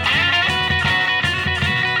 go now.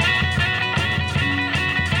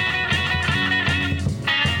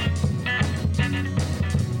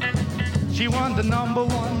 She won the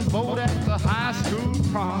 #1 vote at the high school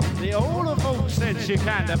prom. The older folks said she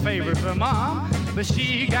kinda favors her mom, but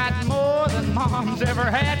she got more than mom's ever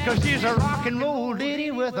had, 'cause she's a rock and roll ditty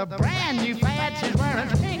with a brand new fad. She's wearing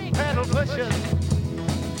pink pedal pushers,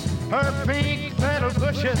 her pink pedal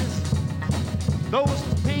pushers. Those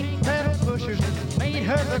pink pedal pushers made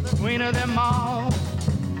her the queen of them all.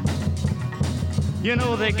 You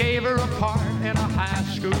know, they gave her a part in a high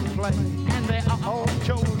school play, and they all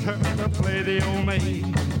chose her to play the old maid.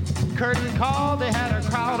 Curtain call, they had a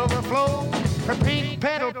crowd overflow. Her pink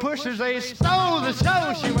pedal pushers, they stole the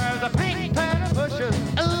show. She wears the pink pedal pushers,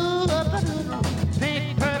 ooh,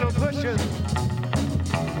 pink pedal pushers.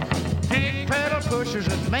 Pink pedal pushers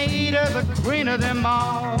that made her the queen of them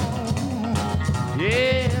all.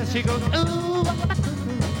 Yeah, she goes, ooh,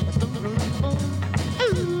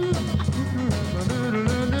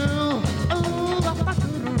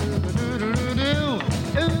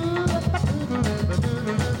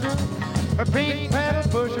 her pink pedal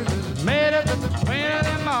pushers is made of the queen of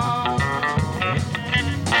them all.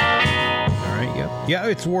 All right, Yeah,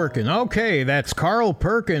 it's working. Okay, that's Carl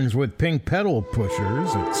Perkins with Pink Pedal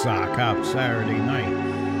Pushers at Sock Hop Saturday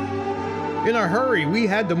night. In a hurry, we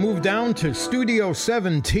had to move down to Studio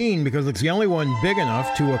 17 because it's the only one big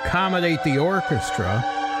enough to accommodate the orchestra.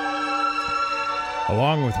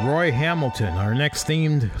 Along with Roy Hamilton, our next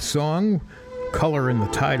themed song, color in the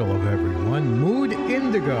title of everyone, Mood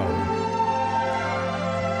Indigo. All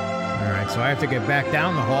right, so I have to get back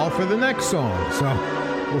down the hall for the next song, so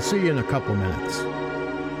we'll see you in a couple minutes.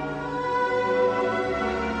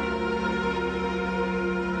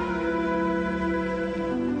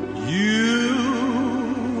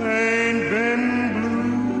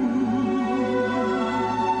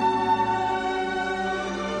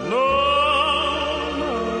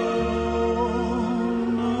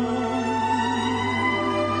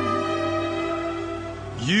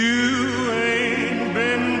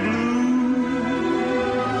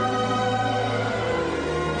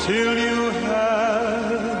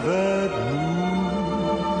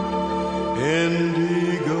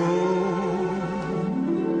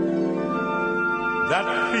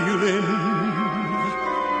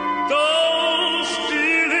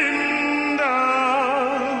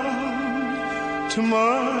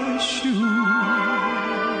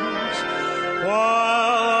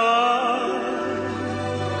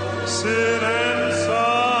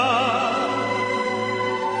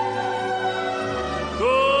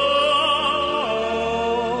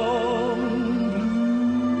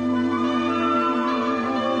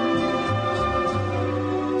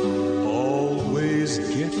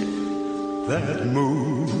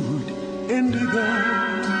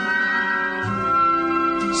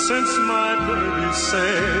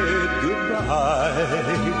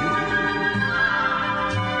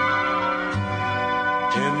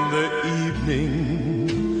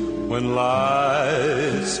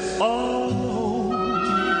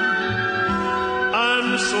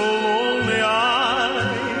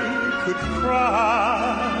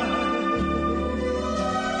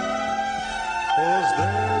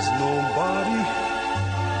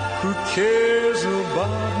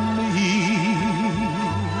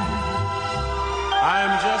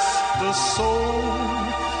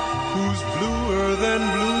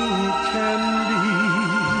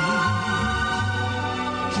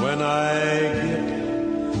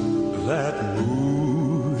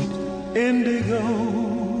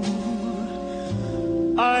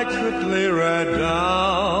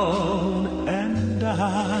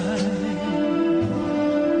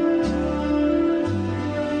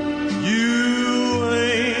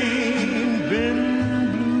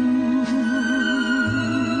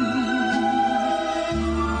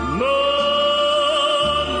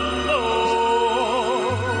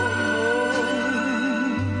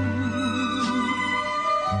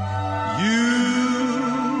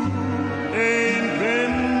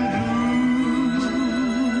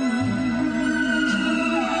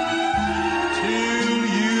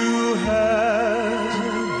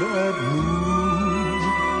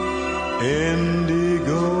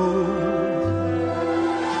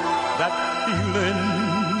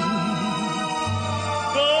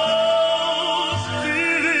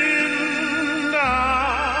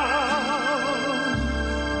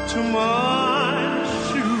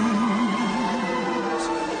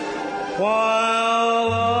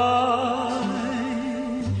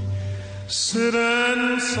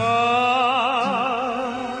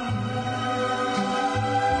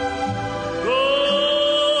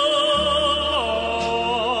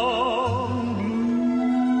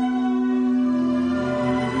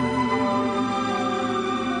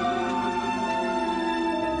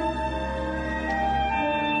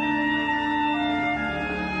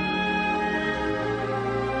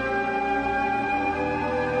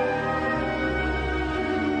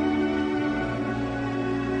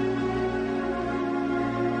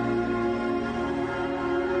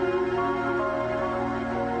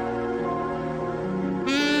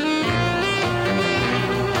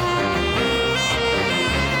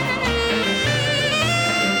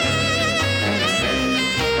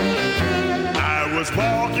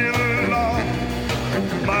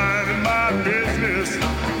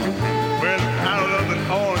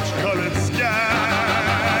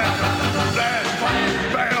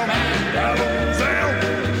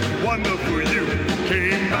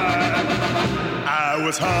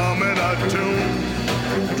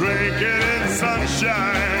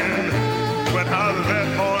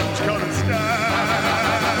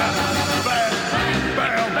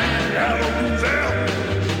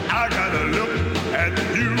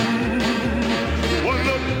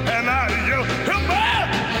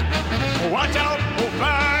 Watch out for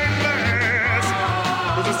fine glass.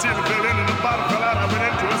 There's a silver fill in the bottom fell out.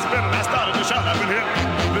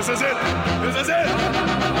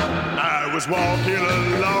 was walking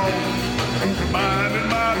along, minding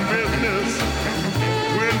my business,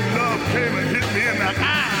 when love came and hit me in the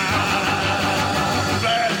eye.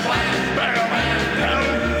 Flash, flash, bam, hell,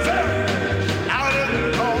 out of the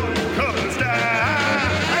colors die.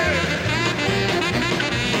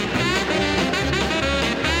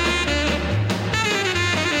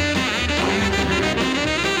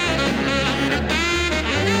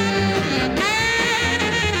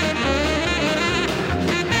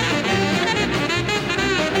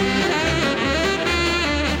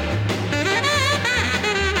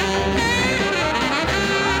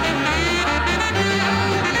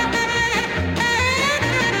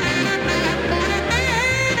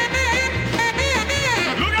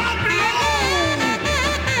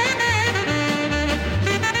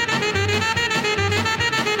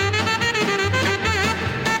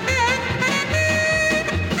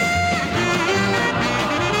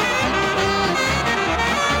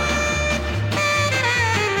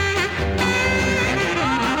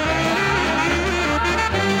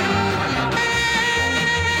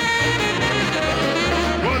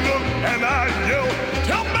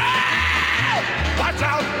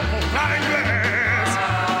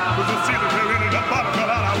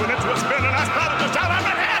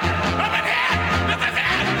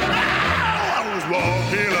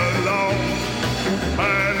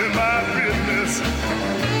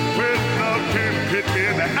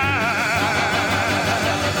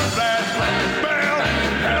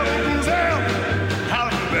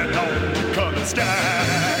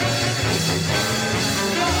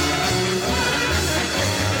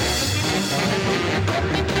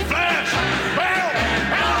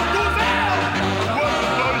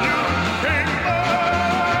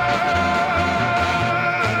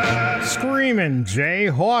 Jay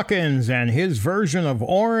Hawkins and his version of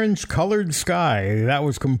Orange Colored Sky. That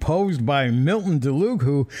was composed by Milton DeLuke,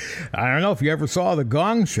 who, I don't know if you ever saw The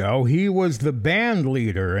Gong Show, he was the band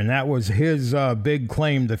leader, and that was his big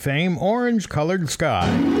claim to fame, Orange Colored Sky.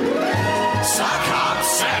 Sock Hop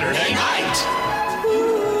Saturday Night.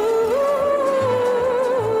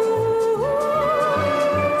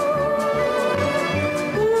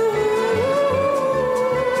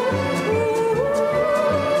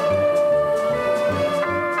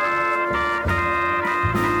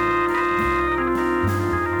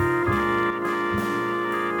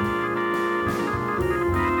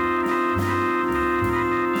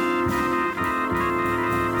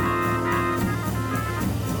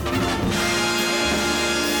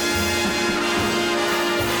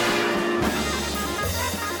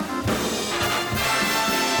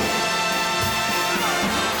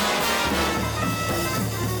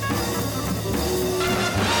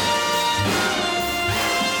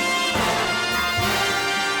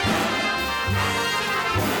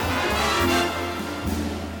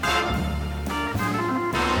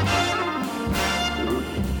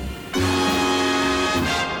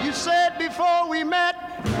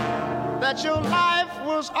 That your life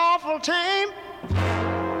was awful tame.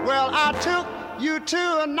 Well, I took you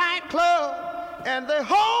to a nightclub and the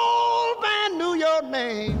whole band knew your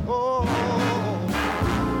name. Oh,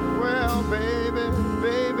 well, baby,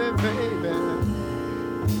 baby, baby,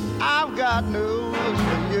 I've got news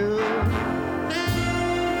for you.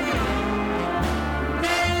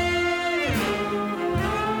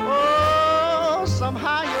 Oh,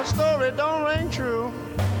 somehow your story don't ring true.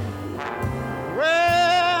 Well,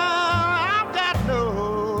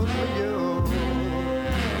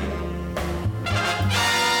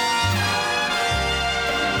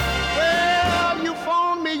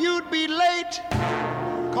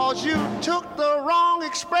 you took the wrong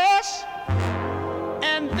express,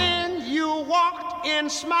 and then you walked in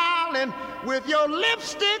smiling with your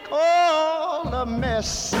lipstick all a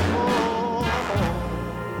mess. Oh,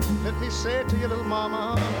 let me say it to you, little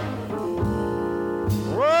mama.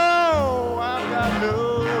 Whoa, I've got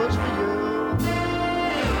news for you.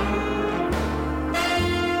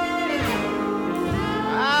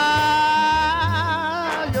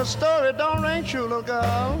 Your story don't ring true, little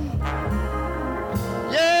girl.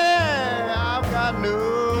 Yeah, I've got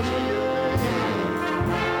news for you.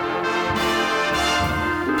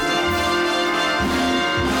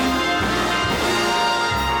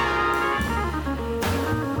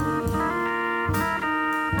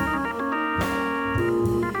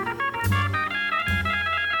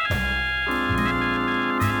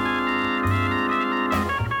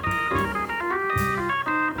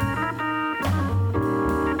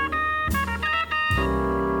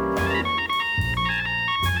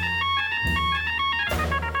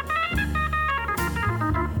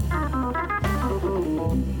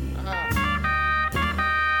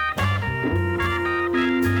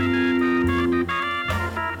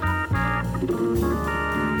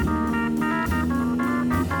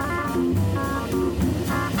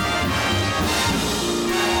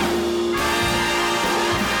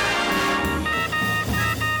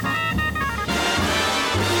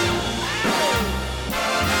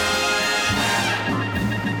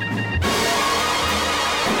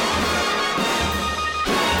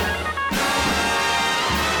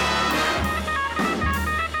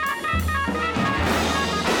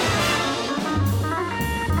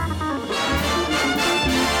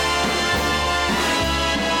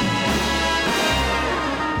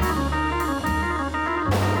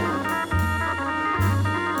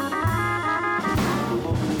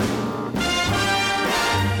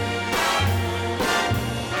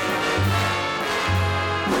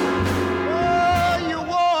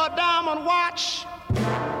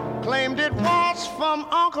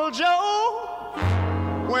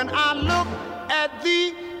 when I looked at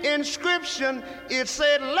the inscription, it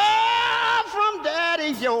said, love from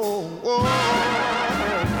Daddy, yo. Oh,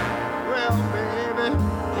 well, baby,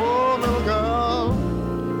 oh, little girl,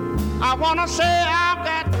 I want to say I've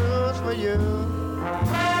got news for you.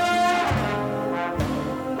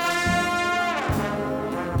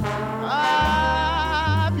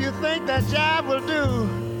 If you think that jive will do,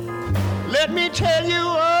 let me tell you,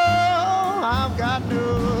 oh, I've got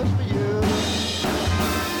news for you.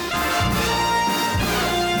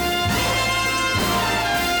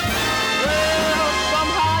 Well,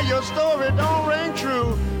 somehow your story don't ring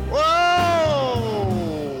true. Oh,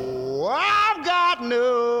 I've got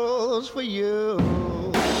news for you.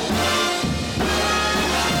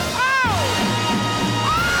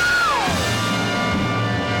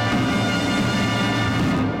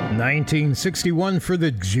 1961 for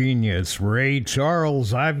the genius Ray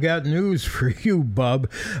Charles. I've got news for you, bub.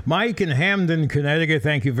 Mike in Hamden, Connecticut,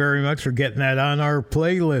 thank you very much for getting that on our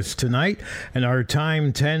playlist tonight. And our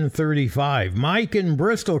time, 10:35. Mike in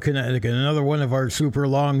Bristol, Connecticut, another one of our super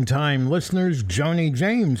long time listeners, Joni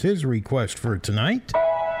James, his request for tonight.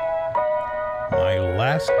 My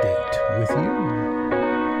last date with you.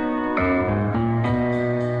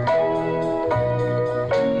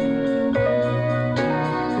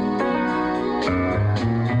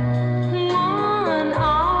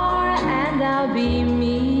 Be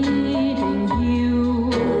meeting you.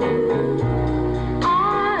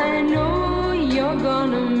 I know you're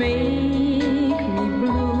gonna make me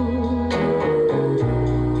blue.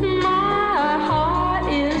 My heart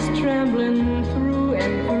is trembling through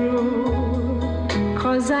and through,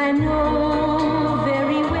 'cause I know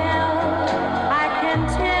very well, I can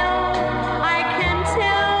tell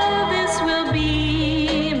this will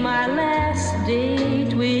be my last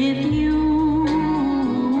date with you.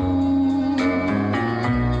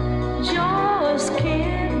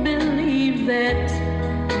 That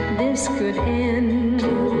this could end.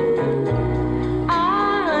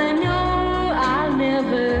 I know I'll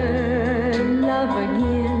never love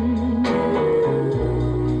again.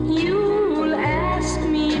 You'll ask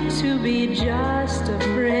me to be just a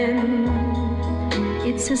friend.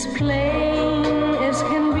 It's as plain as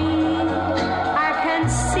can be. I can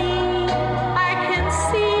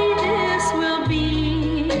see this will be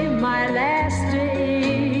my last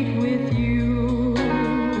date with you.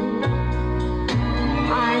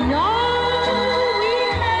 I know we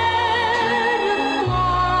had a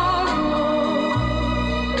quarrel,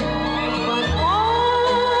 but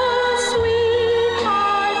all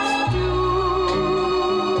sweethearts do.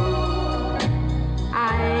 I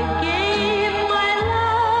gave my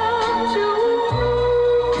love to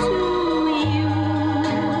prove to you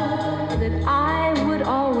that I would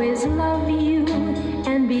always love you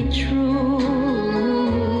and be true.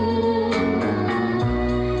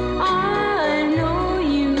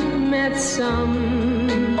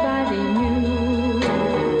 Somebody new.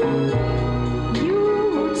 You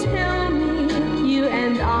tell me you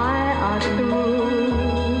and I are through.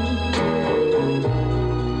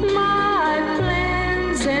 My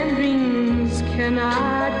plans and dreams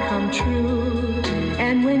cannot come true.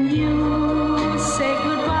 And when you say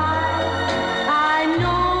goodbye, I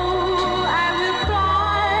know I will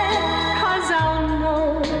cry, 'cause I'll know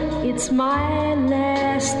it's my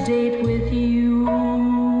last date with you.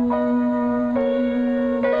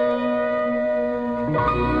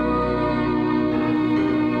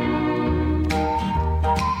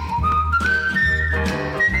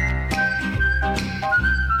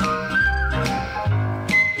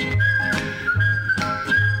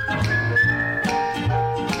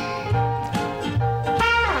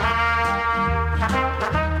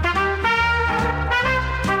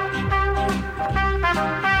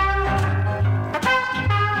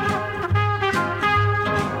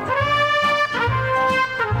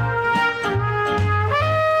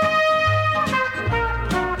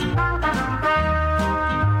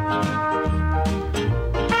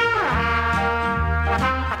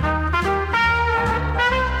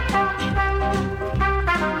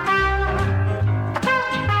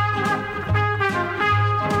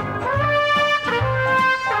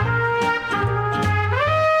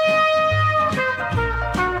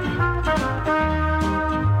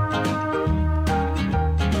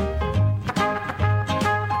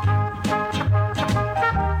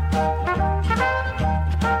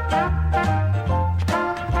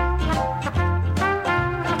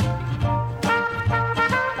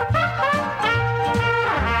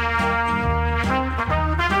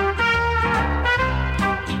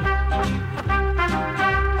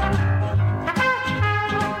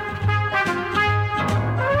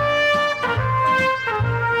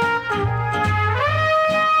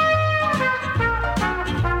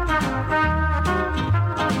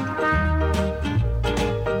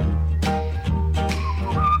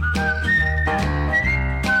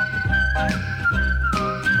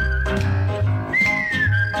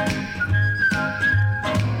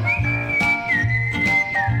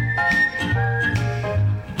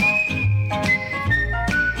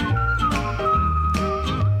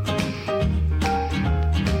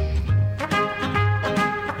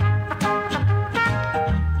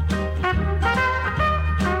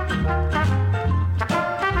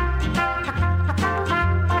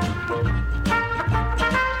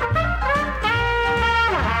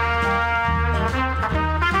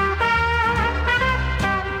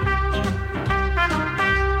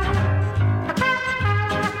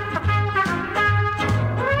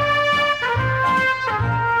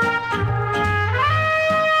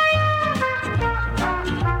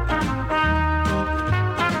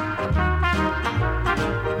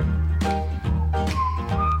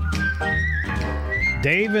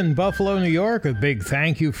 Dave in Buffalo, New York, a big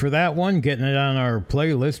thank you for that one. Getting it on our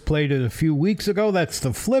playlist. Played it a few weeks ago. That's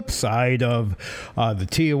the flip side of the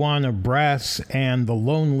Tijuana Brass and the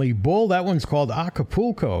Lonely Bull. That one's called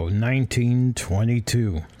Acapulco,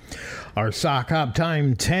 1922. Our sock hop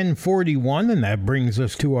time, 10:41, and that brings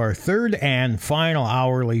us to our third and final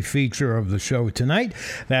hourly feature of the show tonight.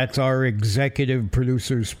 That's our executive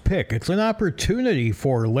producer's pick. It's an opportunity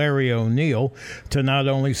for Larry O'Neill to not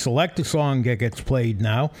only select a song that gets played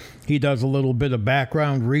now, he does a little bit of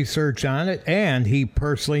background research on it, and he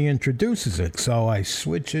personally introduces it. So I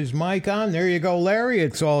switch his mic on. There you go, Larry.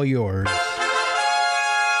 It's all yours.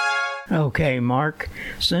 Okay, Mark,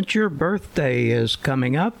 since your birthday is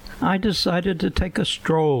coming up, I decided to take a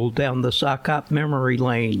stroll down the sock hop memory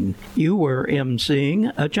lane. You were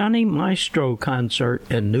emceeing a Johnny Maestro concert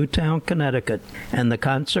in Newtown, Connecticut, and the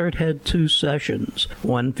concert had 2 sessions,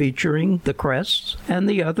 one featuring the Crests and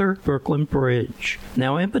the other Brooklyn Bridge.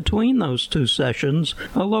 Now, in between those 2 sessions,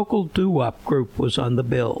 a local doo-wop group was on the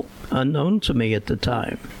bill, unknown to me at the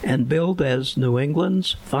time, and billed as New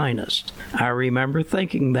England's finest. I remember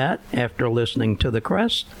thinking that, after listening to the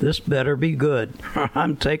Crest, this better be good.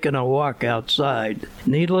 I'm taking a walk outside.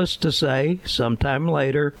 Needless to say, sometime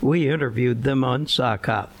later, we interviewed them on Sock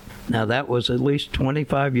Hop. Now that was at least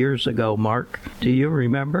 25 years ago, Mark. Do you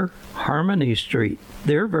remember? Harmony Street,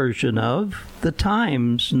 their version of the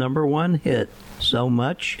Times' #1 hit, So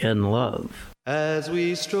Much in Love. As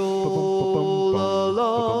we stroll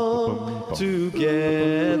along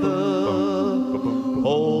together,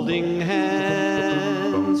 holding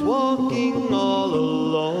hands, walking all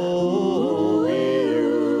alone,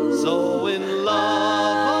 so in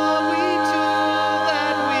love are we two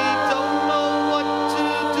that we don't know what to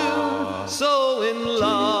do, so in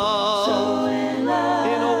love,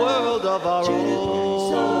 in a world of our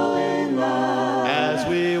own, as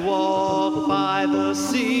we walk by the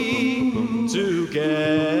sea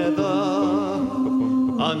together,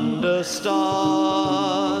 under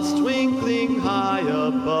stars twinkling high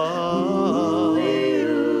above,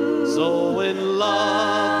 so in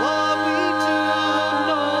love are we two,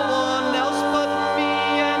 no one else but me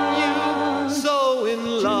and you, so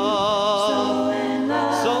in love,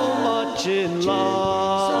 so much in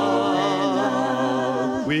love,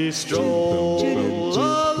 we stroll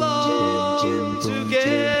along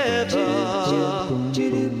together.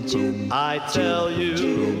 I tell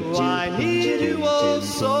you I need you oh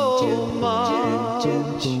so much.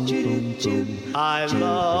 I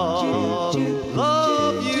love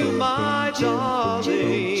you, my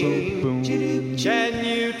darling. Can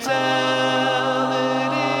you tell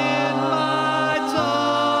it in my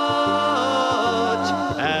touch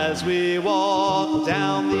as we walk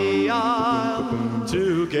down the aisle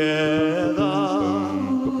together?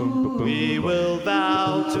 We will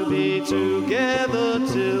vow to be together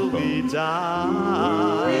till we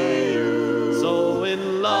die. So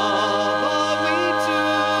in love are we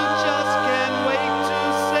two, just can't wait to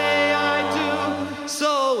say I do.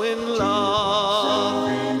 So in love,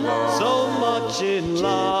 so much in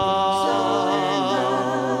love,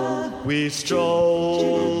 we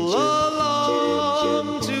stroll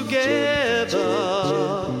along together.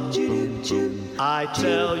 I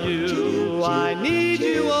tell you I need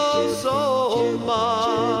you oh so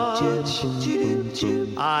much.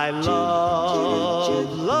 I love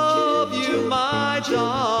you, my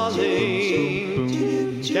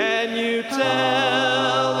darling. Can you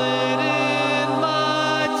tell it in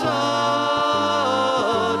my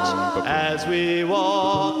touch as we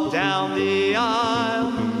walk down the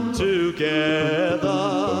aisle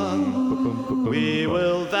together? We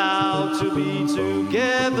will vow to be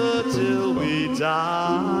together till we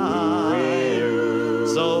die.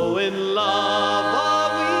 So in love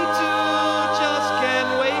are we two, just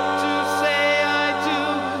can't wait to say I do.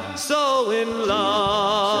 So in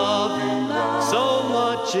love, so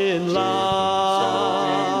much in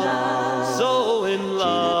love, so in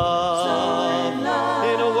love,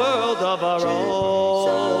 in a world of our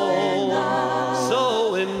own.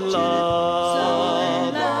 So in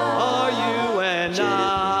love are you and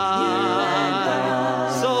I.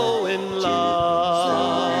 So in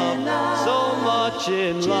love, so much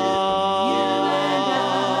in love.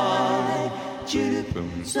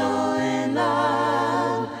 So in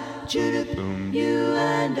love, you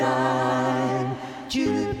and I.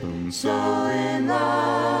 So in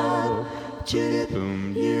love,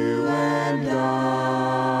 you and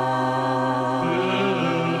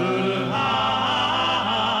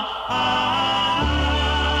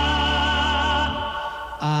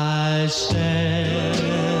I stand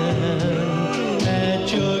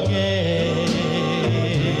at your gate,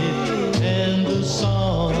 and the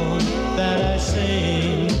song that I sing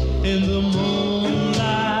moonlight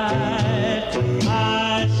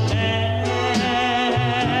I stand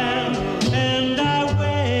and I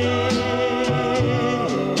wait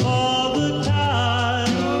for the touch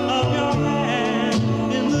of your hand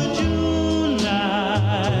in the June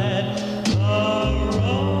night. The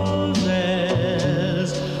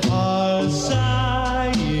roses are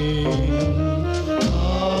sighing, a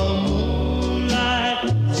moonlight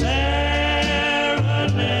serenade.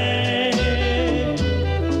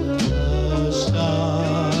 The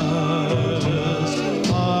stars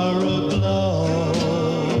are aglow,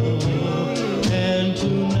 and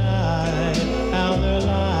tonight how their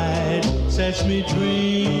light sets me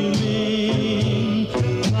dreaming.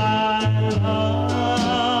 My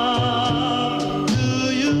love,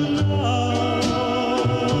 do you know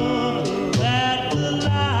that the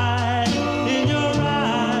light in your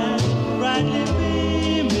eyes brightly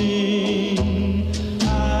beaming? I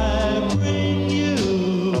bring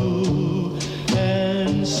you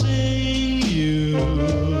and sing you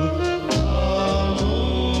a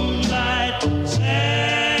moonlight serenade.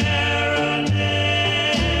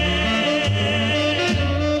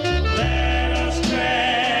 Let us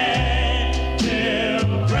stray till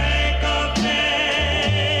break of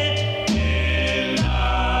day in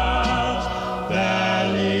love's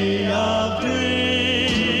valley of dreams.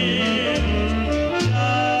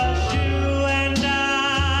 Just you and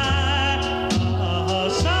I, a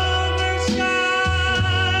summer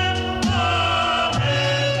sky, a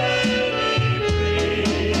heavenly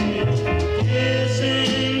breeze,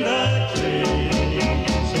 kissing the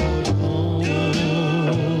trees. So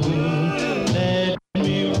don't let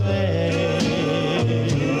me wait.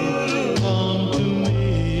 Come to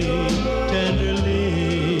me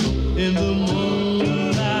tenderly in the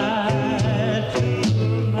moonlight.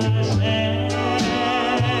 I stand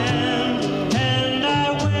and I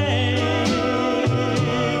wait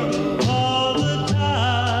for the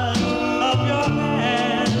touch of your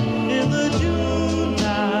hand in the June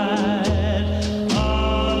night. A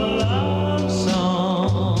love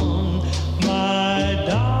song, my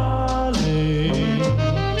darling, a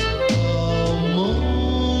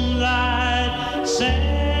moonlight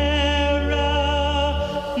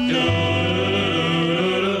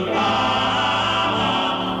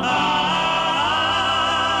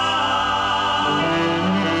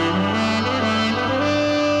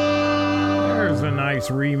There's a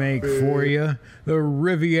nice remake for you. The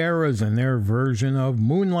Rivieras and their version of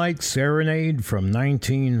Moonlight Serenade from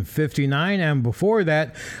 1959. And before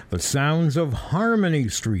that, the sounds of Harmony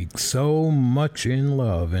Street, So Much in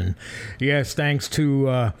Love. And yes, thanks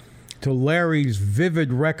to Larry's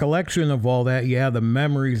vivid recollection of all that. Yeah, the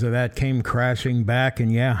memories of that came crashing back.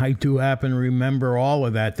 And yeah, I do happen to remember all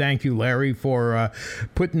of that. Thank you, Larry, for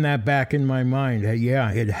putting that back in my mind.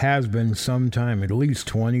 Yeah, it has been some time, at least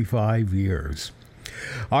 25 years.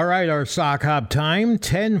 All right, our sock hop time,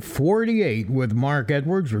 10:48 with Mark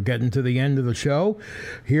Edwards. We're getting to the end of the show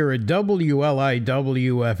here at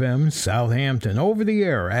WLIW-FM Southampton, over the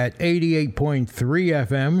air at 88.3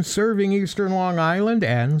 FM, serving Eastern Long Island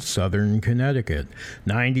and Southern Connecticut,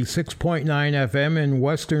 96.9 FM in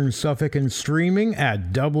Western Suffolk, and streaming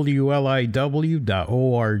at WLIW.org.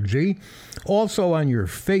 Also on your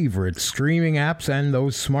favorite streaming apps and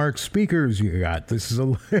those smart speakers you got. This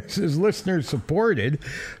is listener supported.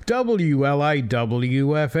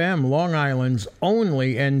 WLIW-FM, Long Island's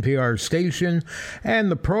only NPR station, and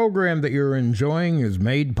the program that you're enjoying is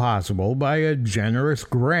made possible by a generous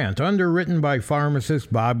grant underwritten by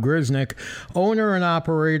pharmacist Bob Grisnick, owner and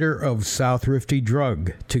operator of South Rifty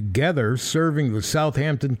Drug, together serving the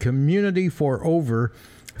Southampton community for over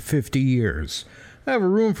 50 years. I have a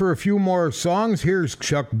room for a few more songs. Here's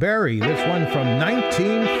Chuck Berry, this one from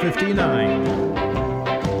 1959.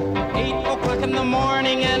 8 o'clock in the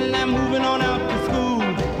morning and I'm moving on out to school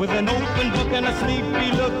with an open book and a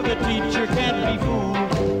sleepy look. The teacher can't be fooled.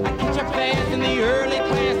 I catch up fast in the early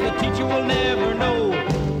class. The teacher will never know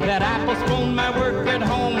that I postponed my work at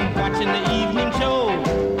home watching the evening show.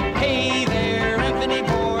 Hey there, Anthony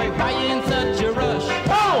boy, why you in such a rush?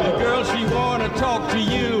 Oh! The girl, she wanna talk to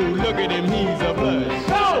you. Look at him, he's a blush.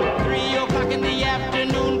 Oh! 3 o'clock in the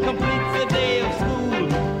afternoon completes the day of school.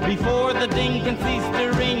 Before the ding can cease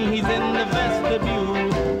to ring, he's in the vestibule.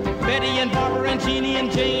 Betty and Barbara and Jeannie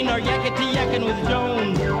and Jane are yakety-yakking with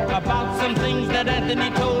Joan about some things that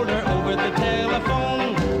Anthony told her over the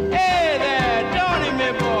telephone. Hey there, Johnny,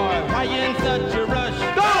 me boy, why you in such a rush?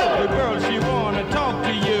 Go! The girl, she wanna talk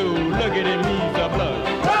to you. Look at him, he's a blush.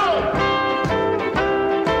 Go!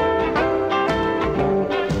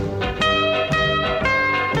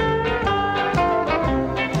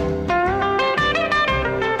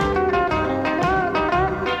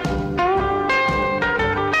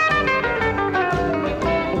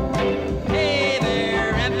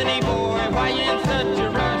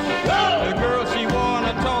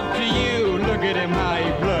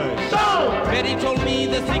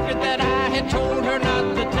 secret that I had told her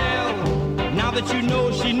not to tell. Now that you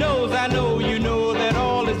know she knows, I know you know that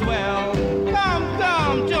all is well. Come,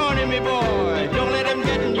 come, join me, boy. Don't let him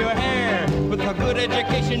get in your hair. With a good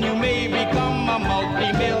education, you may become a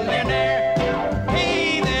multi-millionaire.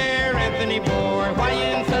 Hey there, Anthony boy, why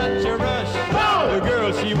you in such a rush? The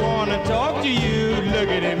girl, she wanna talk to you. Look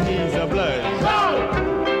at him, he's a blush.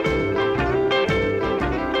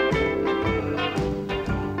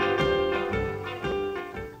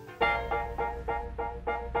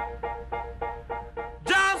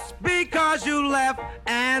 Just because you left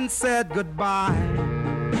and said goodbye,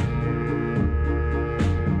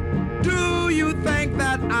 do you think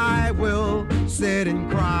that I will sit and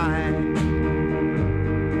cry?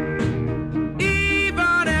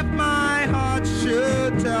 Even if my heart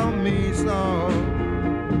should tell me so,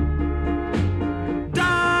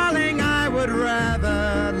 darling, I would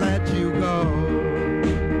rather let you go.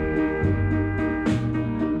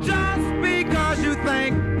 Just because you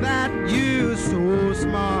think that you're so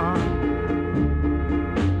smart,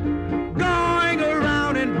 going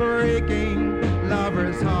around and breaking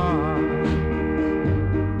lovers' hearts.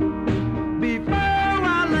 Before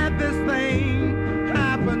I let this thing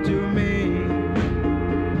happen to me,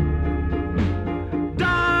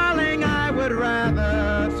 darling, I would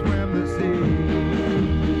rather swim the sea.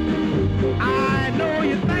 I know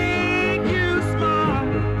you think you're smart,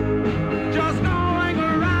 just going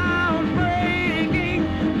around breaking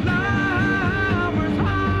lovers'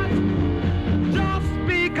 hearts. Just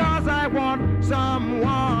because I want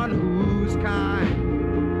someone who's kind,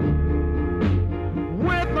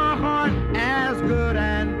 with a heart as good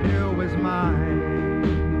and pure as mine.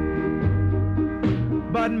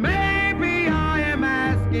 But maybe I am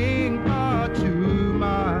asking for too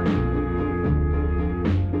much.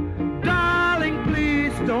 Darling,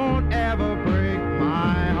 please don't ever break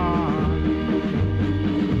my heart.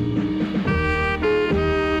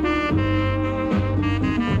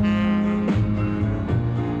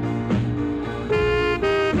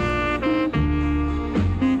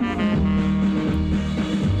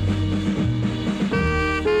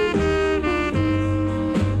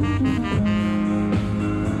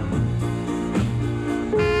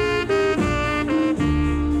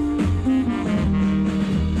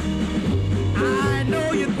 I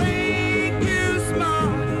know you think you're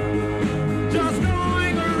smart, just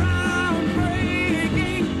going around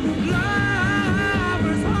breaking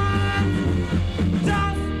lovers' hearts.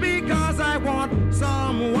 Just because I want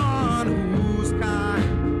someone who's kind,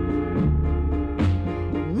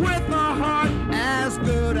 with a heart as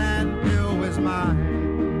good and pure as mine.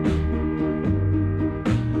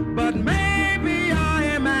 But maybe I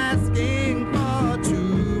am asking for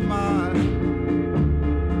too much.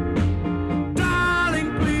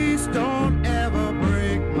 Darling, please don't ever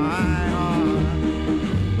break my heart.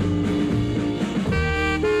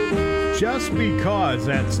 Just Because,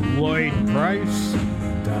 that's Lloyd Price.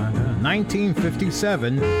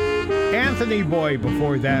 1957. Anthony Boy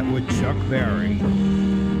before that with Chuck Berry.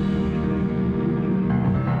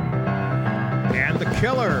 And The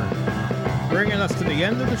Killer, bringing us to the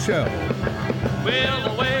end of the show. Well,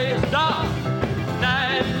 the way is dark,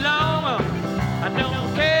 night long. I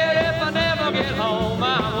don't care if I never get home.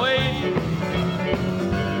 I'm waiting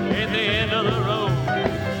at the end of the road.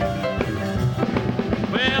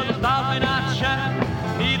 Well, the stars may not shine,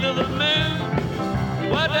 neither the moon.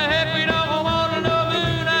 What the heck, we don't want to know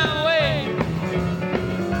moon. I'm waiting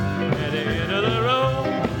at the end of the road.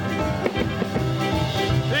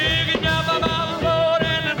 You can jump up on the road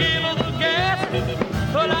and give us the gas.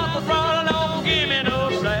 Pull out the throttle and don't give me no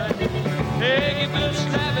slack. Take a good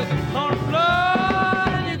slap it on the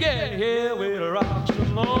floor and you get here. We'll rock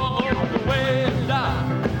some more. The way is dark,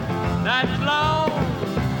 night's long.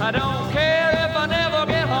 I don't care if I never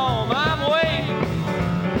get home. I'm waiting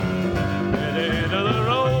at the end of the road.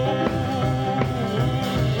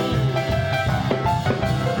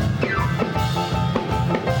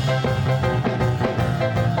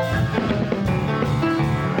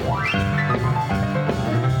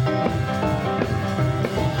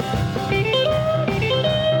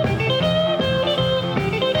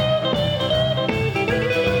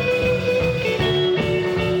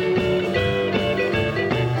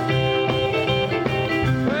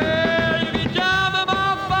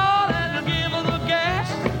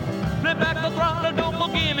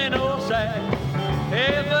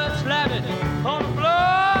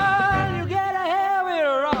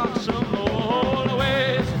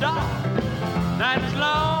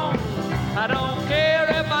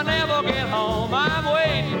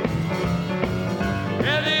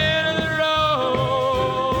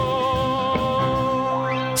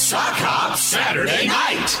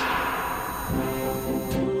 night.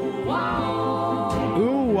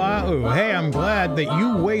 Ooh, wow. Hey, I'm glad that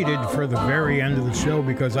you waited for the very end of the show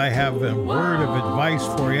because I have a word of advice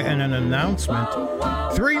for you and an announcement.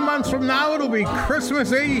 3 months from now, it'll be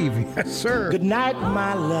Christmas Eve. Yes, sir. Good night,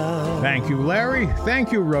 my love. Thank you, Larry.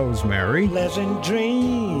 Thank you, Rosemary. Pleasant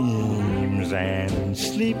dreams and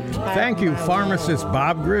sleep tight. Thank you, pharmacist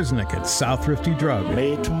Bob Grisnick at South Thrifty Drug.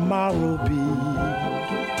 May tomorrow be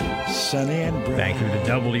sunny and bright. Thank you to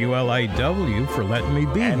WLIW for letting me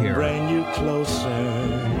be here. Bring you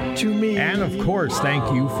closer to me. And of course, thank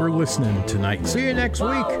you for listening tonight. See you next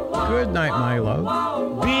week. Good night, my love.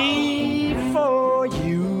 Before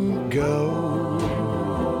you go,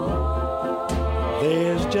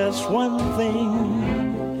 there's just one thing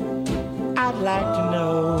I'd like to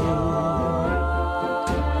know.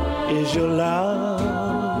 Is your love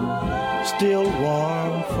still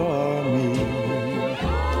warm for me?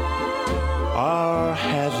 Or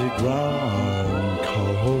has it grown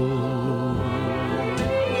cold?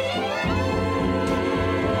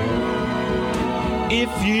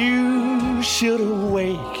 If you should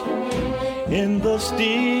awake in the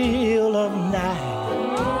still of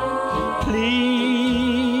night,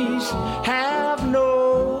 please have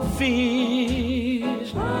no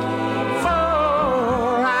fears, for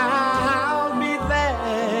I'll be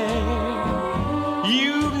there.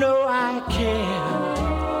 You know I care.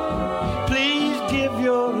 Please give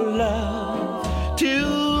your love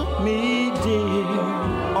to me, dear,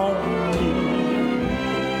 only.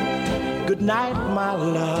 Good night, my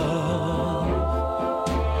love.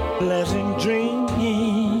 Pleasant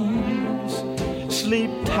dreams.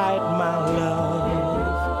 Sleep tight, my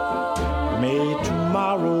love. May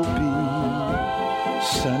tomorrow be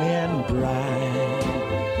sunny and bright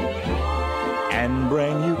and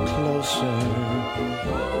bring you closer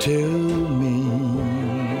to me.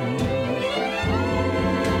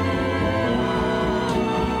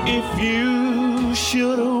 If you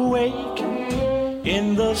should awake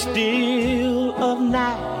in the still of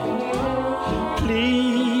night,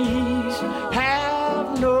 please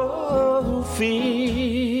have no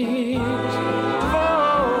fears,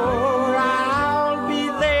 for I'll be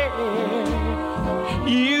there.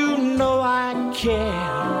 You know I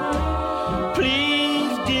care.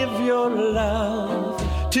 Please give your love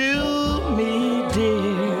to me,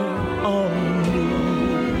 dear, only.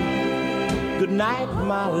 Good night,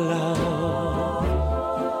 my love.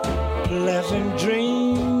 Pleasant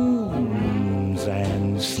dreams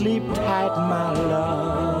and sleep tight, my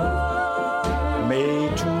love. May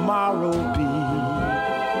tomorrow be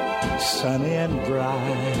sunny and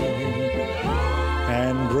bright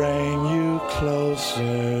and bring you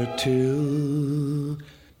closer to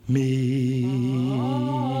me.